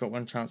 I've got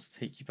one chance to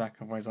take you back,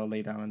 otherwise I'll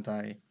lay down and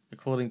die.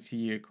 According to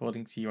you,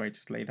 I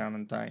just lay down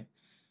and die.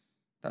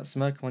 That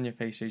smirk on your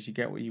face shows you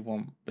get what you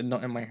want, but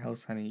not in my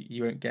house, honey.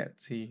 You won't get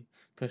to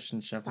push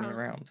and shove me Sad.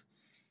 around.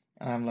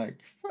 And I'm like,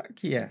 fuck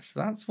yes,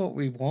 that's what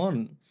we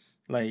want.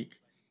 Like,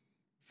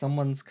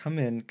 someone's come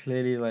in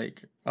clearly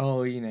like, oh,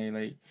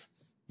 like,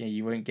 yeah,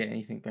 you won't get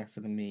anything better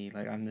than me.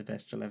 Like, I'm the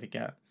best you'll ever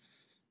get.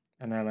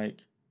 And they're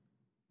like,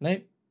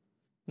 nope,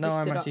 She no,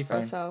 I'm stood actually up for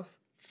fine. herself.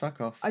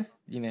 Fuck off. I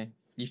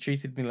You've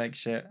treated me like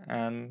shit,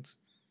 and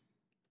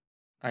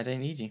I don't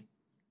need you.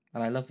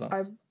 And I love that.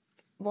 I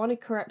want to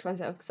correct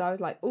myself, because I was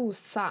like, oh,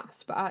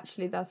 sass, but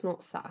actually that's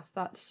not sass.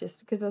 That's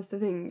just because that's the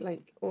thing.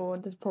 Like, or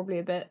there's probably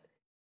a bit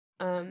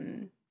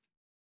sort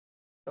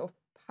of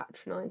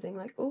patronizing,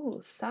 like,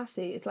 oh,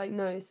 sassy. It's like,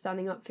 no,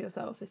 standing up for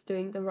yourself. It's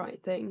doing the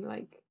right thing.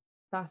 Like,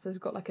 sass has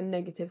got like a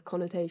negative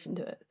connotation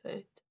to it. So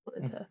just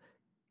wanted to,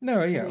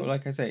 No, I yeah, think,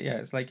 like I say, yeah,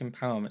 it's like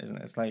empowerment, isn't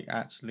it? It's like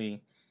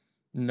actually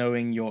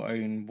knowing your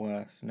own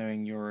worth,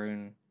 knowing your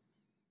own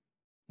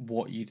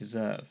what you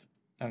deserve,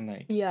 and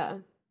like yeah.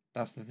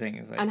 that's the thing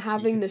is And like you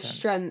having could the sense.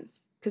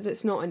 strength, because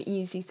it's not an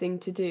easy thing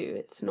to do.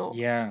 It's not,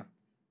 Yeah,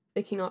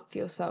 sticking up for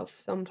yourself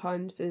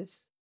sometimes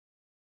is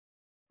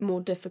more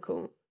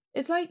difficult.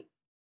 It's like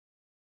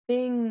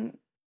being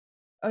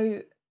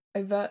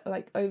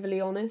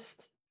overly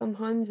honest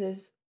sometimes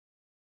is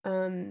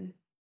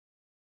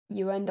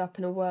you end up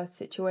in a worse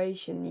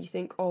situation. You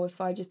think, oh,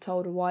 if I just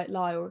told a white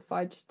lie, or if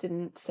I just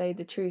didn't say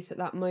the truth at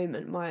that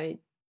moment,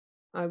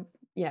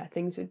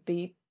 things would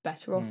be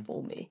better off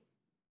for me.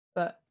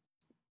 But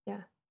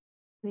yeah,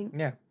 I think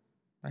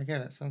I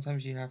get it.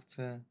 Sometimes you have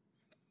to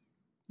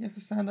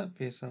stand up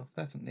for yourself,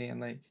 definitely, and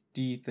like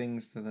do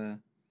things that are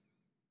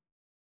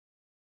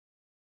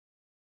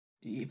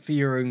for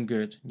your own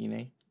good. You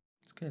know,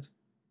 it's good.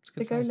 It's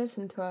good. So go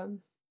listen to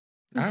him.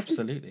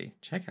 Absolutely,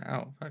 check it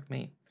out. Fuck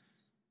me.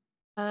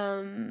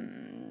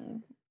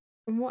 And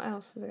what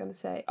else was I going to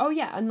say? Oh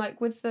yeah, and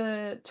like with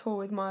the tour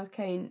with Miles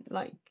Kane,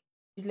 like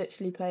he's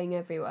literally playing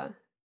everywhere.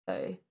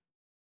 So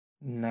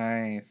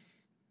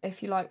nice.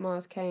 If you like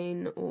Miles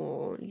Kane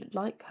or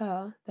like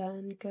her,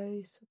 then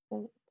go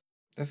support.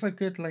 That's a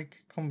good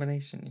like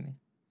combination, you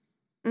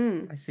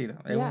know. I see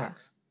that. It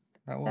works.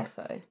 That works.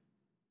 Defo.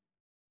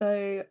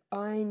 So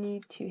I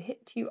need to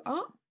hit you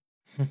up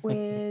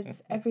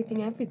with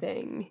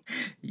everything.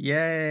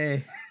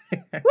 Yay!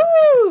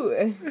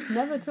 Woo!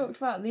 Never talked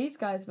about these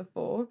guys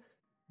before.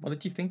 What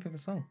did you think of the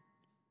song?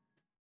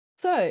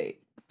 So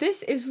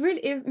this is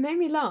really, it made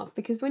me laugh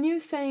because when you were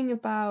saying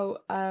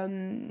about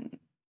I'm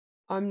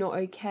Not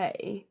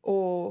Okay,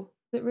 or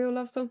is it Real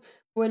Love Song?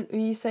 When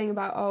you saying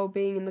about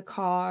being in the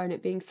car and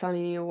it being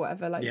sunny or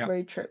whatever, like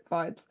road trip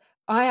vibes,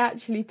 I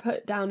actually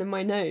put down in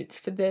my notes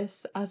for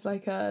this as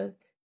like a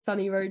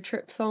sunny road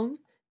trip song.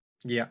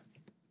 Yeah.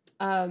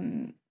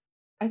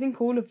 I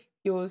think all of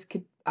yours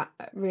could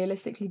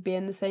realistically be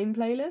in the same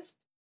playlist.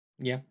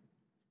 Yeah.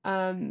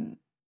 And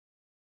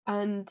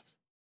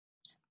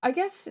I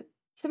guess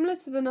similar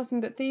to the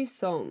Nothing But Thieves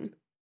song,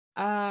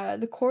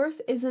 the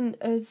chorus isn't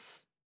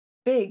as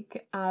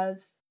big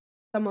as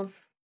some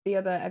of the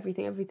other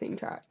Everything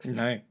tracks.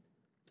 No.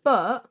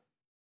 But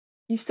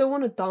you still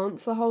want to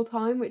dance the whole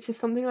time, which is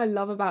something I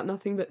love about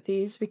Nothing But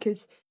Thieves,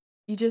 because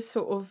you just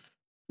sort of,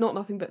 not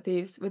Nothing But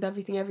Thieves, with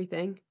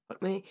Everything,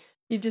 fuck me,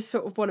 you just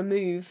sort of want to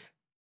move.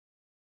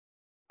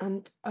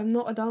 And I'm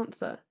not a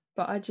dancer,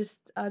 but I just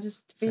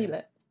feel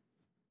it.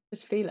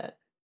 Just feel it.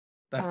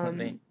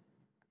 Definitely.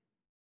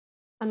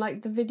 And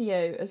like the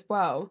video as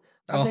well.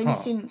 I've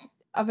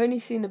only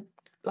seen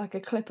a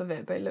clip of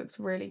it, but it looks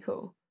really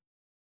cool.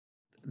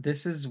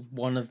 This is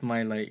one of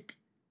my like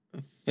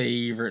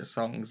favorite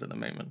songs at the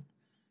moment.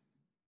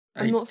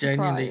 I'm not surprised.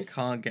 Genuinely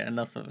can't get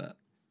enough of it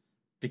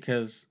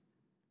because,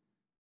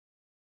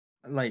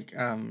 like,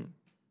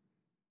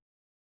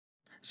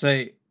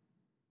 so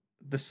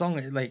the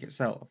song like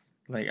itself,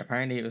 like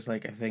apparently it was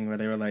like a thing where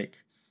they were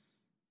like,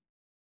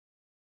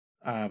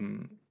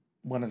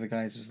 one of the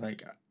guys was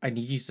like, I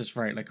need you to just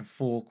write like a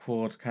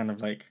 4-chord kind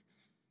of like,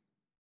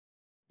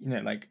 you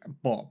know, like a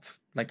bop,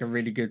 like a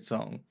really good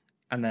song,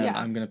 and then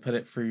I'm gonna put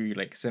it through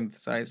like a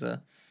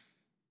synthesizer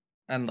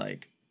and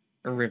like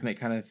a rhythmic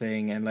kind of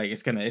thing, and like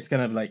it's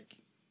gonna like,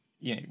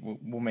 you know,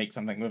 we'll make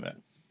something with it.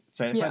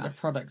 So it's like the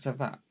product of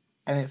that,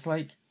 and it's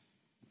like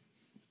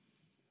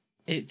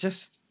it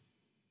just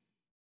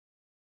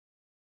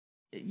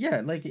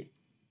like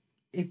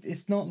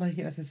it's not like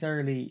it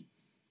necessarily.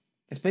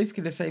 It's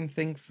basically the same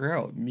thing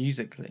throughout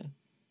musically,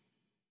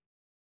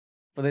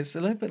 but it's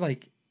a little bit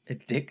like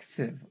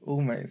addictive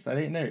almost. I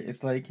don't know.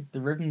 It's like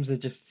the rhythms are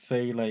just so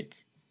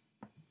like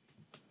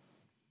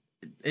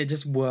it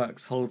just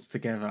works, holds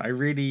together. I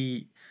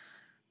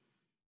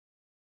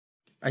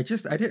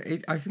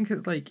think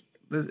it's like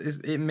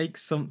it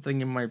makes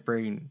something in my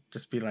brain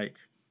just be like,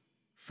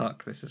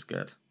 fuck, this is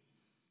good.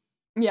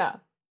 Yeah,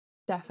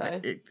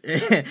 definitely.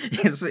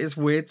 It's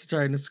weird to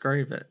try and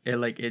describe it.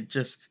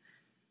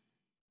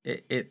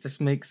 It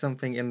just makes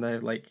something in there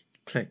like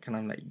click, and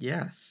I'm like,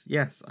 yes,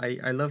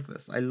 I love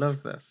this. I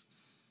love this.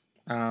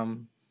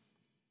 And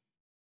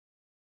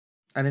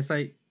it's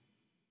like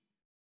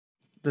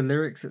the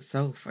lyrics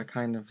itself are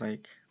kind of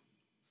like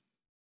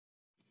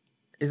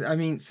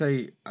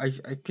so I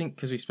think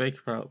because we spoke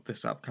about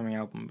this upcoming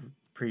album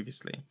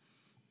previously,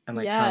 and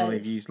like how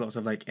they've used lots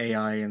of like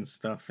AI and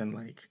stuff and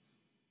like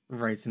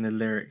writing the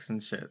lyrics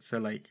and shit. So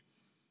like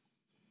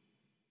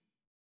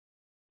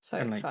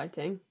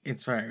exciting.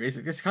 It's very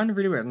it's kind of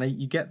really weird, and like,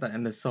 you get that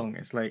in this song.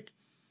 It's like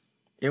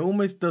it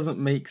almost doesn't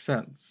make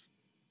sense.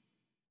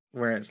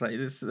 Where it's like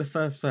this, the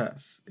first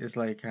verse is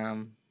like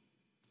what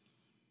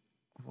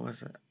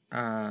was it?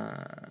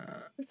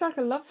 It's like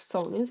a love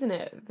song, isn't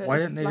it? Why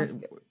don't they?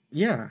 Like...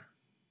 Yeah,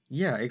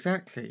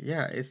 exactly.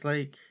 Yeah, it's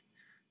like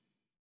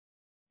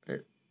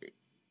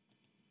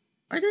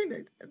I don't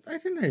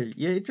know.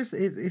 Yeah,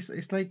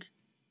 it's like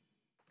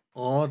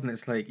odd, and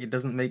it's like it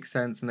doesn't make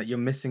sense, and that you're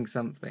missing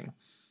something.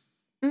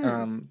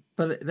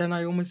 But then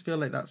I almost feel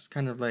like that's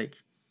kind of like,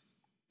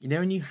 you know,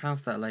 when you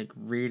have that like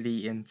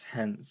really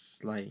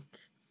intense like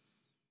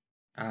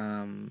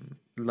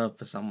love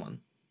for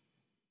someone.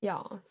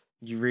 Yes.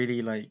 You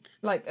really like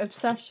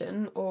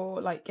obsession or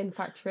like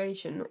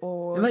infatuation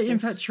or like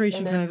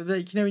infatuation kind of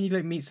like, you know, when you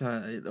like meet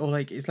someone, or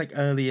like it's like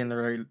early in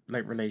the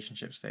like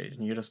relationship stage,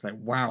 and you're just like,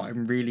 wow,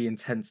 I'm really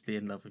intensely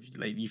in love with you.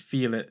 Like you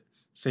feel it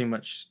so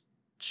much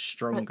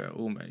stronger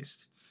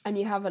almost. And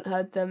you haven't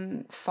heard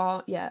them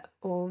fart yet,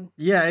 or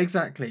Yeah,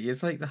 exactly.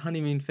 It's like the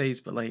honeymoon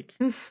phase, but like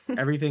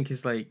everything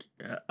is like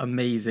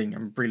amazing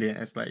and brilliant.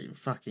 It's like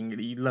fucking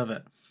you love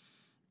it,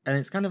 and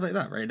it's kind of like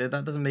that, right?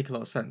 That doesn't make a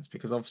lot of sense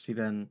because obviously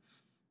then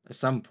at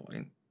some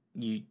point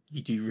you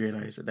do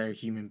realize that they're a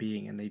human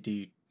being and they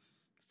do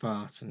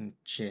fart and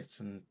shit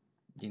and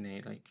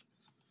like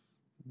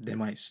they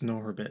might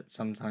snore a bit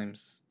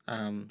sometimes.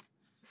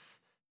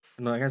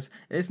 And I guess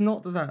it's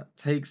not that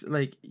takes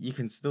like you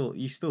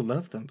still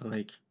love them, but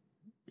like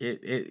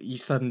you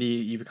suddenly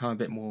you become a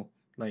bit more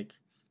like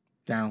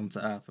down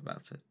to earth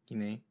about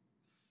it.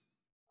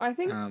 I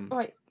think Um,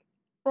 like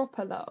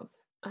proper love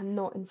and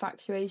not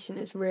infatuation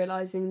is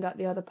realizing that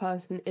the other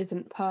person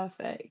isn't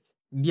perfect,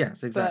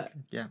 yes, but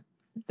exactly. Yeah.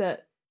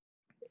 that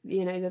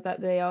that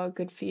they are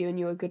good for you and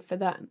you are good for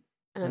them,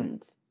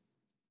 Mm.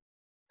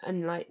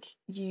 and like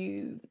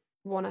you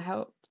want to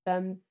help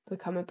them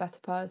become a better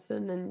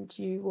person and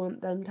you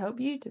want them to help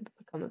you to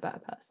become a better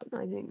person.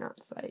 I think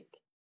that's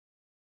like,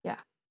 yeah.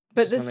 It's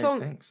But just the one of those song,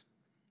 things.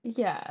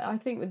 yeah, I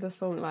think with the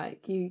song,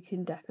 like you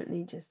can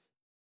definitely just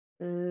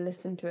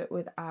listen to it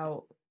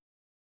without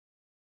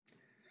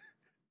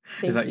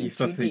Is that you thinking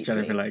start too to think,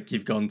 Jennifer, deeply. like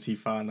you've gone too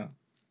far now?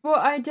 Well,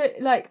 I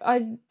don't like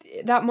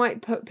that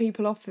might put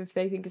people off if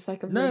they think it's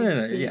like a No, really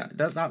no, no. deep. Yeah,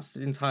 that's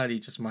entirely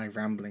just my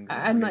ramblings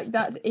and And like wisdom.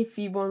 that's if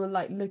you want to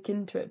like look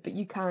into it, but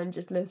you can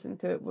just listen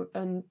to it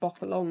and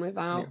bop along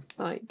without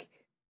Yeah, like.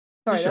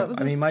 for Sorry, that sure. was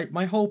I mean,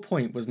 my whole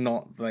point was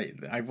not like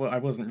I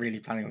wasn't really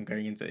planning on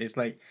going into it. It's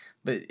like,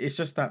 but it's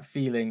just that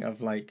feeling of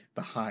like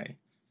the high.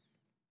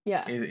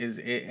 yeah, Is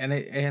it and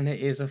it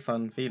is a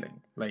fun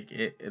feeling.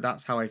 Like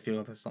that's how I feel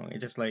with the song. It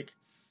just like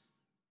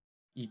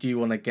you do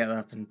want to get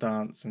up and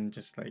dance and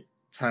just like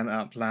turn it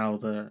up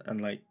louder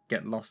and like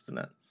get lost in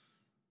it.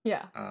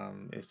 yeah.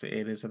 It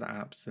is an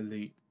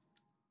absolute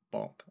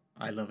bop.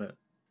 I love it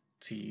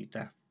to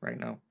death right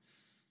now.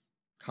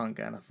 Can't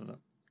get enough of it.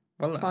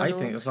 Well, I think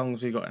Final. the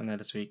songs we got in there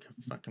this week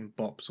are fucking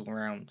bops all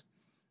around.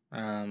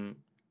 Um,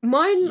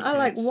 Mine you are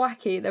like could.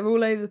 wacky. They're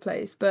all over the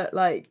place, but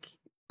like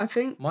I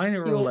think Mine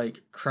are all you'll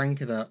like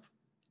crank it up,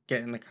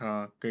 get in the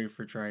car, go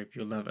for a drive.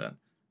 You'll love it.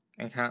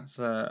 And cats.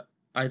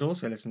 I'd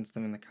also listen to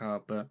them in the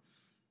car, but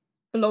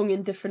belong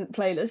in different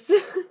playlists.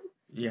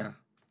 yeah,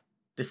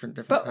 different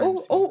But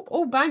times. Yeah.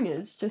 all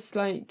bangers, just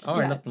like Oh,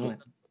 I yeah, love them all.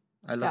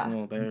 I love them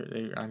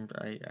yeah. all.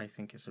 I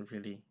think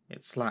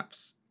it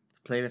slaps.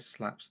 The playlist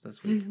slaps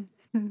this week.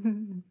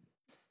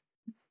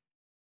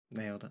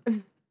 Nailed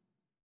it.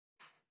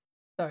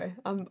 Sorry,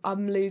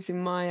 I'm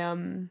losing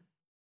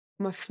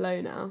my flow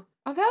now.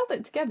 I've held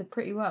it together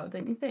pretty well,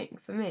 don't you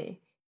think? For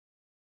me,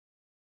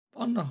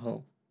 On the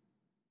whole.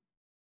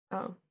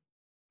 oh,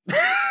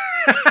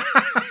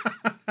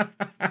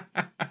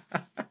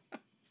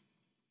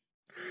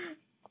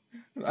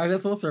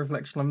 That's also a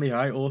reflection on me.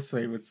 I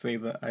also would say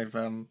that I've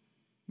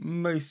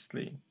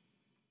mostly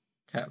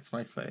kept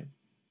my flow.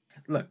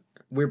 Look,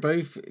 we're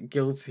both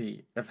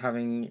guilty of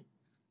having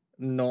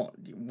not,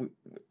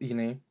 you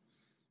know,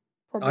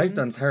 I've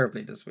done problems.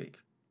 terribly this week.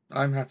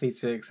 I'm happy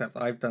to accept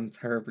I've done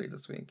terribly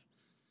this week.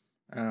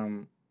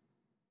 Um,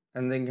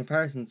 and in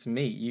comparison to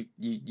me,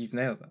 you've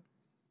nailed it.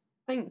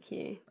 Thank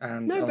you.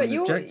 And No, on but an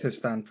objective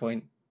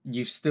standpoint,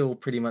 you've still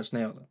pretty much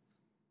nailed it.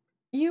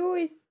 you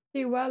always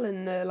do well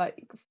in the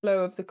like flow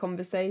of the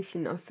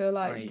conversation. I feel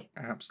I like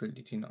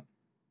absolutely do not.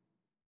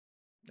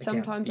 Again,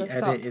 sometimes I the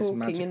start edit is talking and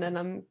magical. then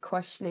I'm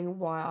questioning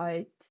why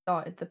I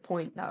started the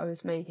point that I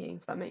was making,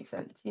 if that makes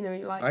sense. You know,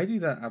 like I do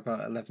that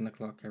about 11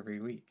 o'clock every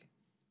week.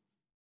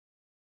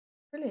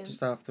 brilliant.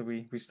 Just after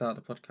we start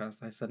the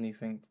podcast, I suddenly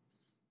think,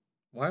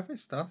 why have I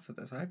started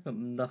this? I've got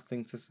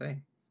nothing to say.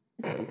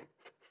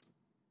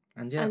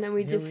 And yeah, And then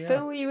we here just we are.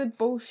 fill you with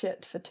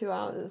bullshit for 2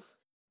 hours.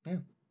 Yeah.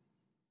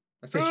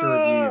 Official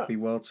review of the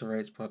World to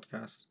Rights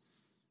podcast.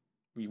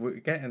 We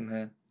get in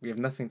there, we have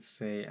nothing to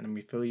say, and then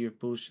we fill you with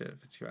bullshit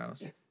for 2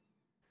 hours.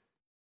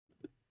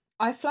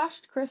 I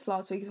flashed Chris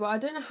last week as well. I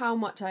don't know how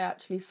much I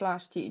actually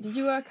flashed you. Did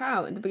you work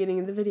out at the beginning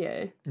of the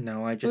video?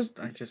 No, I just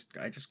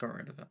got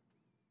rid of it.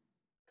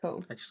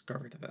 Cool. I just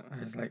got rid of it.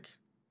 I was like,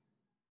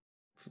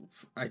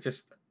 I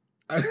just,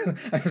 I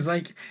was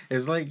like, it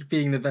was like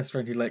being the best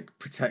friend who like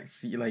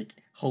protects you, like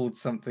holds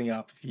something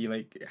up if you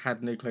like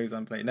had no clothes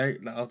on play. No,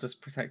 I'll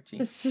just protect you.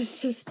 It's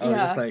just I was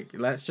just yeah. like,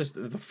 let's just.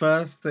 The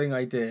first thing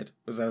I did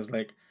was I was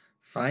like,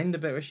 find the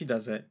bit where she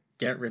does it,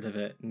 get rid of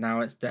it.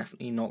 Now it's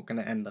definitely not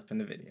going to end up in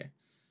the video.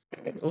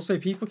 Also,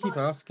 people keep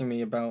asking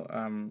me about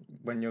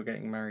when you're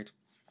getting married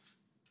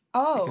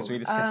because we Oh,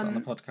 discuss it on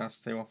the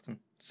podcast so often.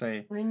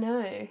 So I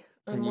know.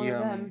 I'm one of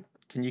them.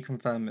 can you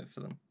confirm it for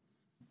them?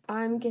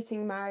 I'm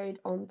getting married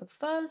on the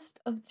 1st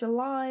of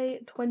July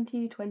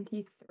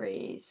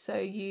 2023. So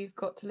you've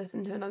got to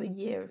listen to another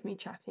year of me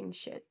chatting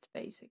shit,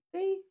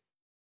 basically.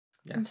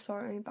 Yes. I'm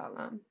sorry about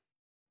that.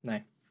 No,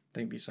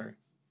 don't be sorry.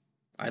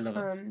 I love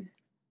it.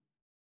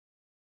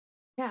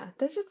 Yeah,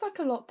 there's just like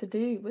a lot to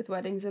do with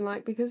weddings, and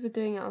like because we're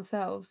doing it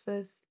ourselves,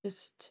 there's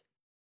just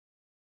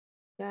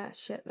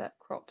shit that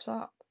crops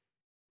up.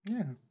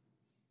 Yeah.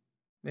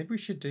 Maybe we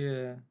should do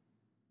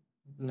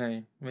a...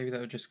 No, maybe that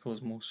would just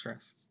cause more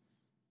stress.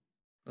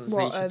 As I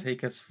say, you should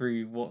take us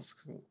through what's,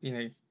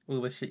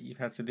 all the shit you've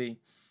had to do.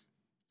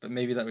 But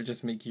maybe that would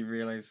just make you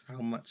realise how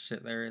much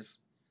shit there is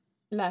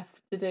left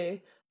to do.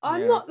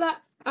 I'm not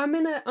that... I'm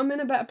in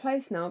a better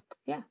place now.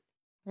 Yeah.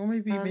 Well,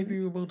 maybe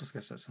we will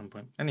discuss at some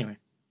point. Anyway.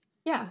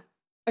 Yeah.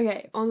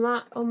 Okay, on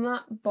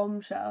that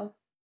bombshell,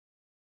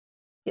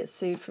 get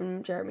sued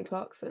from Jeremy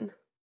Clarkson.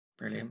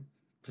 Brilliant.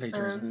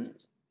 Plagiarism.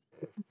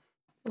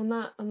 On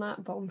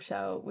that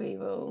bombshell, we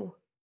will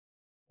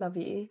love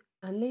you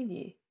and leave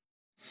you.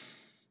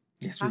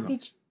 Yes, we will.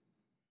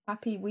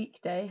 Happy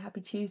weekday,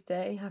 happy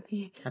Tuesday,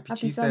 happy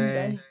Tuesday,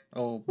 Sunday.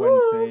 Or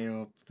Wednesday,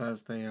 or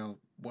Thursday, or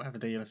whatever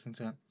day you listen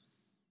to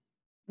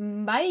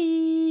it.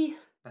 Bye.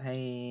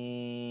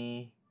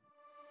 Bye.